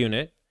 33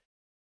 unit,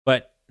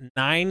 but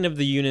 9 of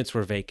the units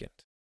were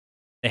vacant.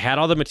 They had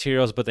all the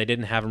materials, but they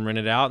didn't have them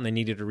rented out and they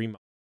needed a remodel.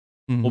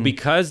 Mm-hmm. Well,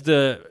 because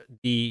the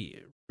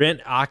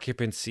rent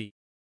occupancy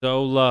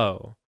so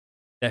low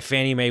that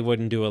Fannie Mae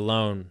wouldn't do a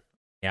loan on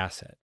the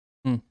asset.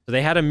 So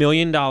they had $1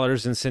 million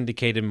in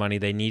syndicated money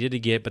they needed to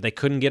get, but they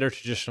couldn't get a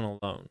traditional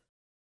loan.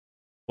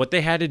 What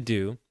they had to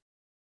do,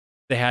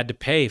 they had to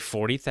pay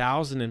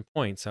 $40,000 in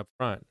points up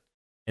front.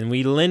 And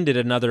we lended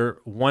another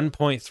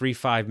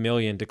 $1.35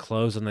 million to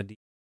close on the deal.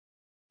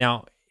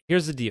 Now,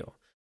 here's the deal.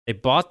 They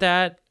bought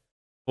that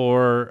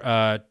for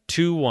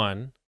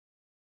 2.1.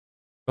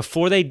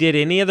 Before they did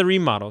any of the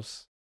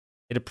remodels,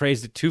 it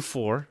appraised at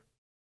 2.4.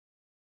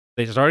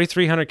 There's already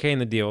 $300K in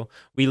the deal.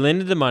 We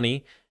lended the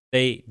money.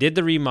 They did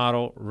the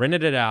remodel,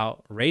 rented it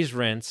out, raised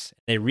rents.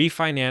 They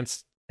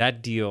refinanced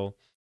that deal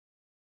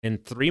in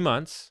 3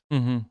 months,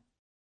 and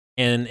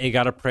it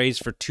got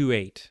appraised for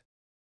 2.8.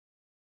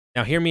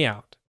 Now, hear me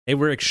out. They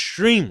were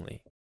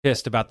extremely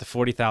pissed about the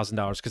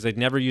 $40,000 because they'd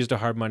never used a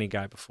hard money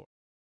guy before.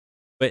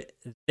 But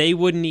they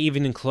wouldn't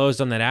even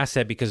enclose on that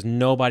asset because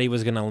nobody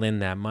was going to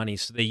lend that money.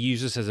 So they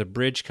used us as a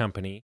bridge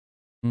company.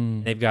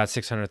 They've got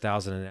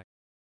 $600,000 in it.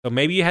 So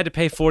maybe you had to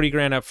pay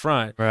 $40,000 up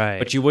front, right?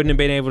 But you wouldn't have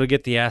been able to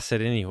get the asset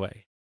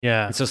anyway.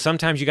 Yeah. And so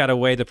sometimes you got to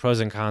weigh the pros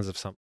and cons of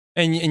something.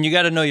 And you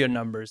got to know your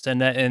numbers,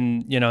 and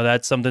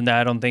that's something that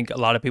I don't think a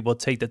lot of people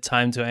take the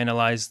time to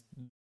analyze.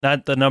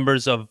 Not the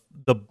numbers of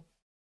the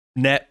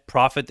net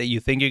profit that you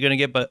think you're going to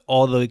get, but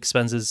all the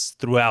expenses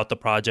throughout the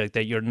project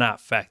that you're not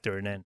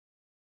factoring in.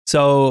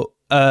 So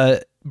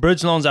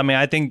bridge loans, I mean,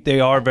 I think they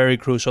are very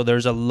crucial.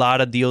 There's a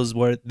lot of deals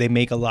where they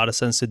make a lot of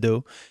sense to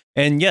do.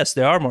 And yes,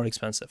 they are more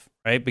expensive,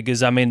 right?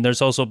 Because, I mean,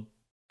 there's also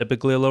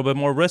typically a little bit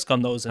more risk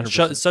on those. And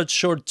such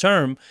short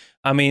term,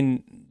 I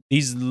mean,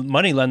 these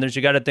money lenders,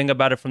 you got to think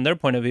about it from their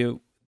point of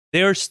view.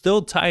 They're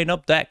still tying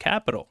up that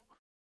capital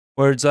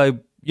where it's like,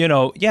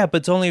 yeah, but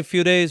it's only a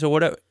few days or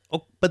whatever.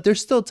 Oh, but they're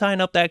still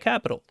tying up that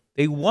capital.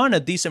 They want a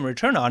decent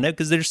return on it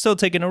because they're still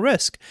taking a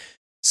risk.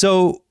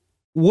 So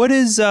what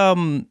is,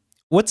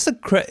 what's the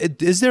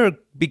credit? Is there,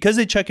 because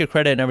they check your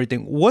credit and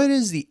everything, what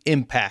is the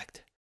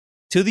impact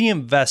to the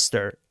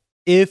investor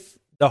if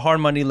the hard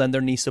money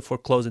lender needs to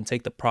foreclose and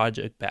take the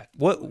project back?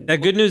 The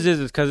good news is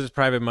because it's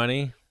private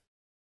money.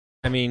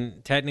 I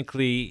mean,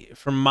 technically,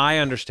 from my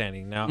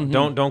understanding, now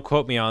don't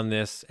quote me on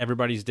this.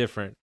 Everybody's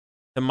different.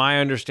 To my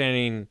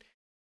understanding,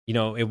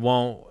 it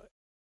won't,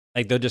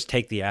 like, they'll just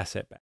take the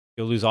asset back.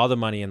 You'll lose all the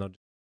money and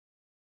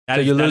that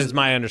is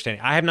my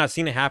understanding. I have not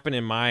seen it happen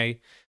in my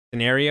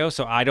scenario,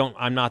 so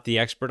I'm not the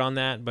expert on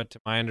that, but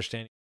to my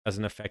understanding, it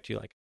doesn't affect you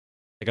like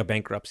a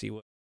bankruptcy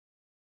would.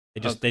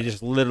 They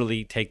just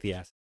literally take the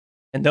asset.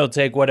 And they'll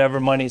take whatever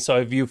money. So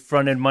if you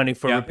fronted money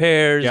for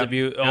repairs,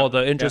 all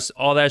the interest,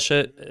 all that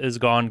shit is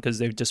gone because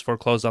they've just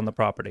foreclosed on the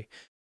property.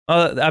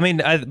 I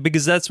mean,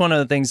 because that's one of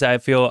the things I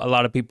feel a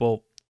lot of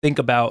people think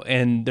about,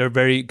 and they're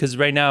because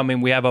right now, I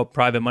mean, we have a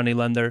private money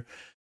lender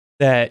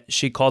that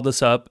she called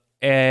us up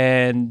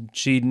and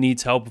she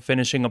needs help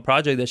finishing a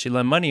project that she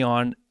lent money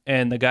on,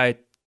 and the guy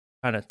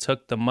kind of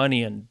took the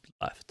money and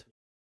left,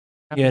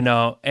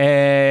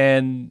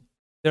 and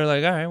they're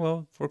like, all right,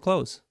 well,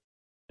 foreclose.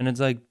 And it's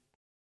like,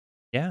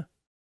 yeah.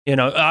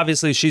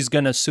 Obviously she's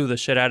going to sue the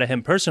shit out of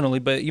him personally,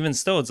 but even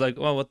still, it's like,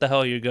 well, what the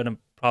hell you're going to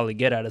probably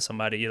get out of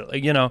somebody,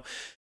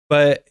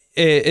 but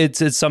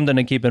it's something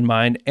to keep in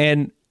mind.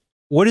 And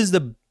what is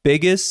the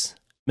biggest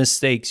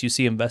mistakes you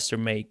see investor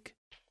make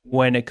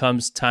when it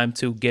comes time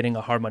to getting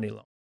a hard money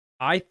loan?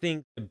 I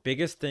think the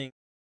biggest thing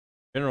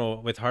in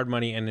general with hard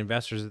money and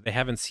investors is they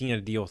haven't seen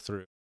a deal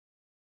through.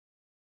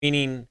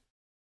 Meaning, I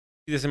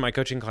see this in my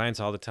coaching clients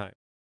all the time.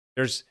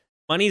 There's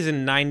money's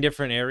in 9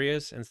 different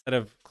areas instead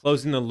of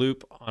closing the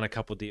loop on a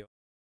couple deals.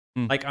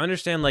 Like,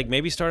 understand, like,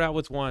 maybe start out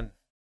with 1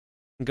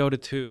 and go to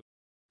 2.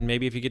 And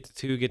maybe if you get to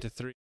 2, get to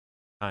 3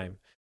 time.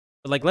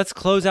 But, like, let's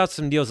close out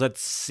some deals.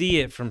 Let's see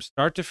it from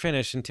start to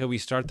finish until we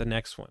start the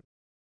next one.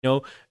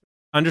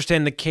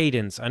 Understand the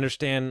cadence,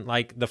 understand,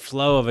 like, the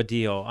flow of a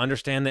deal,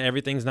 understand that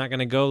everything's not going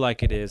to go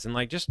like it is. And,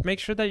 like, just make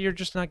sure that you're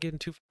just not getting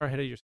too far ahead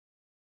of yourself.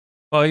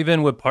 Well,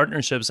 even with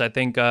partnerships, I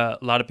think a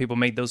lot of people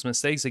make those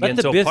mistakes. Again,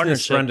 let the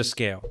business run to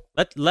scale.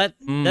 Let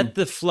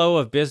the flow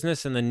of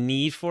business and the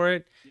need for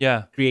it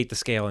create the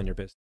scale in your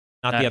business,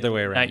 not the other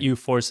way around. Not you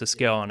force the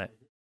scale on it.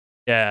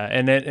 Yeah,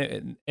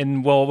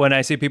 and well, when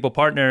I see people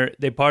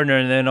they partner,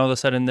 and then all of a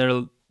sudden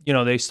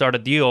they start a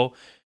deal,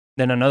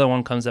 then another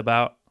one comes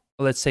about.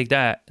 Well, let's take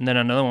that, and then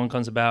another one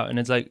comes about, and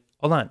it's like,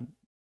 hold on,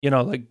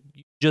 like,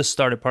 you just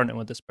started partnering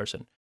with this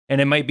person. And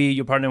it might be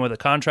you're partnering with a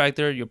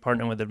contractor, you're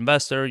partnering with an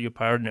investor, you're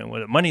partnering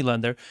with a money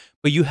lender,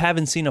 but you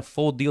haven't seen a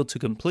full deal to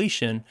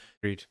completion.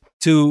 Agreed.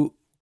 To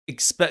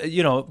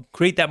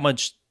create that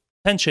much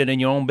tension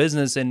in your own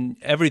business and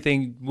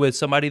everything with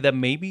somebody that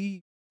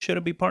maybe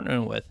shouldn't be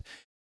partnering with.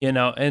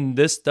 And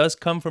this does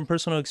come from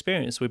personal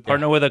experience. We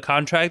partner with a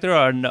contractor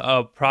on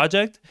a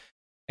project,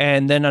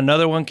 and then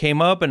another one came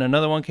up,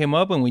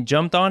 and we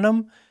jumped on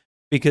them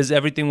because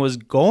everything was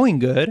going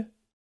good.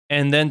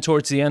 And then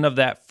towards the end of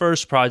that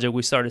first project,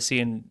 we started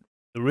seeing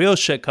the real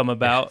shit come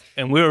about,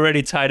 and we were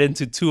already tied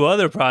into 2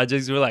 other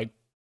projects. We're like,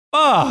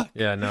 fuck.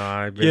 Yeah, no,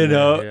 I've been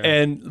there, yeah.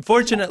 And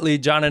fortunately,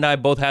 John and I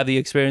both have the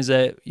experience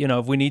that,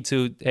 if we need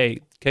to, hey,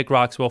 kick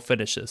rocks, we'll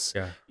finish this.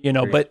 Yeah.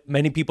 But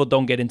many people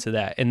don't get into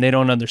that, and they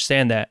don't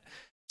understand that.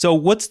 So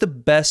what's the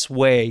best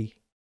way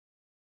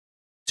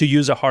to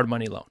use a hard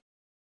money loan?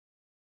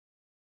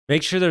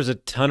 Make sure there's a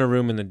ton of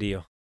room in the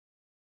deal.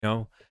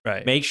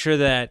 Right. Make sure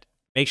that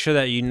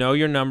you know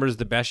your numbers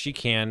the best you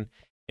can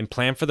and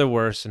plan for the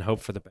worst and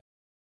hope for the best.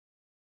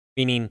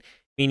 Meaning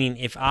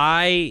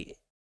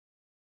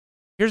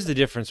here's the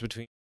difference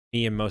between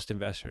me and most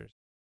investors.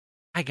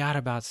 I got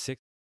about 6.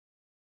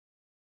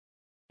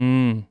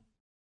 I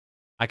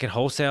could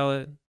wholesale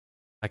it.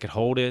 I could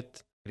hold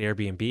it. I could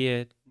Airbnb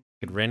it. I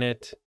could rent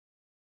it.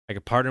 I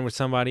could partner with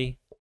somebody.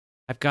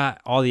 I've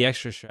got all the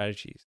extra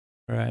strategies.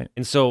 Right.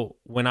 And so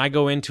when I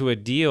go into a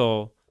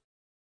deal,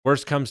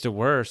 worst comes to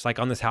worst, like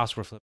on this house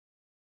we're flipping,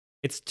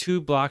 it's 2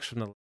 blocks from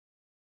the.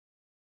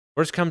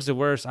 Worst comes to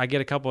worst, I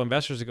get a couple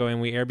investors to go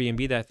and we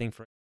Airbnb that thing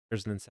for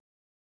years and then sell.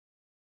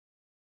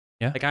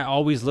 Yeah. Like, I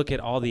always look at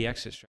all the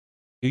exit strategies.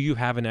 Do you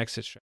have an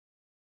exit strategy?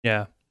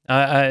 Yeah.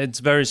 It's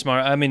very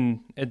smart. I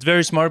mean, it's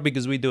very smart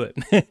because we do it.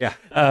 Yeah.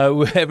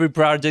 Every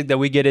project that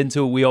we get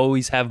into, we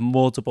always have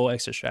multiple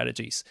exit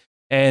strategies.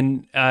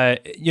 And,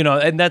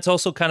 and that's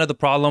also kind of the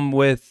problem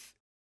with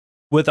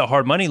a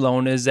hard money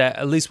loan is that,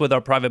 at least with our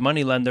private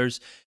money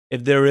lenders,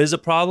 if there is a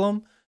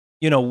problem,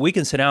 we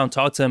can sit down and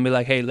talk to them and be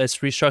like, hey, let's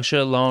restructure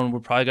a loan. We're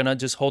probably going to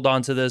just hold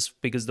on to this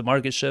because the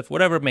market shift,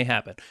 whatever may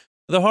happen.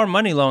 With a hard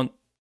money loan,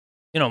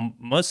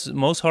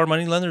 most hard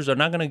money lenders are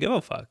not going to give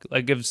a fuck.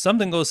 Like if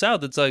something goes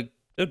south, it's like,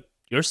 dude,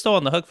 you're still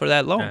on the hook for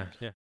that loan.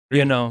 Yeah.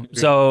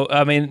 So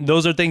I mean,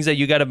 those are things that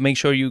you got to make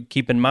sure you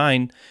keep in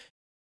mind.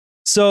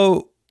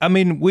 So I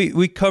mean,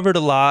 we covered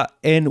a lot.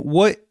 And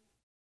what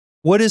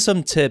is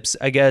some tips,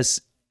 I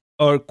guess,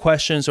 or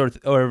questions or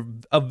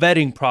a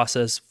vetting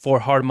process for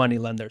hard money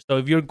lenders? So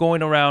if you're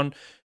going around,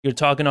 you're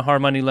talking to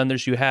hard money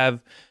lenders, you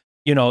have,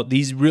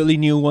 these really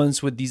new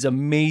ones with these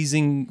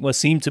amazing, what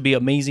seem to be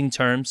amazing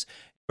terms,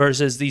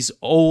 versus these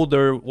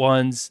older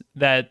ones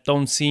that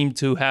don't seem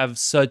to have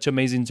such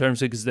amazing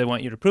terms because they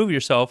want you to prove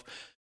yourself.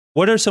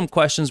 What are some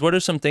questions? What are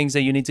some things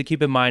that you need to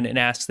keep in mind and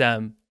ask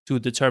them to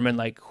determine,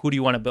 like, who do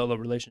you want to build a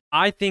relationship?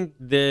 I think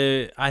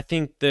the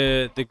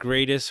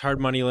greatest hard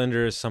money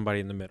lender is somebody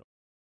in the middle.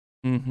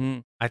 Mm-hmm.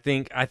 I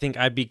think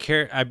I'd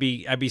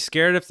be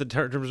scared if the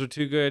terms were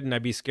too good, and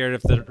I'd be scared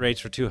if the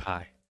rates were too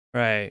high.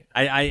 Right.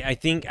 I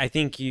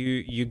think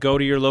you go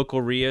to your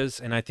local RIAs,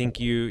 and I think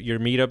your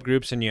meetup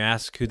groups, and you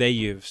ask who they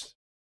use.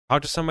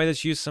 Talk to somebody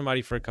that's used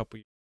somebody for a couple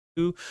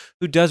years,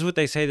 who does what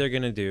they say they're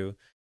going to do,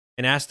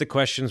 and ask the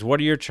questions: what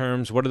are your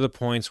terms? What are the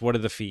points? What are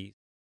the fees?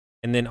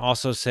 And then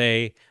also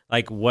say,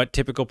 like, what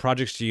typical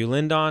projects do you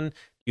lend on? Do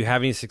you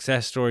have any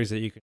success stories that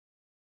you can?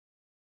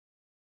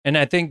 And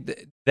I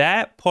think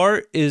that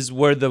part is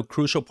where the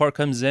crucial part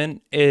comes in,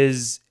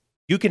 is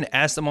you can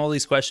ask them all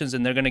these questions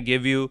and they're going to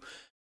give you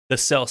the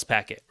sales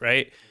packet,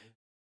 right?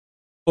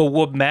 But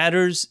what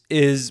matters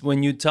is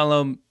when you tell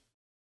them,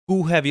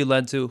 who have you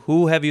lent to?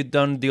 Who have you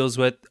done deals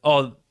with?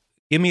 Oh,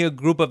 give me a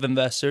group of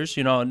investors,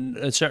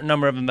 a certain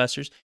number of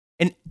investors,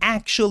 and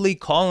actually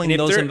calling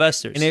those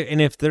investors. And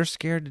if they're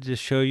scared to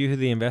just show you who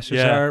the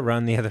investors are,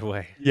 run the other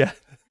way. Yeah.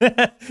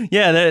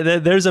 Yeah,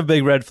 there's a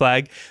big red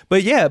flag.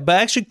 But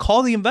actually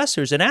call the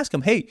investors and ask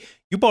them, hey,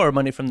 you borrowed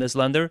money from this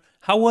lender.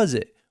 How was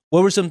it?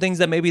 What were some things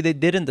that maybe they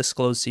didn't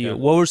disclose to you? Yeah.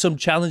 What were some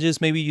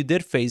challenges maybe you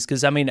did face?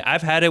 Because, I mean,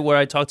 I've had it where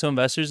I talk to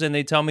investors and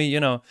they tell me,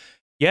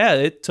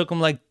 it took them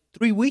like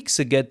 3 weeks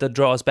to get the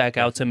draws back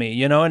out to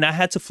me, and I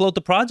had to float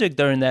the project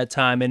during that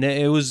time. And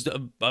it was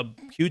a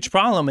huge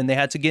problem. And they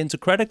had to get into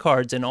credit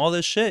cards and all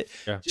this shit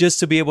just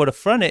to be able to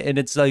front it. And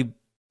it's like,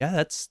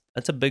 that's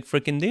a big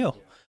freaking deal.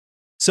 Yeah.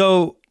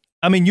 So,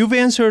 I mean, you've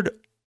answered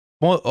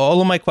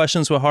all of my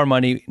questions with hard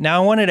money.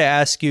 Now I wanted to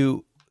ask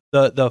you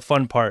the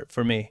fun part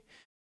for me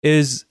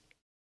is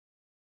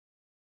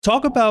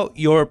talk about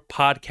your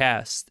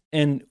podcast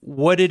and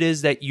what it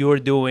is that you're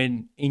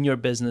doing in your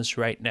business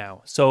right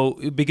now. So,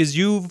 because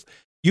you've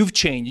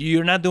changed,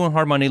 you're not doing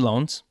hard money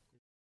loans.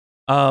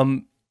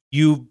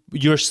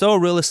 You're still a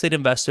real estate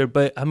investor,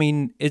 but I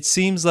mean, it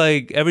seems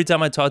like every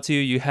time I talk to you,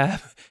 you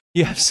have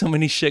so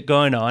many shit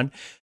going on.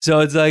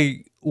 So it's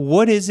like,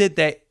 what is it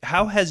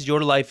how has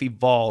your life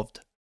evolved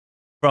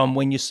from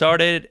when you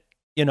started?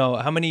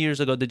 How many years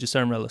ago did you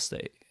start in real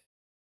estate?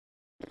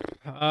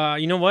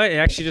 You know what? It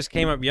actually just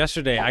came up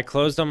yesterday. I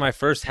closed on my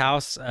first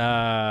house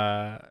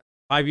 5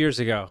 years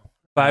ago.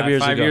 5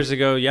 years ago. 5 years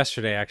ago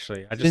yesterday,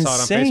 actually. I just saw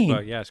it on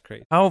Facebook. Yeah, it's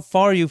crazy. How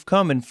far you've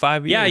come in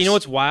 5 years. Yeah, you know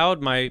what's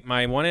wild? My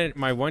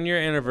 1 year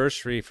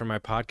anniversary for my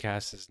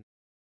podcast is,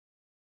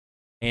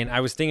 and I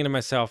was thinking to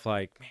myself,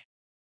 like,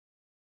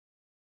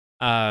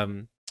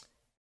 man,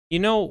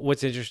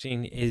 what's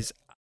interesting is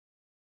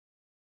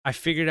I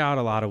figured out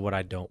a lot of what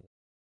I don't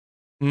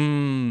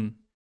want.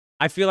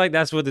 I feel like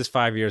that's what this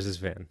 5 years has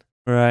been.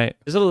 Right.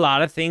 There's a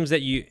lot of things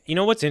that you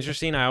know what's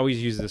interesting? I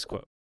always use this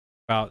quote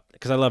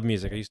because I love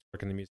music. I used to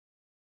work in the music.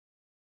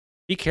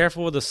 Be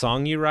careful with the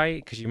song you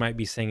write because you might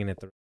be singing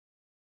it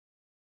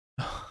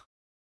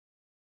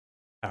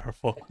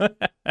Powerful.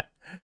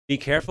 Be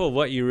careful of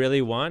what you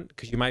really want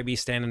because you might be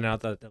standing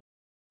out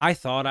I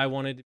thought I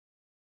wanted this.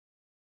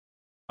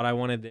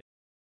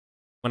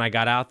 When I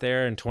got out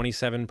there in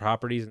 27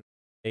 properties in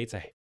the States,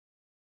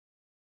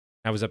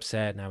 I was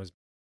upset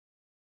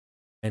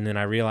and then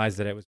I realized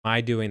that it was my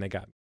doing that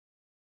got me.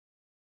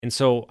 And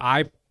so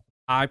I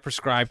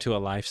prescribe to a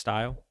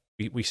lifestyle.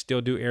 We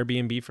still do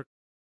Airbnb for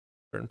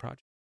certain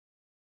projects.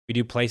 We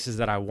do places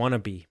that I want to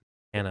be,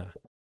 Montana,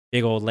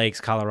 big old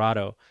lakes,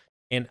 Colorado.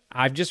 And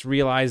I've just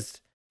realized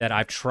that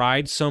I've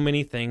tried so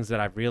many things that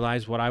I've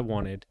realized what I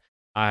wanted.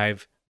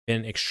 I've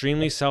been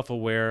extremely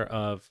self-aware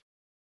of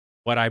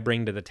what I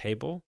bring to the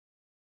table.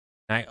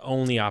 And I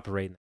only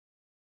operate.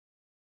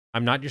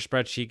 I'm not your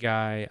spreadsheet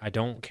guy. I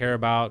don't care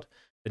about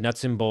the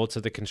nuts and bolts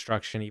of the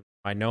construction. Even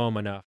I know them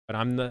enough, but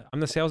I'm the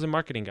sales and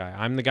marketing guy.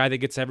 I'm the guy that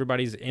gets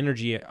everybody's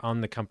energy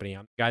on the company.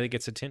 I'm the guy that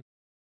gets attention.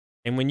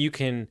 And when you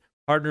can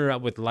partner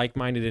up with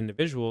like-minded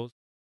individuals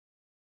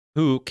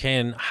who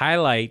can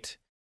highlight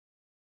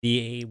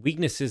the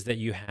weaknesses that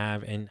you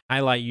have and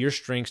highlight your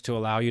strengths to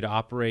allow you to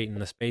operate in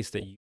the space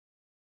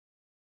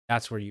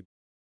that's where you.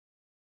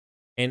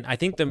 And I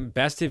think the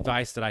best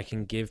advice that I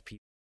can give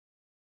people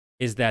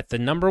is that the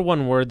number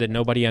one word that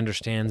nobody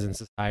understands in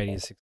society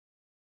is success.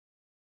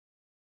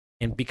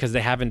 And because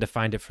they haven't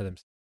defined it for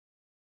themselves.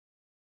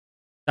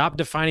 Stop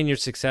defining your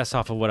success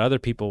off of what other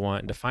people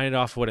want and define it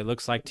off of what it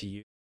looks like to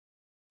you.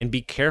 And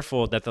be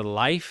careful that the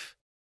life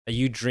that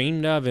you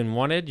dreamed of and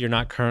wanted, you're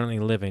not currently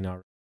living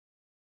already.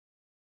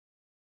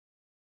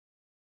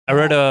 I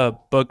read a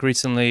book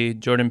recently,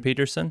 Jordan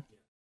Peterson.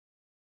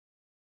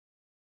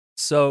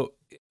 So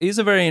he's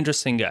a very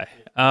interesting guy.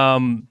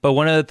 But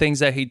one of the things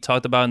that he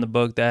talked about in the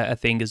book that I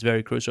think is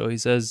very crucial, he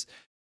says,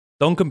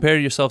 don't compare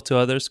yourself to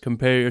others,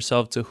 compare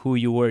yourself to who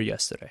you were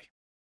yesterday.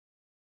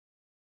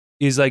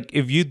 He's like,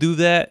 if you do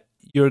that,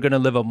 you're going to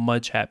live a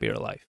much happier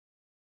life.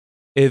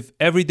 If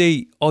every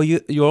day,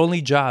 your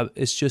only job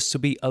is just to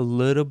be a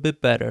little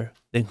bit better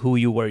than who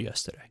you were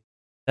yesterday.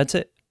 That's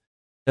it.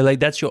 They're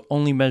like, that's your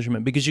only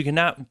measurement, because you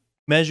cannot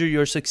measure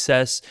your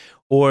success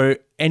or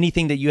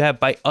anything that you have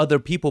by other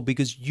people,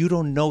 because you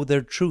don't know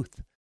their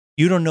truth.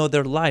 You don't know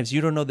their lives. You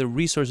don't know their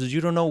resources.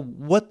 You don't know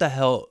what the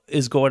hell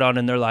is going on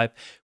in their life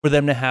for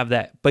them to have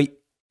that. But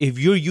if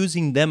you're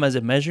using them as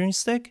a measuring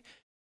stick,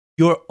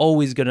 you're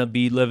always going to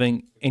be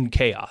living in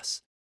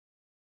chaos.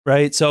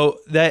 Right? So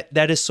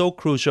that is so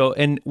crucial.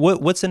 And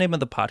what's the name of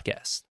the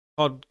podcast?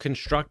 Called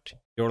Construct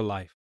Your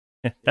Life.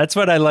 That's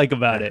what I like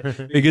about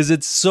it, because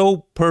it's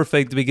so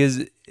perfect,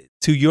 because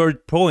to your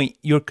point,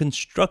 you're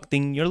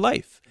constructing your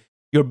life.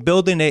 You're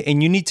building it,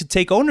 and you need to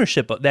take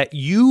ownership of that.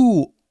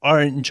 You are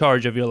in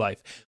charge of your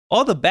life.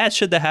 All the bad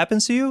shit that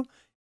happens to you,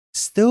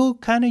 still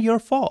kind of your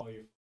fault.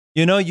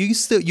 You know, you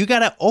got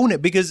to own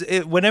it, because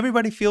when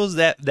everybody feels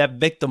that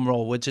victim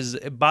role, which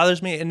it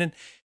bothers me.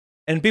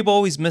 And people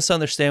always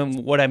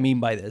misunderstand what I mean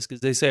by this, because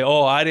they say,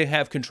 oh, I didn't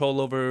have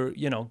control over,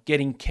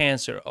 getting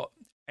cancer. Oh,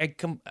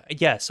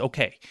 yes,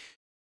 okay.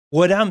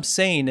 What I'm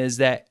saying is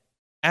that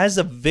as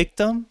a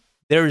victim,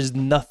 there is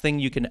nothing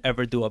you can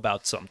ever do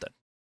about something.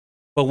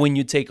 But when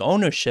you take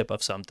ownership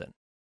of something,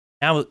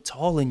 now it's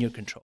all in your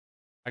control.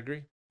 I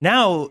agree.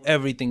 Now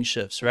everything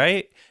shifts,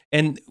 right?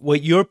 And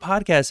what your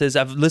podcast is,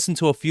 I've listened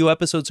to a few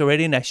episodes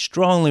already, and I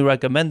strongly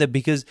recommend it,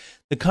 because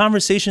the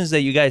conversations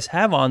that you guys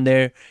have on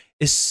there,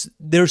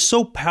 they're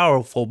so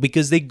powerful,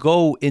 because they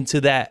go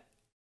into that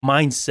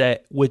mindset,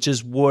 which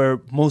is where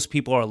most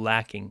people are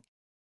lacking.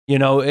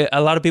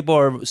 A lot of people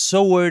are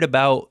so worried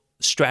about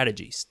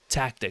strategies,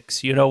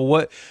 tactics.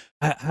 How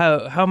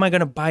am I going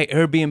to buy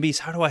Airbnbs?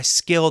 How do I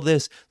scale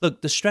this?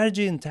 Look, the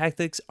strategy and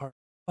tactics are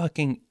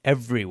fucking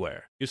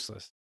everywhere.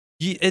 Useless.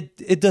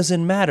 It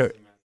doesn't matter.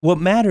 What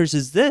matters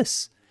is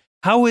this.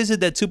 How is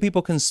it that two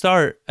people can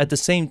start at the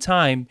same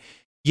time,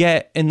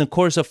 yet in the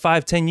course of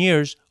 5-10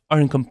 years are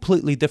in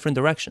completely different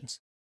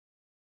directions?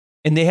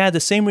 And they have the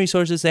same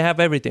resources, they have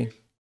everything.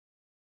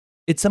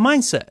 It's a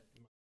mindset.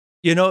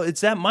 It's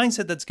that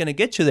mindset that's going to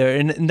get you there.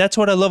 And that's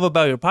what I love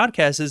about your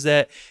podcast, is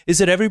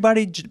it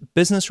everybody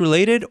business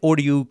related, or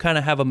do you kind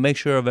of have a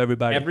mixture of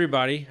everybody?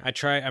 Everybody.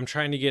 I'm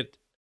trying to get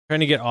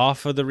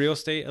off of the real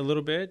estate a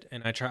little bit,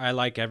 and I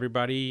like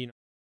everybody.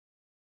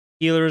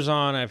 Healers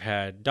on, I've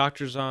had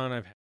doctors on,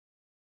 I've had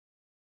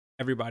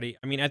everybody.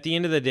 I mean, at the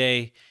end of the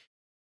day,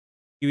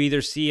 you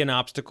either see an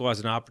obstacle as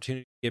an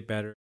opportunity to get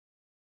better.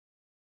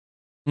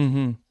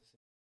 Mm-hmm.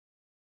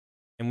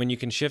 And when you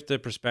can shift the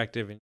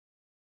perspective, and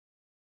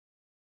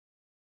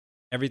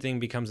everything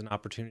becomes an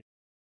opportunity.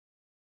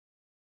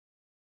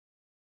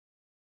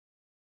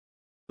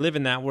 Live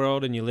in that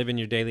world, and you live in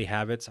your daily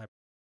habits.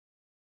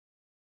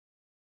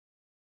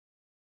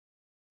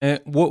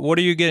 What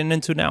are you getting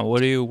into now?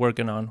 What are you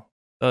working on?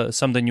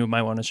 Something you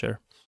might want to share.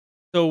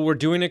 So we're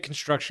doing a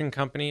construction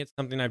company. It's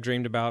something I've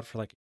dreamed about for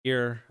like a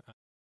year.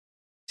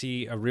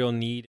 See a real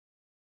need,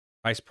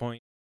 price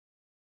point,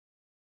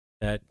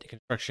 that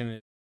construction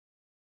is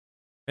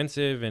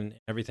expensive and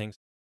everything.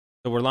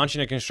 So we're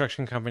launching a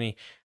construction company.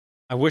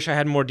 I wish I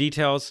had more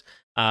details.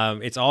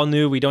 It's all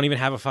new. We don't even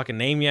have a fucking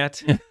name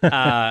yet,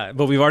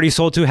 but we've already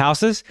sold 2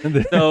 houses.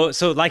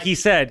 So like he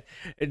said,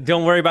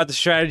 don't worry about the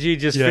strategy.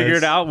 Just figure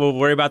it out. We'll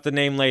worry about the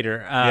name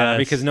later,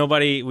 because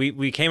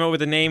we came up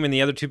with a name, and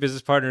the other 2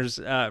 business partners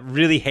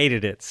really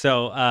hated it.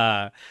 So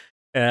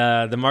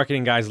the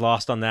marketing guys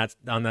lost on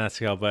that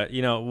scale. But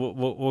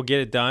we'll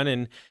get it done,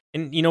 and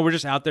we're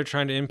just out there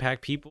trying to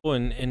impact people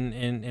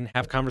and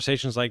have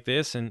conversations like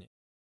this and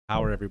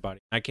empower everybody.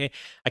 I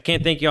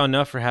can't thank y'all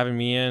enough for having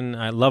me in.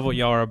 I love what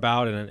y'all are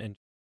about, and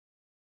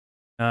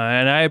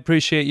I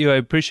appreciate you. I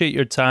appreciate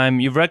your time.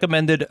 You've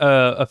recommended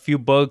a few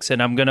books,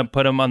 and I'm gonna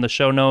put them on the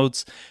show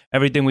notes.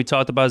 Everything we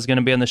talked about is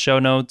gonna be on the show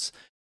notes.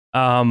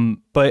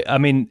 But I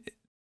mean,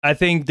 I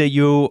think that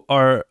you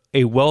are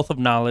a wealth of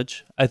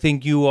knowledge. I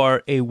think you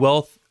are a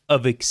wealth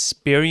of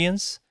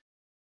experience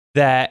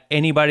that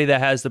anybody that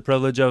has the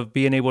privilege of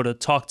being able to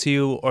talk to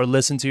you or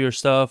listen to your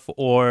stuff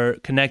or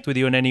connect with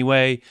you in any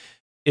way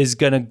is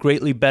going to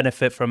greatly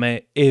benefit from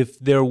it if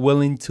they're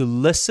willing to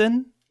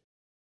listen,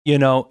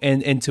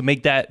 and to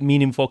make that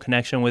meaningful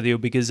connection with you.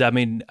 Because I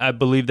mean, I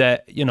believe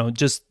that,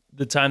 just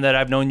the time that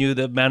I've known you,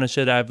 the amount of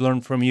shit I've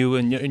learned from you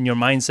and your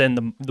mindset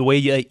and the way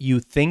that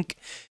you think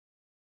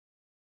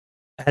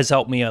has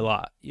helped me a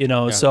lot,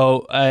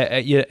 So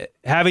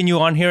having you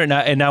on here,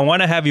 and I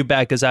want to have you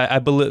back, because I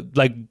believe,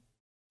 like,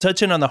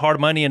 touching on the hard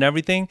money and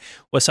everything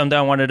was something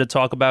I wanted to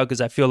talk about,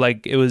 because I feel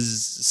like it was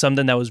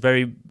something that was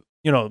very,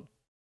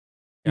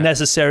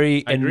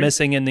 necessary and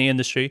missing in the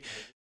industry.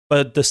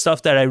 But the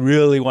stuff that I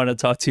really want to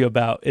talk to you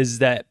about is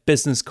that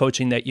business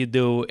coaching that you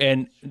do,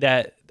 and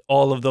that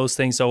all of those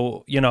things.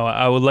 So,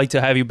 I would like to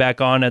have you back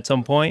on at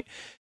some point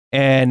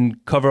and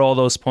cover all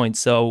those points.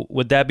 So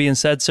with that being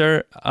said,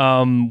 sir,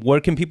 where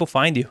can people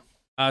find you?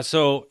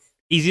 So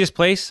easiest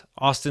place,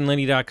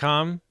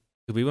 austinlinney.com.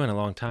 We went a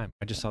long time.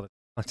 I just saw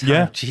that.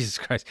 Yeah. Jesus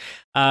Christ.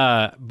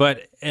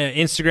 But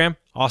Instagram,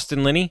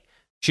 Austin Linney.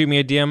 Shoot me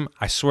a DM.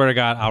 I swear to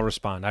God, I'll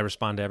respond. I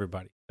respond to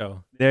everybody.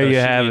 So there you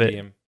have it.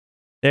 DM.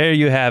 There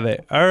you have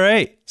it. All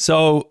right.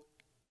 So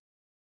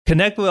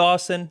connect with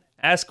Austin,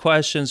 ask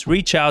questions,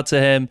 reach out to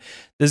him.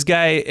 This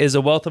guy is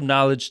a wealth of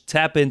knowledge.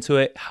 Tap into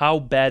it. How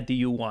bad do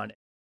you want it?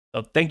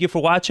 So thank you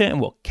for watching,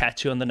 and we'll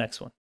catch you on the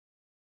next one.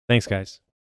 Thanks, guys.